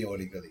Rababi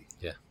Wali Gali.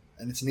 Yeah.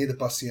 And it's near the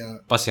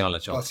Pasiyanwala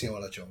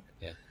Chowk.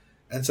 Yeah.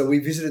 And so we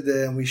visited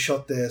there and we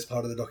shot there as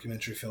part of the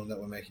documentary film that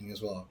we're making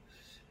as well.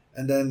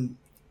 And then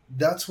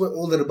that's where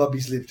all the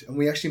Rababis lived. And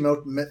we actually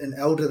met an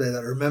elder there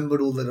that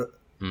remembered all the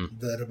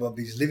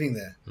Rababis living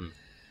there.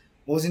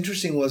 What was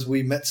interesting was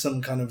we met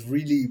some kind of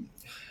really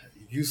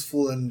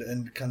youthful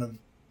and kind of,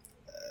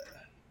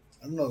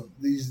 I don't know,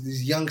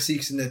 these young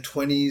Sikhs in their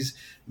 20s,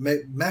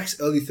 max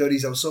early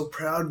 30s. I was so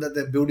proud that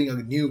they're building a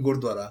new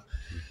Gurdwara.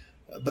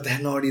 But they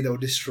had no idea they were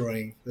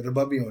destroying the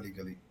Rababi Wali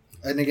Gali.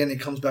 And again, it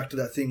comes back to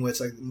that thing where it's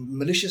like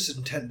malicious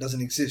intent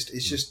doesn't exist.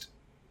 It's just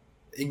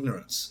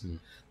ignorance.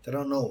 They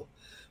don't know.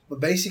 But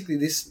basically,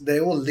 they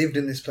all lived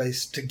in this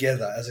place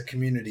together as a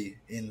community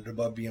in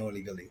Rababi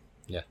Wali Gali.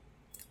 Yeah.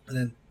 And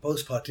then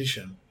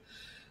post-partition,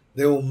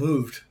 they all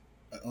moved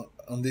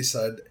on this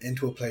side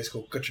into a place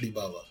called Kachri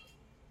Baba.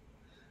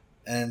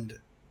 And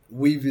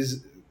we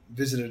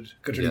visited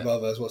Kachri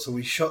Baba as well. So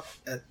we shot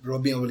at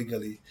Rababi Wali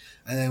Gali,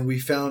 and then we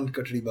found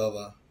Kachri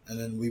Baba. And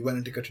then we went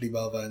into Kachri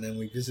Baba, and then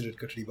we visited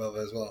Kachri Baba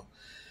as well.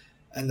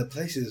 And the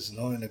place is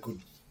not in a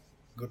good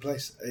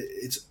place.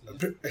 It's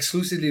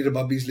exclusively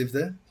Rababis live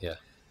there. Yeah.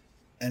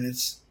 And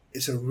it's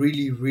a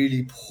really,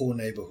 really poor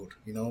neighborhood,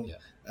 Yeah.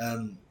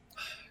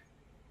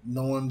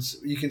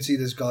 You can see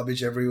there's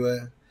garbage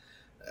everywhere.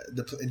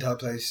 The entire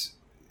place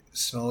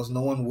smells.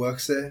 No one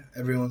works there.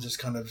 Everyone's just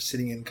kind of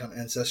sitting in kind of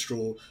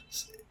ancestral.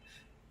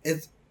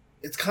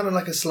 It's kind of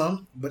like a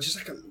slum, but just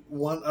like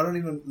I don't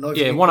even know.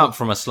 Yeah, one up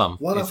from a slum.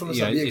 One up from a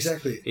slum. Yeah,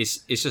 exactly.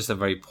 It's just a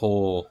very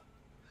poor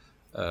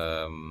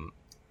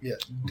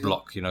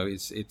block.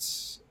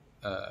 It's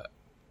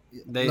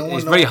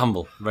very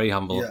humble. Very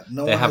humble. Yeah,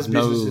 they have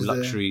no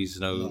luxuries,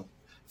 no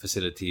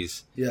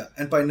facilities. Yeah,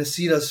 and by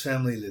Nasira's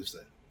family lives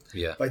there.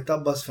 Yeah. By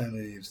Tabba's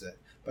family lives there.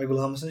 Bhai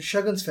Ghulam Hasan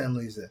Shagan's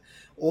family is there.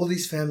 All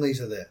these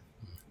families are there.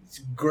 It's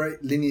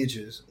great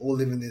lineages, all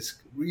live in this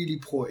really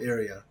poor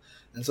area.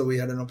 And so we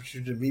had an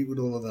opportunity to meet with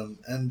all of them.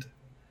 And,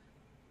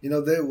 we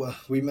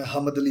met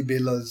Hamad Ali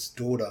Bella's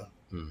daughter.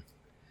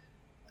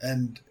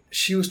 And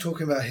she was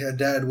talking about her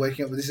dad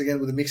waking up with this again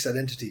with a mixed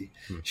identity.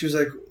 She was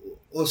like,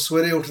 oh,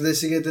 swere uthde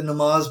sige te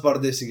namaz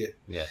padde sige.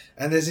 Yeah.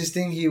 And there's this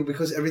thing here,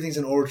 because everything's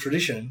an oral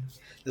tradition,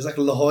 there's like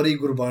Lahori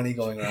Gurbani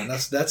going around.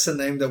 That's the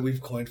name that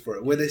we've coined for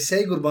it. Where they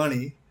say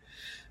Gurbani,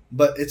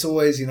 but it's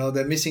always,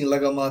 they're missing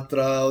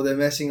lagamatra, or they're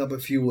messing up a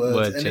few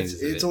words. And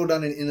it's all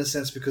done in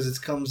innocence because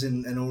it comes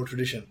in an oral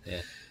tradition.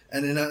 Yeah.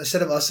 And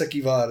instead of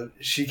Asaki Var,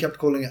 she kept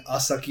calling it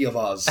Asaki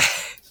Avaz.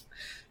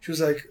 She was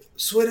like,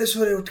 swere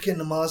utke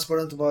namaz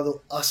padhan to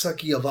baad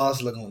Asaki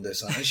Avaz lagaunde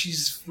san. And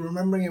she's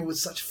remembering it with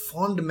such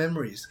fond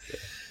memories. Yeah.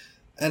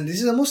 And this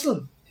is a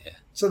Muslim. Yeah.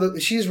 So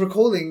she's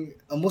recalling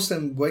a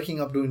Muslim waking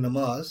up doing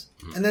namaz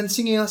and then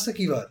singing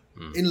Asaki Var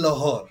in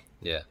Lahore.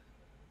 Yeah.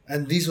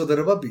 And these were the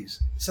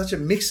Rababis. Such a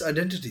mixed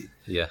identity.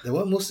 Yeah. They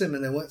weren't Muslim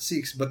and they weren't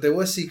Sikhs, but they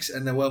were Sikhs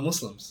and they were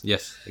Muslims.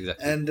 Yes,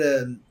 exactly.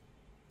 And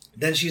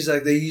then she's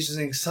like, they used to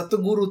sing,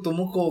 Satguru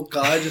Tumuko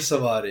Kaj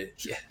Savare.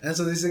 Yeah. And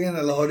so this is again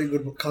a Lahori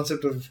good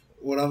concept of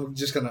what I'm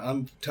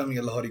telling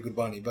you a Lahori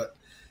Gurbani, but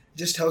it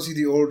just tells you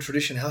the oral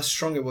tradition, how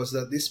strong it was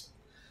that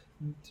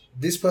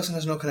this person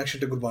has no connection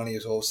to Gurbani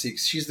at all,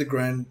 Sikhs. She's the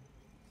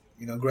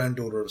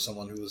granddaughter of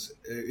someone who was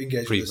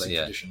engaged with the Sikh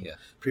tradition,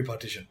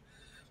 pre-partition.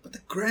 But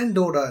the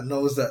granddaughter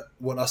knows that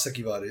what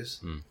Asaki Var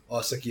is, or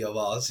Asaki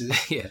Avaz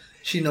is. Yeah.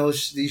 She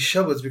knows these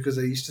shabads because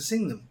they used to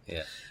sing them.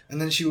 Yeah. And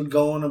then she would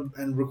go on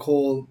and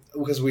recall,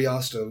 because we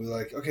asked her, we were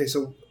like, okay,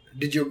 so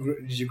did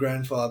your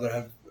grandfather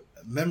have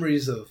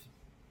memories of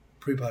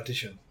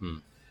pre-partition?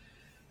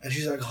 And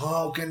she's like,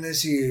 how can they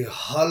see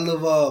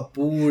halwa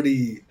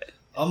puri?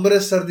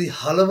 Amritsar di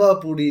halwa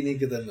puri nahi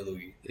kida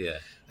milogi. Yeah.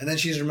 And then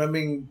she's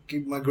remembering,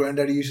 my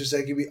granddaddy used to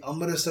say, ki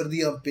Amritsar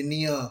diya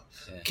pinniya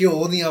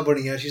kyau diya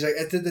baniya. She's like,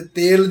 ette te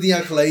tel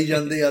diya khilai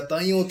jande ya,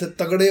 taiyo utte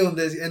tagde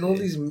hunde si. And all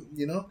these,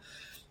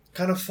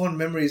 kind of fond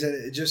memories. And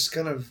it just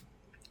kind of,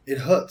 it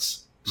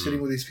hurts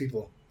sitting with these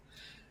people.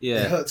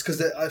 Yeah. It hurts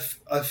because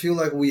I feel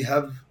like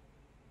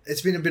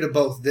it's been a bit of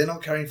both. They're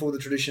not carrying forward the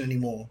tradition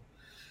anymore.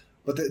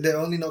 But they're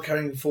only not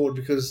carrying it forward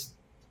because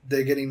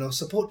they're getting no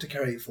support to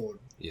carry it forward.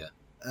 Yeah.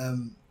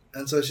 And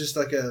so it's just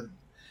like a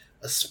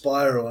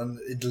spiral, and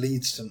it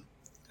leads to,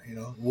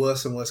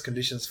 worse and worse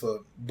conditions for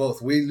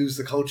both. We lose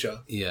the culture.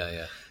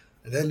 Yeah.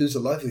 And they lose the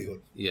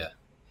livelihood. Yeah.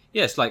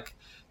 Yeah, it's like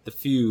the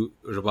few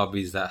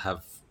Rababis that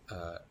have,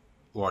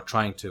 or are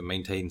trying to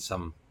maintain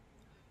some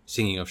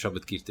singing of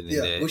Shabad Kirtan in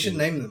there. We should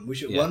name them.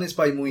 One is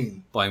by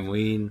Muin. By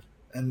Muin.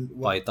 And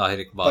by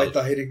Tahir Iqbal. By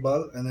Tahir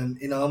Iqbal. And then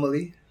Inam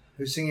Ali,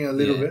 who's singing a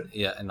little bit.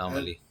 Yeah, Inam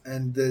Ali.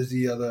 And there's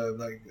the other,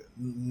 like,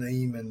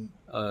 Naeem and...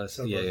 by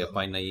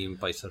Naeem,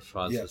 by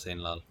Sarfraz Hussain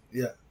Lal.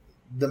 Yeah.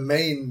 The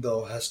main,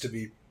 though, has to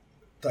be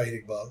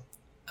Tahir Iqbal.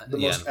 The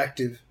most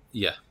active.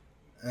 Yeah.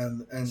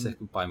 And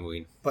second by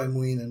Muin. By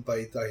Muin and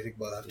by Tahir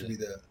Iqbal have to be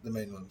the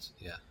main ones.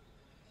 Yeah.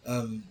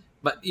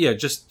 But yeah,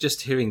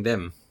 just hearing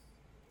them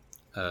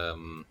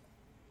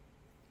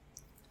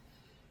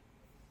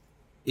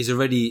is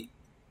already,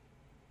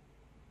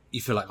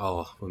 you feel like,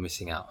 oh, we're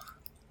missing out.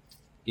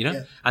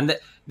 And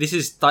this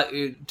is,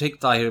 take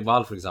Tahir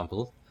Iqbal for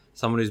example,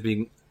 someone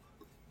who's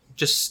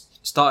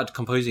just started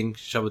composing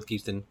Shabad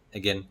Kirtan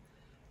again.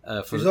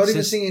 He's not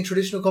even singing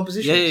traditional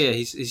compositions. Yeah.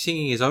 He's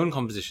singing his own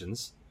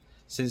compositions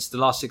since the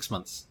last 6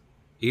 months.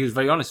 He was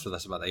very honest with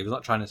us about that. He was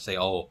not trying to say,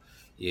 oh,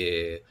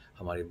 yeah,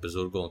 hamare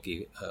buzurgon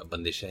ki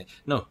bandish hai.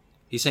 No,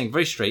 he's saying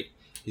very straight,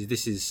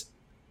 this is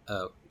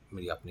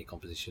meri apni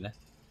composition hai.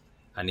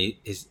 And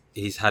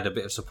he's had a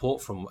bit of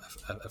support from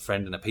a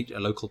friend and a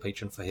local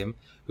patron for him,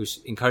 who's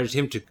encouraged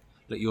him to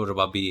let your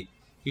Rababi,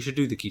 you should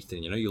do the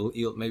Kirtan,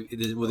 you'll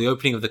maybe with the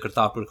opening of the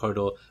Kartarpur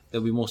corridor,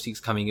 there'll be more Sikhs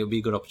coming, it'll be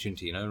a good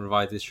opportunity,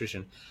 revive this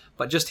tradition.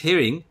 But just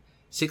hearing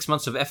 6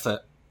 months of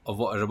effort of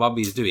what a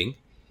Rababi is doing,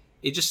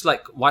 it just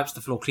like wipes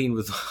the floor clean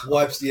with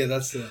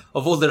that's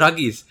of all the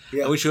Ragis,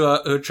 which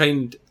are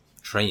trained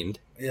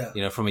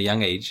from a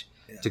young age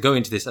to go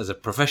into this as a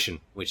profession,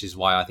 which is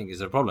why I think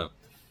is a problem.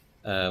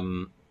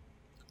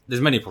 There's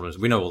many problems.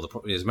 We know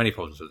there's many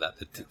problems with that,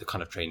 the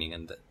kind of training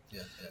and the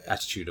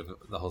attitude of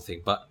the whole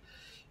thing. But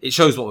it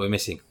shows what we're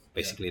missing,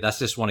 basically. That's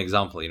just one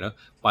example,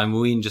 By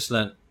Muin just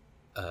learnt,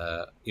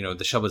 the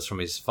shabads from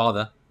his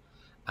father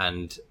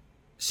and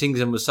sings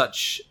them with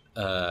such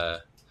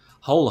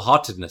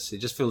wholeheartedness. It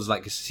just feels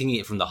like singing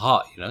it from the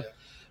heart,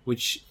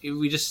 which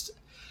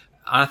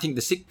I think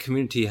the Sikh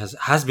community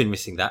has been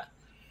missing that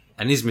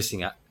and is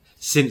missing it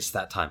since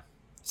that time.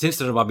 Since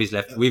the Rababis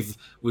left, we've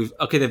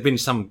there've been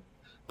some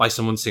by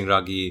someone Singh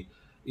Ragi,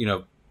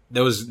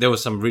 there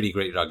was some really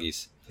great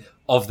Ragis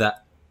of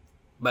that,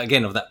 but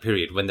again of that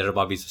period when the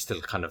Rababis were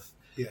still kind of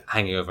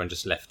hanging over and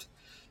just left.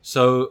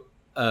 So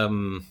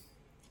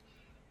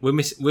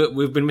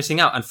we've been missing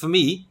out. And for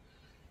me,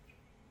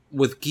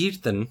 with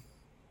Kirtan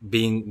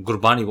being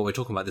Gurbani, what we're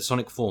talking about, the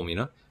sonic form,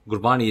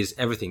 Gurbani is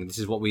everything. This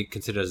is what we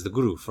consider as the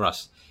Guru for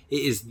us.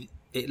 It is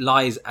it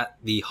lies at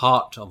the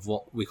heart of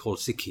what we call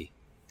Sikhi.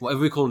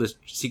 Whatever we call the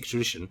Sikh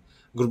tradition,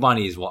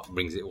 Gurbani is what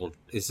brings it all.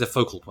 It's the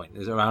focal point.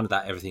 It's around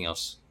that everything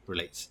else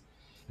relates.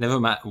 Never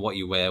matter what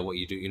you wear, what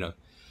you do, you know.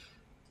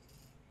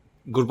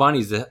 Gurbani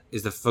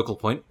is the focal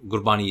point.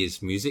 Gurbani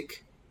is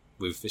music.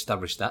 We've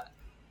established that.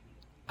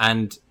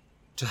 And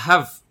to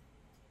have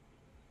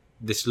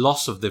this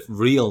loss of the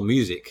real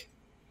music,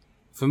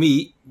 for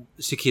me,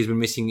 Sikhi has been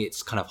missing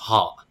its kind of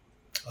heart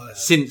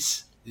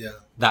since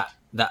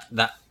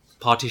that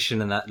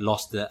partition and that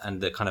loss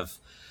and the kind of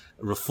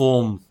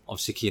reform of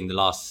Sikhi in the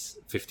last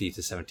 50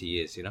 to 70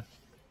 years, you know?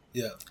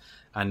 Yeah.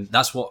 And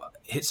that's what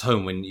hits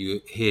home when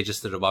you hear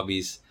just the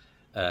Rababis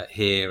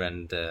here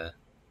and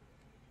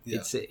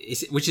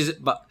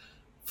but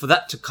for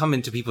that to come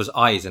into people's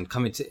eyes and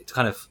come into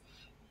kind of,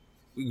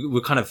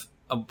 we're kind of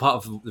a part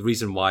of the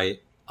reason why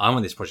I'm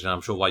on this project, and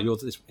I'm sure why you're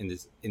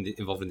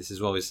involved in this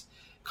as well, is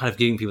kind of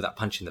giving people that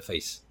punch in the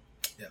face.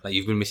 Yeah. Like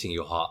you've been missing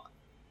your heart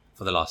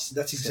for the last.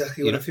 That's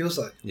exactly what it feels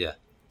like. Yeah.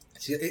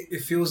 See,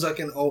 it feels like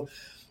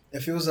it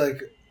feels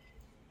like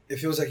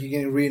you're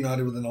getting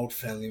reunited with an old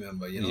family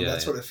member. You know,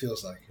 that's what it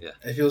feels like. Yeah.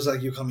 It feels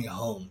like you're coming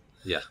home.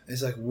 Yeah.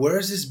 It's like, where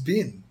has this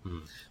been?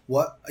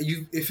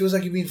 It feels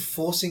like you've been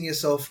forcing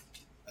yourself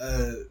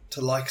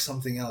to like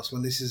something else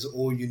when this is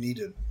all you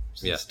needed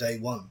since day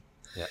one.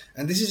 Yeah.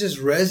 And this is just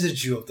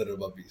residue of the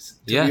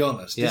Rababis, to be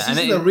honest. This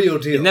isn't the real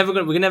deal. We're never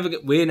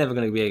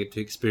going to be able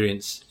to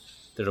experience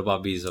the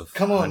Rababis of.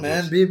 Come on,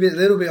 man, be a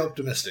little bit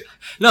optimistic.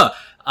 No,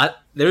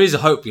 there is a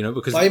hope, you know,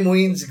 because Bhai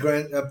Mohin's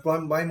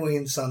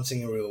son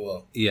singing real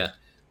well. Yeah.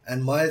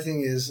 And my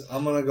thing is,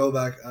 I'm gonna go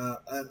back.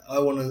 And I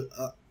want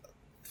to.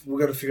 We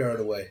got to figure out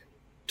a way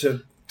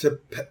to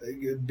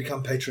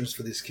become patrons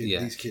for these kids.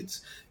 Yeah.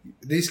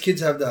 These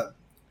kids have the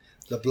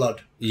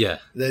blood. Yeah.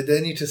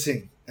 They need to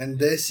sing. And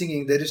they're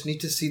singing, they just need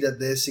to see that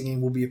their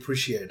singing will be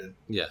appreciated.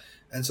 Yeah.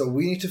 And so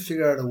we need to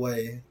figure out a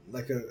way,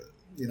 like what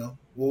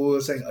we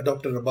were saying,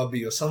 adopt a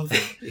Rababi or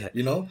something. Yeah.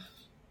 You know?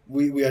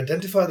 We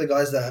identify the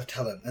guys that have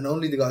talent, and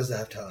only the guys that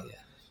have talent. Yeah.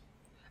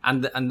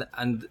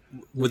 And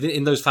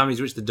in those families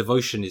which the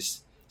devotion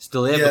is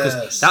still there,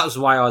 because that was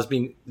why I was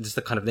being just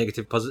the kind of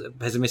negative,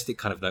 pessimistic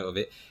kind of note of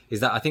it,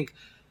 is that I think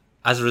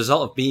as a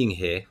result of being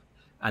here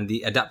and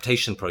the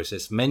adaptation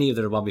process, many of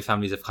the Rababi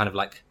families have kind of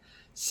like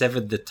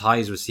severed the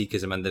ties with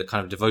Sikhism and the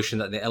kind of devotion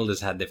that the elders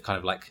had. They've kind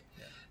of like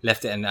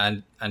left it,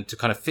 and to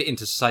kind of fit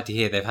into society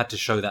here, they've had to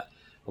show that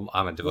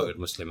I'm a devoted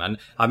Muslim. And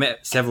I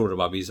met several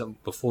Rababis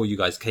before you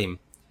guys came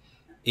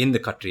in the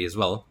country as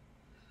well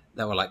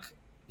that were like,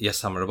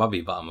 yes, I'm a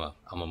Rababi, but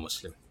I'm a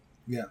Muslim.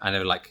 Yeah. And they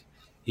were like,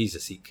 he's a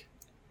Sikh.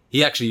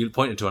 He actually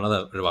pointed to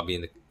another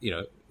Rababi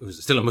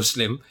who's still a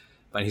Muslim,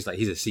 but he's like,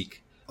 he's a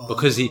Sikh.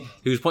 Because he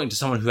was pointing to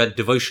someone who had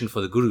devotion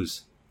for the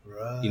gurus,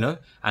 right. you know,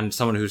 and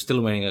someone who was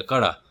still wearing a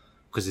kara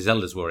because his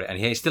elders wore it, and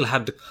he still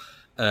had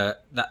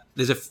that.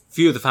 There's a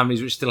few of the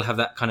families which still have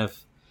that kind of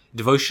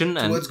devotion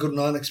towards Guru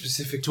Nanak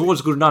specifically.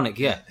 Towards Guru Nanak,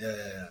 yeah.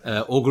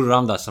 Or Guru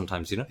Ramdas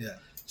sometimes, you know. Yeah.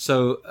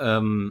 So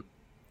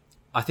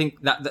I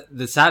think that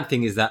the sad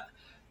thing is that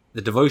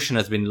the devotion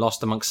has been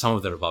lost amongst some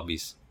of the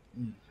Rababis.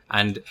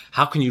 And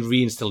how can you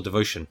reinstill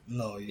devotion?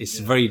 No, it's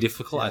very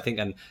difficult, I think,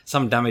 and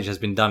some damage has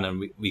been done, and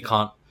we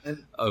can't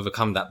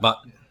overcome that.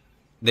 But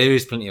there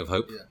is plenty of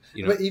hope. Yeah.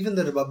 You know? But even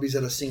the Rababis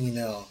that are singing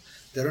now,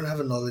 they don't have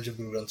a knowledge of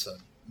Guru Granth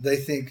Sahib. They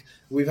think,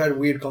 we've had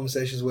weird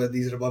conversations where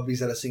these Rababis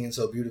that are singing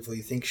so beautiful,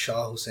 you think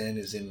Shah Hussain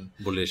is in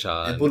Bulle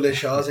Shah. Bulle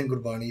Shah's in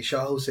Gurbani,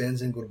 Shah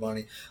Hussein's in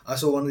Gurbani. I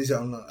saw one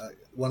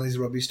of these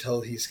Rabis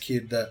tell his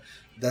kid that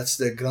that's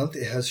their Granth.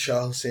 It has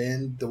Shah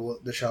Hussain,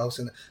 the Shah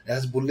Hussain. It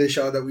has Bulle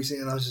Shah that we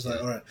sing. And I was just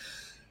like, all right,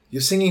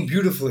 you're singing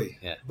beautifully.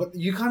 Yeah. But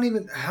you can't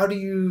even, how do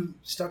you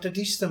start to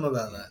teach them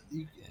about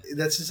that?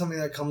 That's just something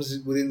that comes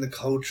within the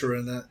culture,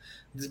 and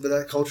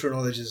that cultural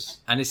knowledge is...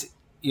 And it's,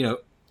 you know,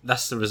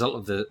 that's the result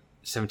of the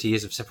 70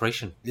 years of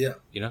separation. Yeah.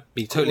 You know,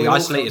 being totally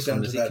isolated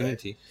from the Sikh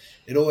community.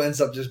 It all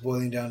ends up just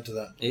boiling down to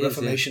that. It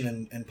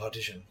Reformation and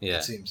partition,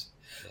 it seems.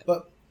 Yeah.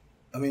 But,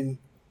 I mean,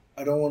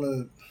 I don't want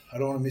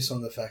to miss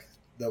on the fact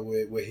that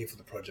we're here for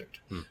the project.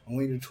 I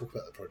want you to talk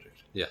about the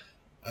project. Yeah.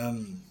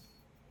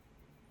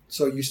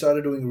 So you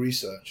started doing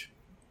research,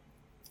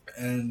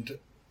 and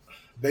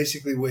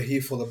basically we're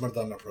here for the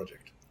Mardana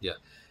project. Yeah.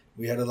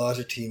 We had a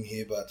larger team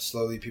here, but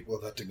slowly people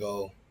have had to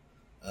go.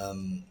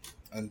 And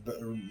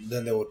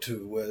then there were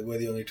two. We're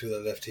the only two that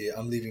are left here.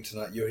 I'm leaving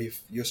tonight. You're here.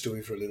 You're still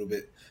here for a little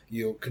bit.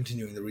 You're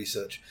continuing the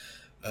research.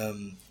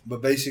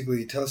 But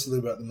basically, tell us a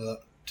little bit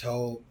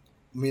about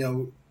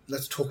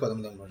let's talk about the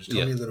Mardana project.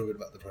 Tell me a little bit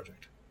about the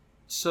project.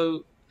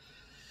 So,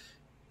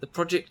 the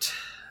project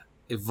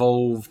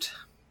evolved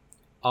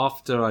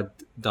after I'd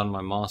done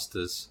my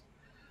master's.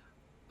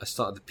 I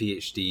started the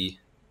PhD,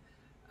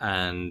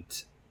 and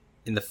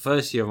in the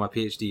first year of my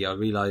PhD, I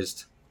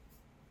realized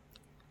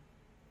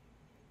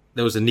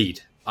there was a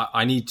need.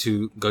 I need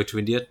to go to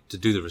India to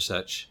do the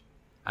research,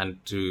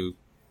 and to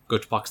go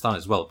to Pakistan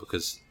as well,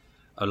 because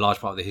a large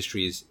part of the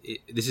history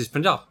this is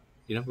Punjab.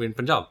 You know, we're in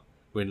Punjab.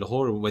 We're in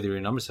Lahore, whether you're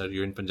in Amritsar,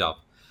 you're in Punjab.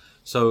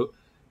 So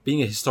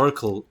being a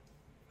historical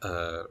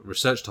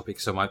research topic.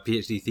 So my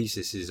PhD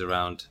thesis is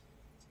around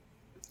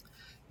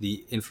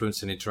the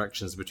influence and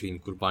interactions between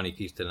Gurbani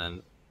Kirtan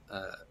and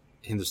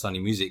Hindustani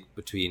music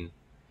between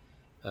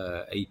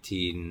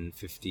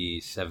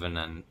 1857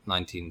 and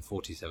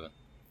 1947.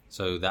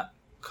 So that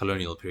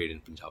colonial period in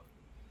Punjab,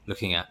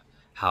 looking at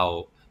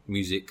how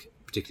music,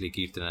 particularly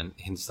Kirtan and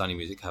Hindustani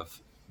music,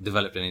 have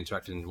developed and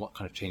interacted and what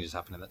kind of changes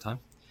happened at that time.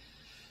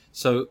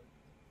 So,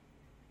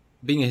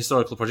 being a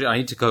historical project, I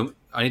need to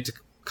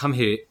come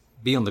here,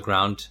 be on the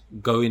ground,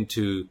 go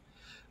into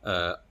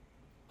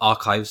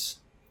archives,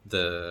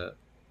 the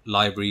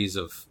libraries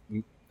of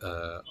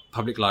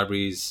public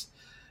libraries,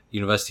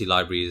 university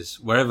libraries,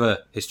 wherever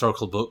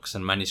historical books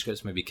and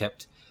manuscripts may be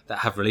kept that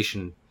have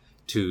relation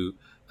to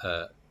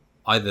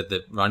either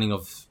the running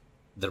of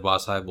Darbar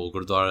Sahib or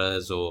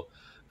Gurdwaras or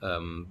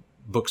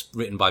books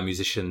written by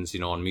musicians,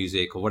 on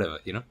music or whatever,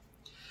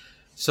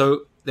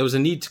 So there was a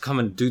need to come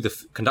and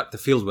conduct the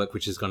field work,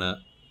 which is going to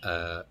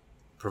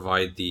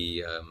provide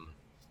the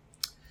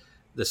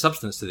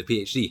substance to the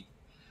PhD.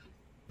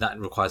 That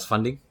requires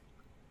funding.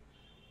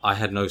 I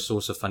had no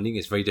source of funding.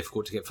 It's very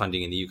difficult to get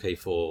funding in the UK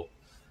for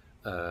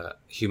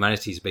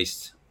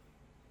humanities-based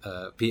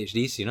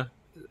PhDs.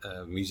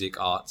 Music,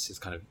 arts is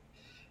kind of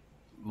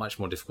much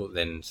more difficult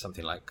than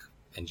something like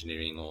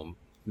engineering or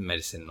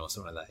medicine or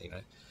something like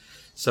that.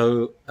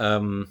 So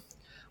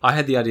I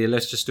had the idea,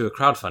 let's just do a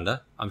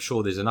crowdfunder. I'm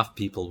sure there's enough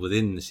people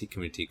within the Sikh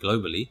community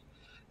globally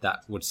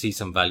that would see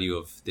some value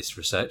of this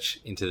research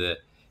into the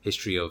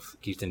history of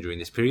Kirtan during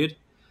this period.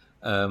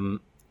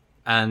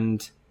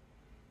 And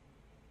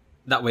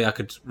that way I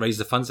could raise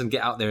the funds and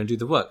get out there and do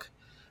the work.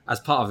 As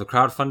part of the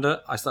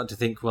crowdfunder, I started to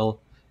think, well,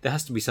 there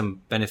has to be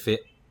some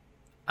benefit.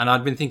 And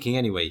I'd been thinking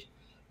anyway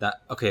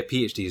that, okay, a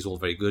PhD is all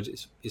very good.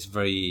 It's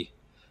very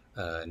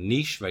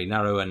niche, very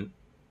narrow, and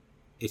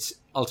it's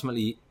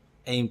ultimately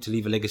aimed to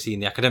leave a legacy in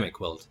the academic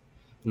world.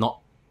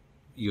 Not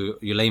your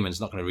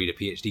layman's not going to read a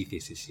PhD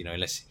thesis,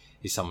 unless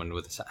he's someone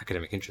with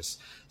academic interests.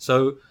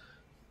 So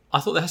I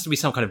thought there has to be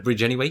some kind of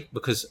bridge anyway,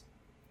 because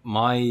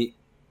my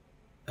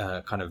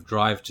kind of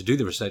drive to do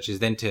the research is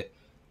then to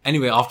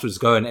anyway afterwards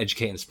go and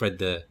educate and spread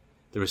the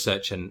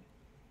research and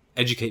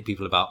educate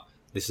people about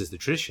this is the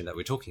tradition that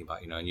we're talking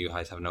about, and you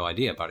guys have no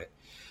idea about it.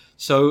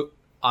 So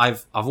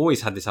I've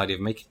always had this idea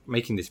of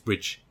making this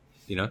bridge,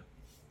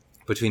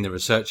 between the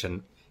research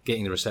and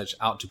getting the research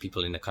out to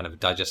people in a kind of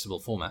digestible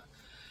format.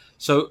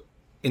 So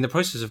in the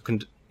process of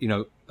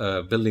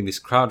building this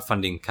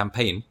crowdfunding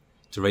campaign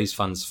to raise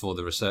funds for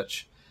the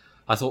research,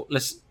 I thought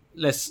let's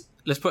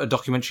put a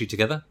documentary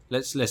together.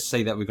 Let's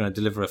say that we're going to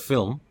deliver a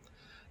film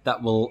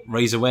that will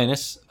raise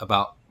awareness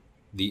about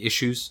the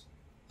issues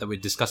that we're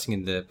discussing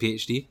in the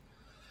PhD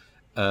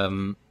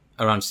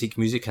around Sikh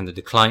music and the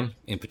decline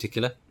in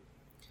particular.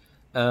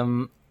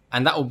 And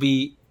that will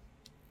be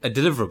a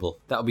deliverable.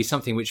 That will be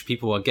something which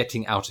people are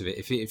getting out of it.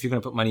 If you're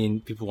going to put money in,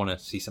 people want to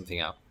see something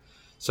out.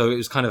 So it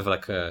was kind of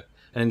like an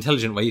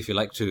intelligent way, if you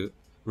like, to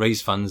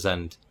raise funds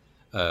and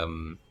at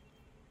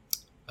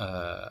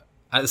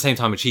the same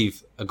time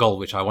achieve a goal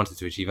which I wanted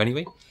to achieve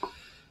anyway.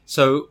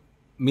 So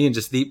me and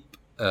Jasdeep,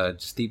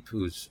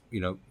 who's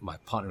my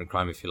partner in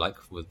crime, if you like,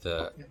 with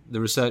the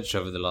research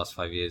over the last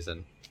 5 years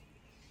and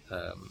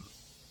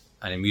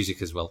in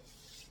music as well,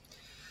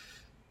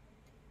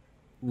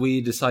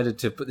 we decided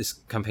to put this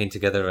campaign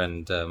together,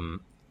 and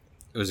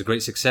it was a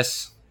great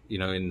success.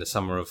 In the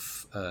summer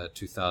of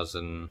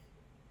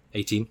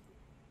 2018,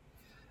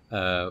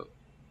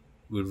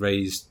 we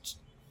raised,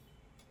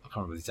 I can't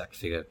remember the exact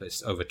figure, but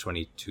it's over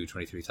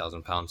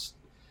 £23,000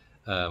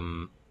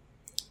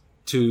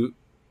 to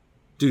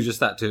do just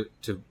that, to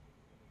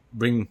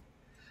bring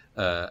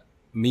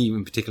me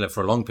in particular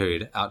for a long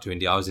period out to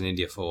India. I was in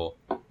India for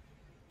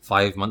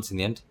 5 months in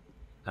the end,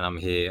 and I'm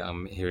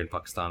here in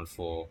Pakistan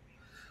for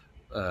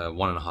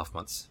 1.5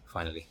 months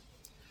finally,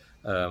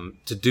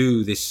 to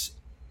do this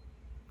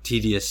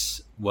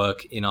tedious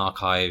work in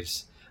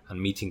archives and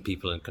meeting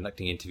people and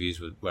conducting interviews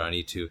where I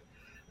need to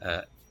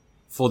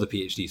for the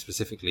PhD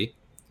specifically,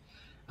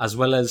 as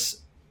well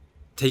as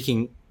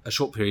taking a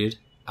short period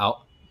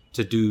out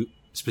to do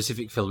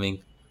specific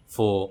filming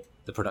for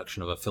the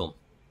production of a film,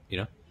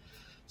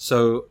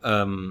 So,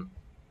 and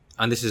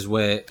this is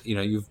where,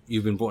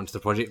 you've been brought into the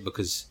project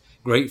because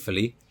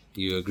gratefully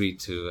you agreed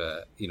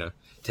to,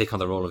 take on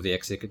the role of the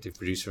executive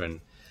producer and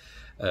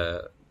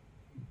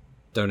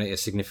donate a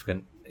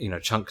significant,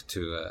 chunk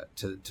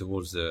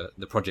towards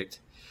the project.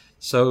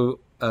 So,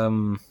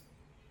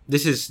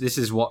 this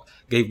is what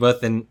gave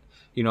birth. Then,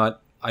 me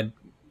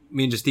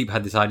and Jasdeep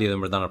had this idea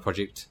of the Mardana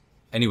project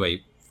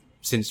anyway.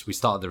 Since we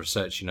started the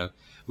research,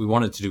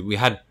 we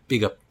had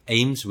bigger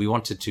aims. We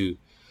wanted to,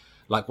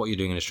 like what you're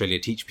doing in Australia,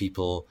 teach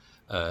people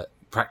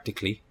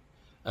practically,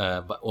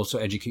 but also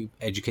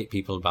educate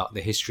people about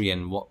the history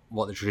and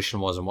what the tradition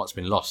was and what's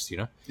been lost.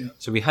 Yeah.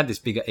 So we had this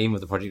bigger aim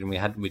of the project, and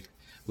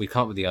we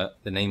come up with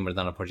the name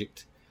Mardana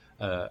project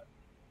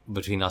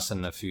between us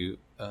and a few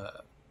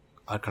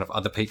kind of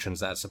other patrons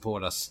that had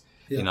supported us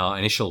in our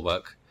initial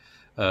work.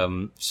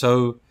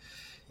 So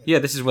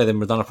this is where the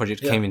Mardana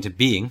project came into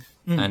being,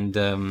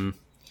 and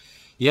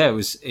Yeah,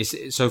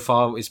 it's so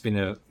far it's been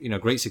a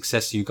great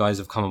success. You guys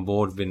have come on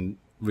board, been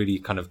really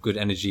kind of good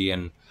energy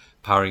and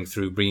powering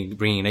through,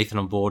 bringing Nathan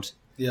on board.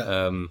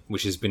 Yeah.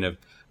 Which has been a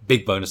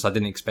big bonus. I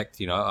didn't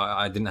expect,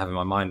 I didn't have in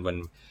my mind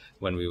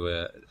when we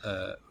were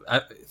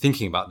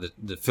thinking about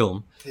the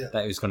film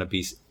that it was going to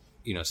be,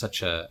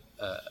 such an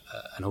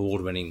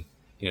award-winning,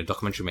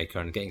 documentary maker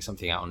and getting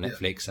something out on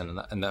Netflix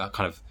and that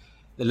kind of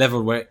the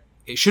level where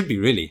it should be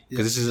really,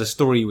 because this is a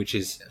story which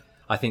is,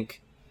 I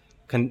think,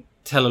 can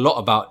tell a lot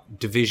about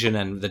division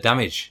and the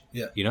damage,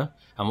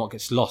 and what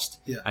gets lost.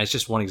 Yeah. And it's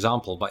just one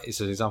example, but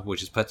it's an example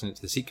which is pertinent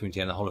to the Sikh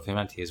community and the whole of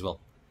humanity as well.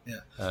 Yeah.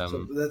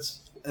 So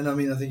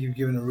I think you've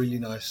given a really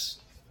nice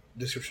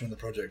description of the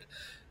project.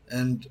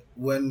 And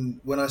when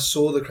I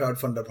saw the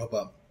crowdfunder pop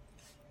up,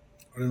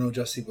 I don't know who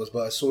Jasdeep was,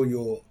 but I saw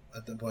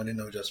at that point I didn't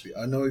know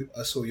Jasdeep.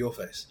 I saw your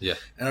face. Yeah.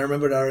 And I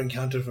remembered our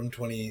encounter from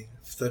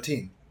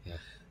 2013. Yeah.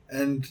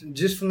 And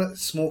just from that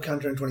small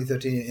encounter in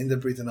 2013,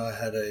 Inderpreet and I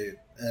had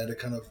a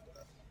kind of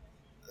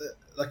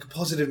like a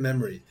positive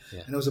memory.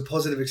 Yeah. And it was a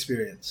positive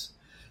experience.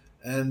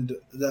 And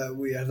that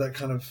we had that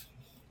kind of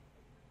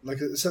like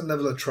a certain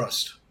level of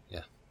trust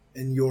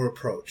in your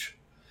approach.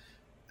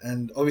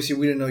 And obviously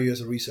we didn't know you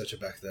as a researcher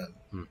back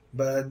then,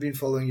 but I'd been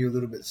following you a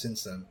little bit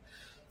since then.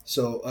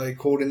 So I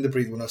called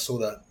Inderpreet when I saw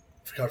that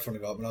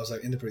crowdfunding up, and I was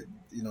like, Inderpreet,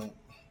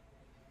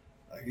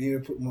 you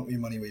put your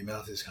money where your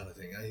mouth is, kind of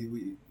thing.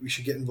 We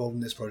should get involved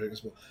in this project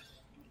as well.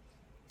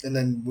 And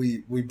then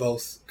we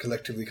both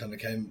collectively kind of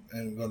came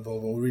and got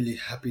involved, and we're really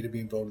happy to be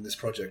involved in this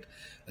project.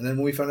 And then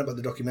when we found out about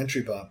the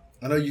documentary part,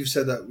 I know you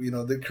said that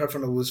the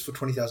crowdfunder was for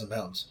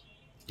 £20,000.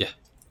 Yeah.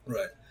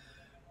 Right.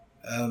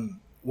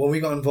 When we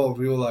got involved,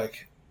 we were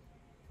like,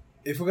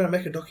 if we're going to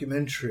make a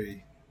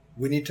documentary,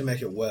 we need to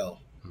make it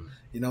well.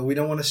 We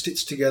don't want to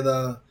stitch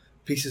together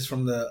pieces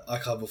from the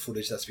archival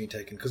footage that's been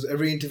taken, because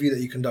every interview that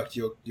you conduct,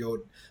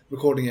 you're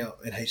recording it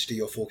in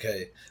HD or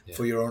 4K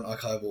for your own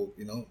archival,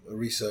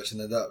 research, and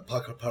then that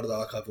part of the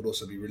archive would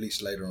also be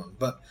released later on.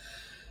 But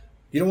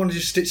you don't want to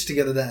just stitch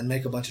together that and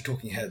make a bunch of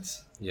talking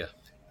heads. Yeah.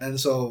 And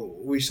so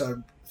we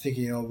started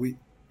thinking,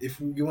 if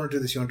you want to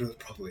do this, you want to do it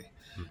properly.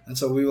 And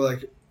so we were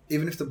like,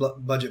 even if the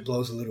budget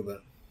blows a little bit,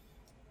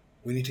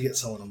 we need to get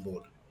someone on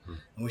board.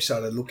 And we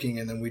started looking,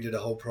 and then we did a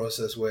whole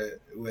process where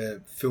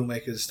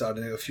filmmakers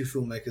started. A few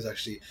filmmakers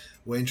actually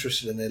were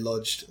interested, and they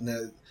lodged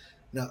their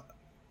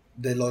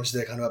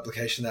kind of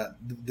application. That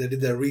they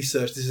did their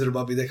research. This is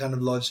about they kind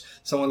of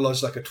someone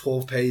lodged like a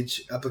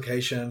 12-page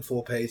application,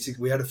 4-page.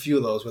 We had a few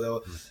of those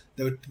where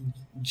there were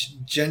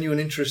genuine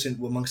interest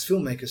amongst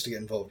filmmakers to get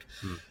involved.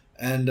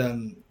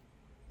 And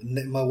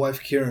my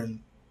wife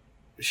Kieran,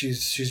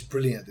 she's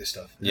brilliant at this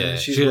stuff. Yeah,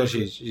 she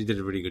did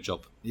a really good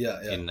job.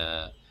 In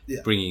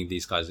bringing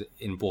these guys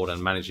in board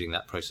and managing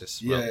that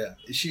process. Well. Yeah.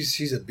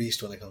 She's a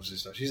beast when it comes to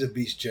this stuff. She's a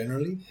beast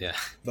generally. Yeah.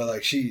 But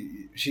like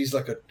she's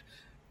like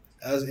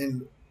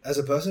as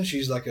a person,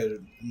 she's like a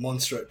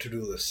monster at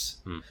to-do lists.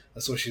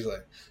 That's what she's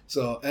like.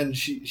 So, and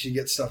she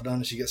gets stuff done,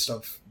 and she gets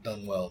stuff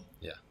done well.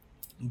 Yeah.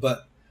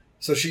 But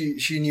so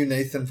she knew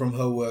Nathan from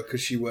her work,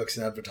 because she works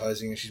in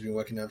advertising, and she's been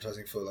working in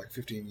advertising for like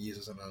 15 years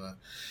or something like that.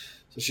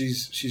 So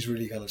she's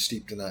really kind of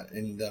steeped in that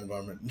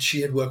environment. And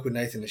she had worked with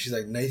Nathan, and she's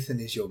like, Nathan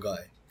is your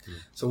guy.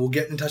 So we'll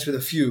get in touch with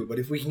a few, but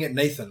if we can get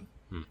Nathan,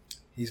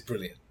 he's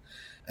brilliant.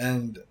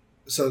 And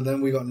so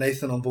then we got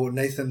Nathan on board.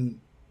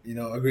 Nathan,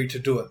 agreed to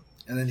do it.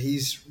 And then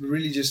he's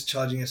really just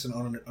charging us an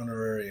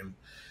honorarium.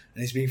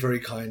 And he's being very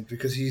kind,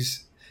 because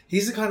he's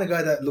the kind of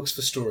guy that looks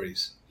for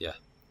stories. Yeah.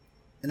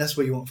 And that's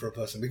what you want for a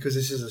person, because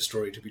this is a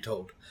story to be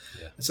told.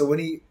 Yeah. And so when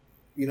he,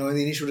 in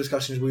the initial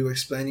discussions, we were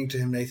explaining to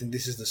him, Nathan,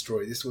 this is the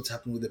story. This is what's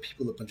happened with the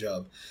people of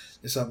Punjab.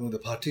 This happened with the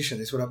partition.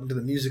 This is what happened to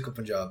the music of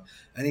Punjab.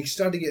 And he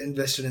started to get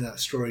invested in that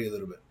story a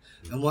little bit.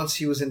 And once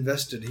he was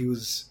invested, he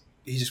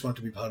just wanted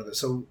to be part of it.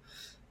 So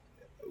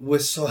we're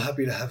so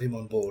happy to have him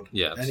on board.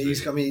 Yeah, absolutely. And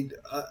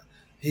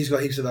he's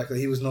got heaps of accolades.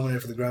 He was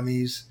nominated for the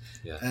Grammys.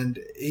 Yeah. And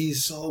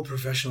he's so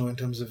professional in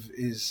terms of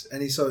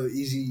and he's so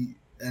easy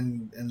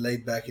and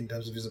laid back in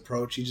terms of his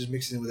approach. He just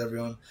mixes in with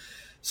everyone.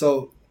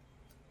 So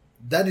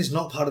that is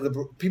not part of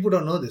the... People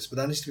don't know this,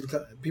 but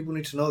people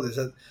need to know this.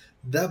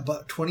 That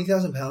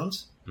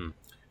 £20,000,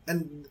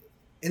 and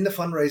in the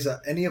fundraiser,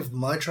 any of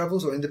my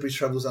travels or Inderpreet's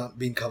travels aren't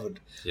being covered.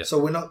 Yeah. So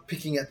we're not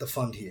picking at the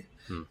fund here.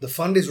 The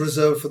fund is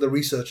reserved for the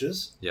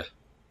researchers. Yeah.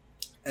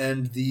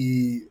 And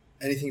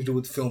anything to do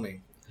with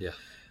filming. Yeah.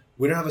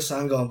 We don't have a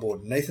sound guy on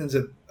board. Nathan's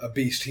a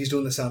beast. He's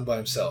doing the sound by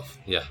himself.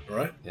 Yeah.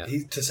 Right? Yeah.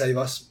 To save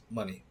us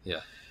money.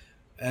 Yeah.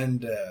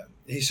 And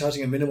he's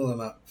charging a minimal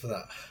amount for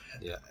that.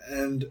 Yeah.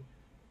 And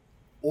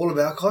all of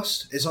our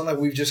costs, it's not like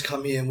we've just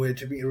come here and we're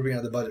ripping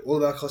out the budget. All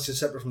of our costs is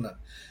separate from that.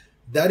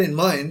 That in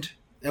mind,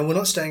 and we're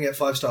not staying at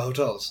 5-star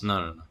hotels.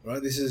 No.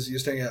 Right? You're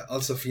staying at Al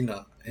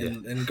Safina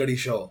in Gadi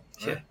Show.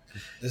 Right?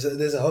 Yeah.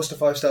 There's a host of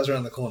 5 stars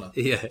around the corner.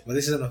 Yeah. But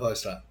this isn't a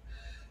 5-star.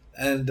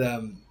 And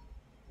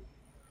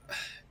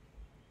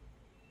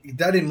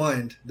that in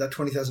mind, that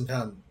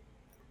 £20,000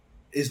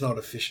 is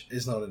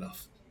not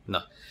enough.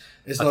 No.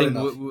 It's I not think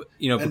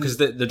enough. because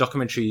the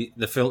documentary,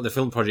 the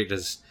film project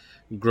has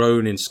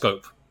grown in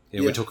scope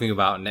We're talking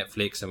about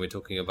Netflix, and we're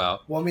talking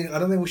about Well, I mean, I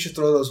don't think we should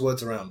throw those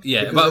words around. but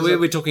Because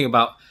we're talking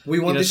about we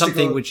want this to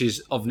something go- which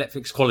is of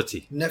Netflix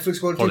quality. Netflix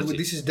quality.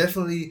 This is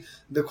definitely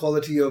the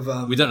quality of.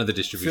 We don't know the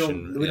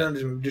distribution. We don't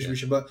know the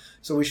distribution, but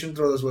so we shouldn't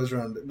throw those words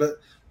around. But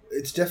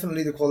it's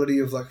definitely the quality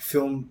of like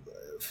film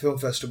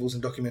festivals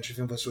and documentary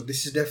film festivals.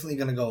 This is definitely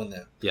going to go in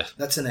there. Yeah.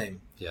 That's a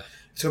name. Yeah.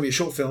 It's going to be a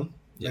short film.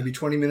 Yeah. Maybe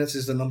 20 minutes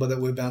is the number that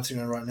we're bouncing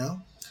on right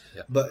now.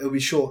 Yeah. But it'll be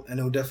short, and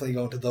it'll definitely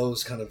go into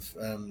those kind of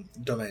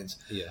domains.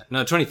 Yeah.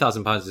 No,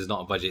 £20,000 is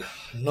not a budget.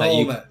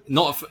 No,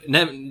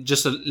 man.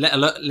 Just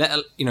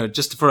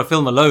just for a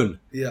film alone.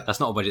 Yeah. That's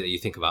not a budget that you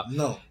think about.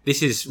 No.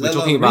 This is Let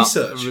alone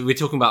research. We're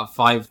talking about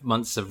 5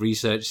 months of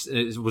research.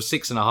 It was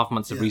 6.5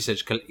 months of Yeah.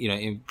 research,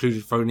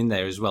 included thrown in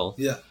there as well.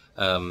 Yeah.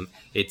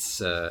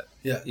 It's Yeah.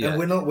 Yeah. And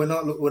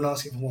we're not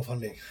asking for more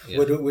funding. Yeah.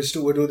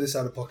 We're doing this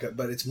out of pocket,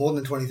 but it's more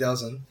than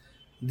 20,000.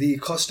 The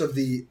cost of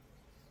the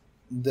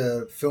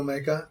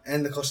filmmaker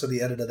and the cost of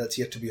the editor that's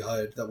yet to be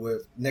hired,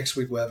 next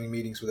week we're having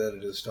meetings with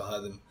editors to hire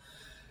them,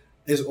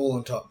 is all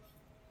on top.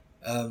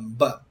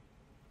 But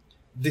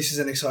this is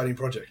an exciting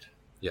project.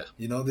 Yeah.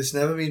 This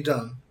never been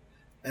done,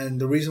 and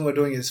the reason we're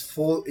doing it is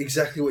for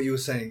exactly what you were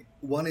saying.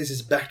 One is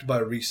it's backed by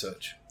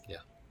research.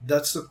 Yeah.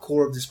 That's the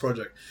core of this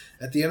project.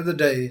 At the end of the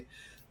day,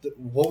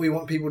 what we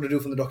want people to do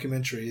from the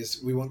documentary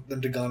is we want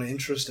them to garner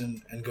interest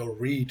and go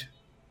read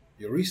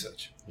your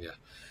research. Yeah.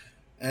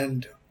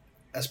 And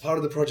as part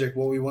of the project,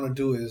 what we want to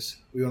do is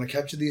we want to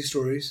capture these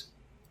stories,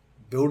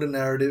 build a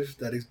narrative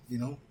that is,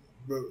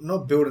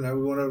 not build a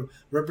narrative, we want to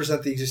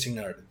represent the existing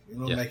narrative. We're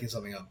not Yeah. making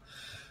something up.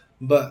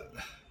 But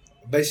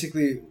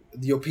basically,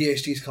 your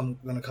PhD is going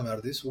to come out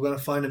of this. We're going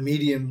to find a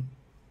medium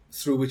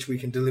through which we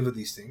can deliver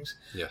these things.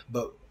 Yeah.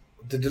 But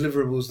the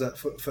deliverables that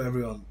for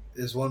everyone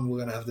is, one, we're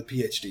going to have the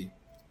PhD,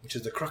 which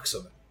is the crux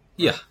of it.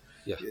 Yeah.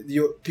 Yeah.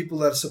 Your people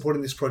that are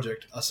supporting this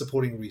project are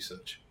supporting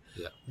research.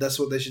 Yeah. That's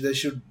what they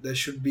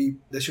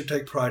should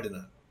take pride in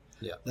that.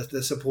 Yeah. That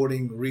they're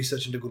supporting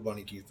research into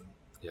Gurbani Kirtan.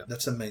 Yeah.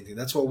 That's the main thing.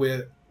 That's what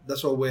we're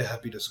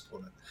happy to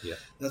support it.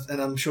 Yeah.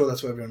 And I'm sure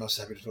that's what everyone else is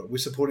happy to support. We're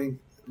supporting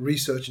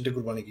research into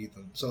Gurbani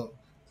Kirtan. So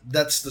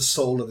that's the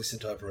soul of this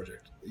entire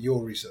project.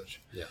 Your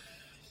research. Yeah.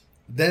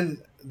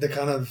 Then the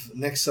kind of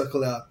next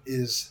circle out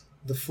is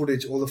the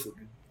footage, all the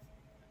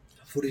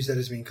footage that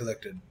is being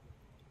collected.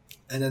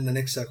 And then the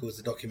next circle is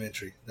the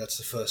documentary. That's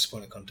the first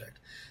point of contact.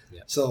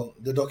 Yeah. So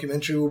the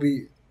documentary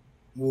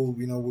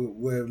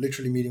we're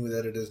literally meeting with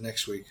editors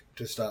next week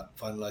to start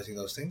finalizing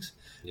those things.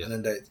 Yeah. And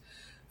then dates.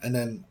 And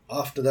then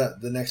after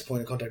that, the next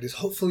point of contact is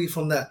hopefully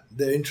from that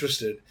they're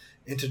interested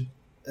and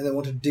they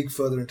want to dig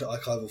further into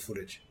archival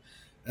footage.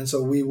 And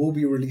so we will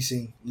be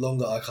releasing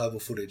longer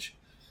archival footage.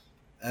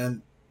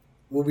 And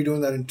we'll be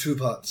doing that in two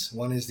parts.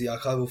 One is the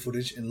archival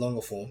footage in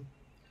longer form.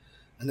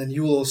 And then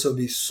you will also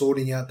be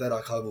sorting out that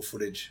archival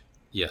footage.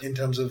 Yeah. In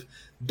terms of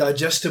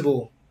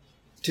digestible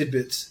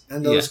tidbits,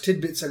 and those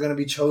tidbits are going to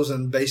be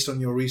chosen based on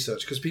your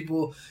research, because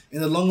people in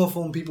the longer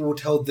form, people will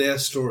tell their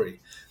story,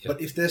 but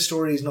if their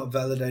story is not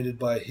validated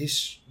by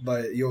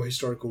your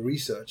historical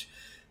research,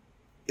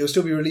 it will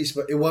still be released,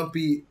 but it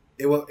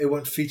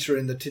won't feature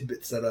in the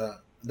tidbits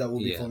that will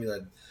be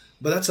formulated.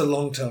 But that's a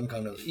long-term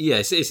kind of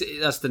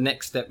that's the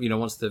next step.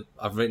 Once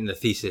I've written the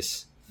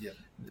thesis,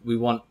 we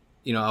want,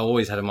 I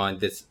always had in mind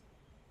this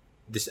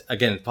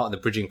again, part of the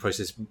bridging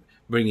process,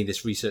 bringing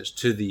this research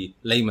to the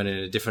layman in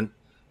a different,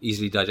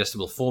 easily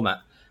digestible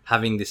format,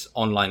 having this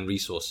online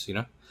resource,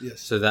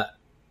 so that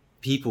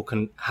people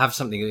can have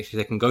something that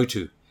they can go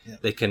to. Yeah.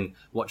 They can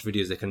watch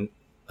videos, they can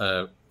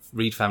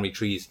read family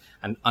trees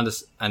and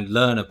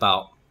learn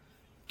about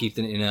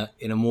Kirtan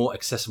in a more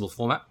accessible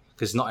format,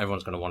 because not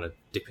everyone's going to want to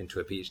dip into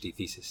a PhD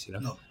thesis,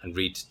 No. and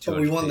read 200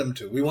 But we want them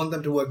to. We want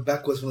them to work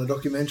backwards from the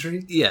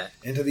documentary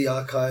into the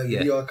archive,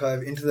 video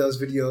archive, into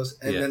those videos,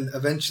 and then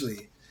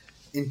eventually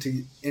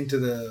into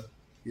the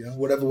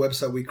whatever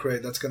website we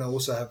create. That's going to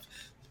also have,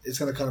 it's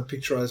going to kind of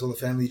picturize all the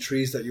family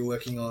trees that you're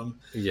working on,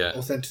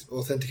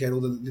 authenticate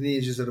all the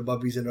lineages of the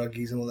Babis and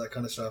Raggis and all that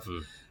kind of stuff,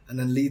 and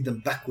then lead them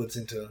backwards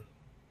into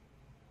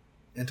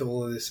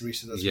all of this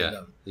research that's been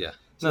done. Yeah.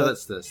 So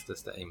that's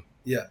the aim.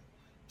 Yeah.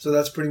 So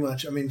that's pretty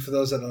much, for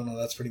those that don't know,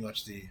 that's pretty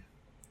much the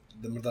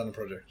Mardana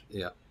project.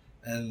 Yeah.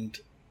 And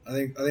I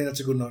think that's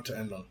a good note to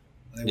end on.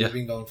 I think we've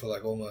been going for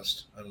like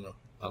almost, I don't know,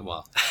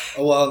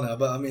 a while now,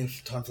 but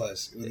time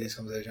flies with these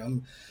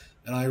conversations.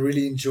 And I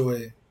really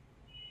enjoy,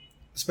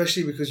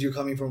 especially because you're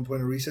coming from a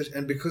point of research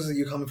and because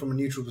you're coming from a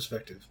neutral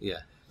perspective. Yeah.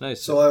 No,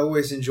 so I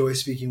always enjoy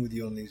speaking with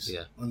you on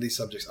these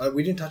subjects.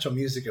 We didn't touch on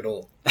music at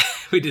all.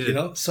 We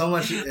didn't. So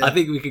much. I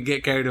think we could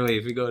get carried away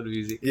if we go into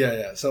music.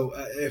 Yeah. So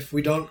if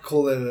we don't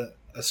call it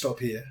a stop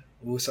here,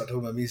 we'll start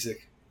talking about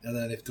music. And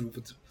then if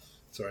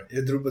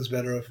Drupad's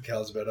better or if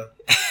Cal's better,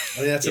 I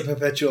think that's a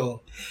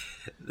perpetual...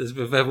 There's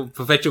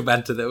perpetual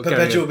banter that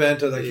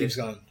will keeps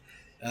going.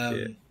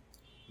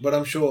 But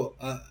I'm sure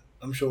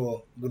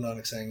Guru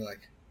Nanak's saying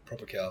like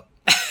proper Cal.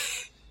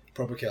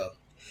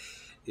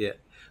 Yeah.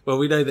 Well,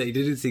 we know that he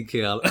didn't sing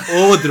Cal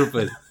or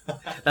Drupad.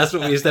 That's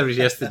what we established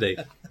yesterday.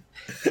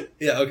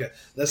 Yeah. Okay.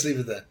 Let's leave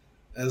it there.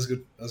 That was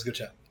good. That was a good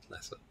chat.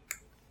 That's what.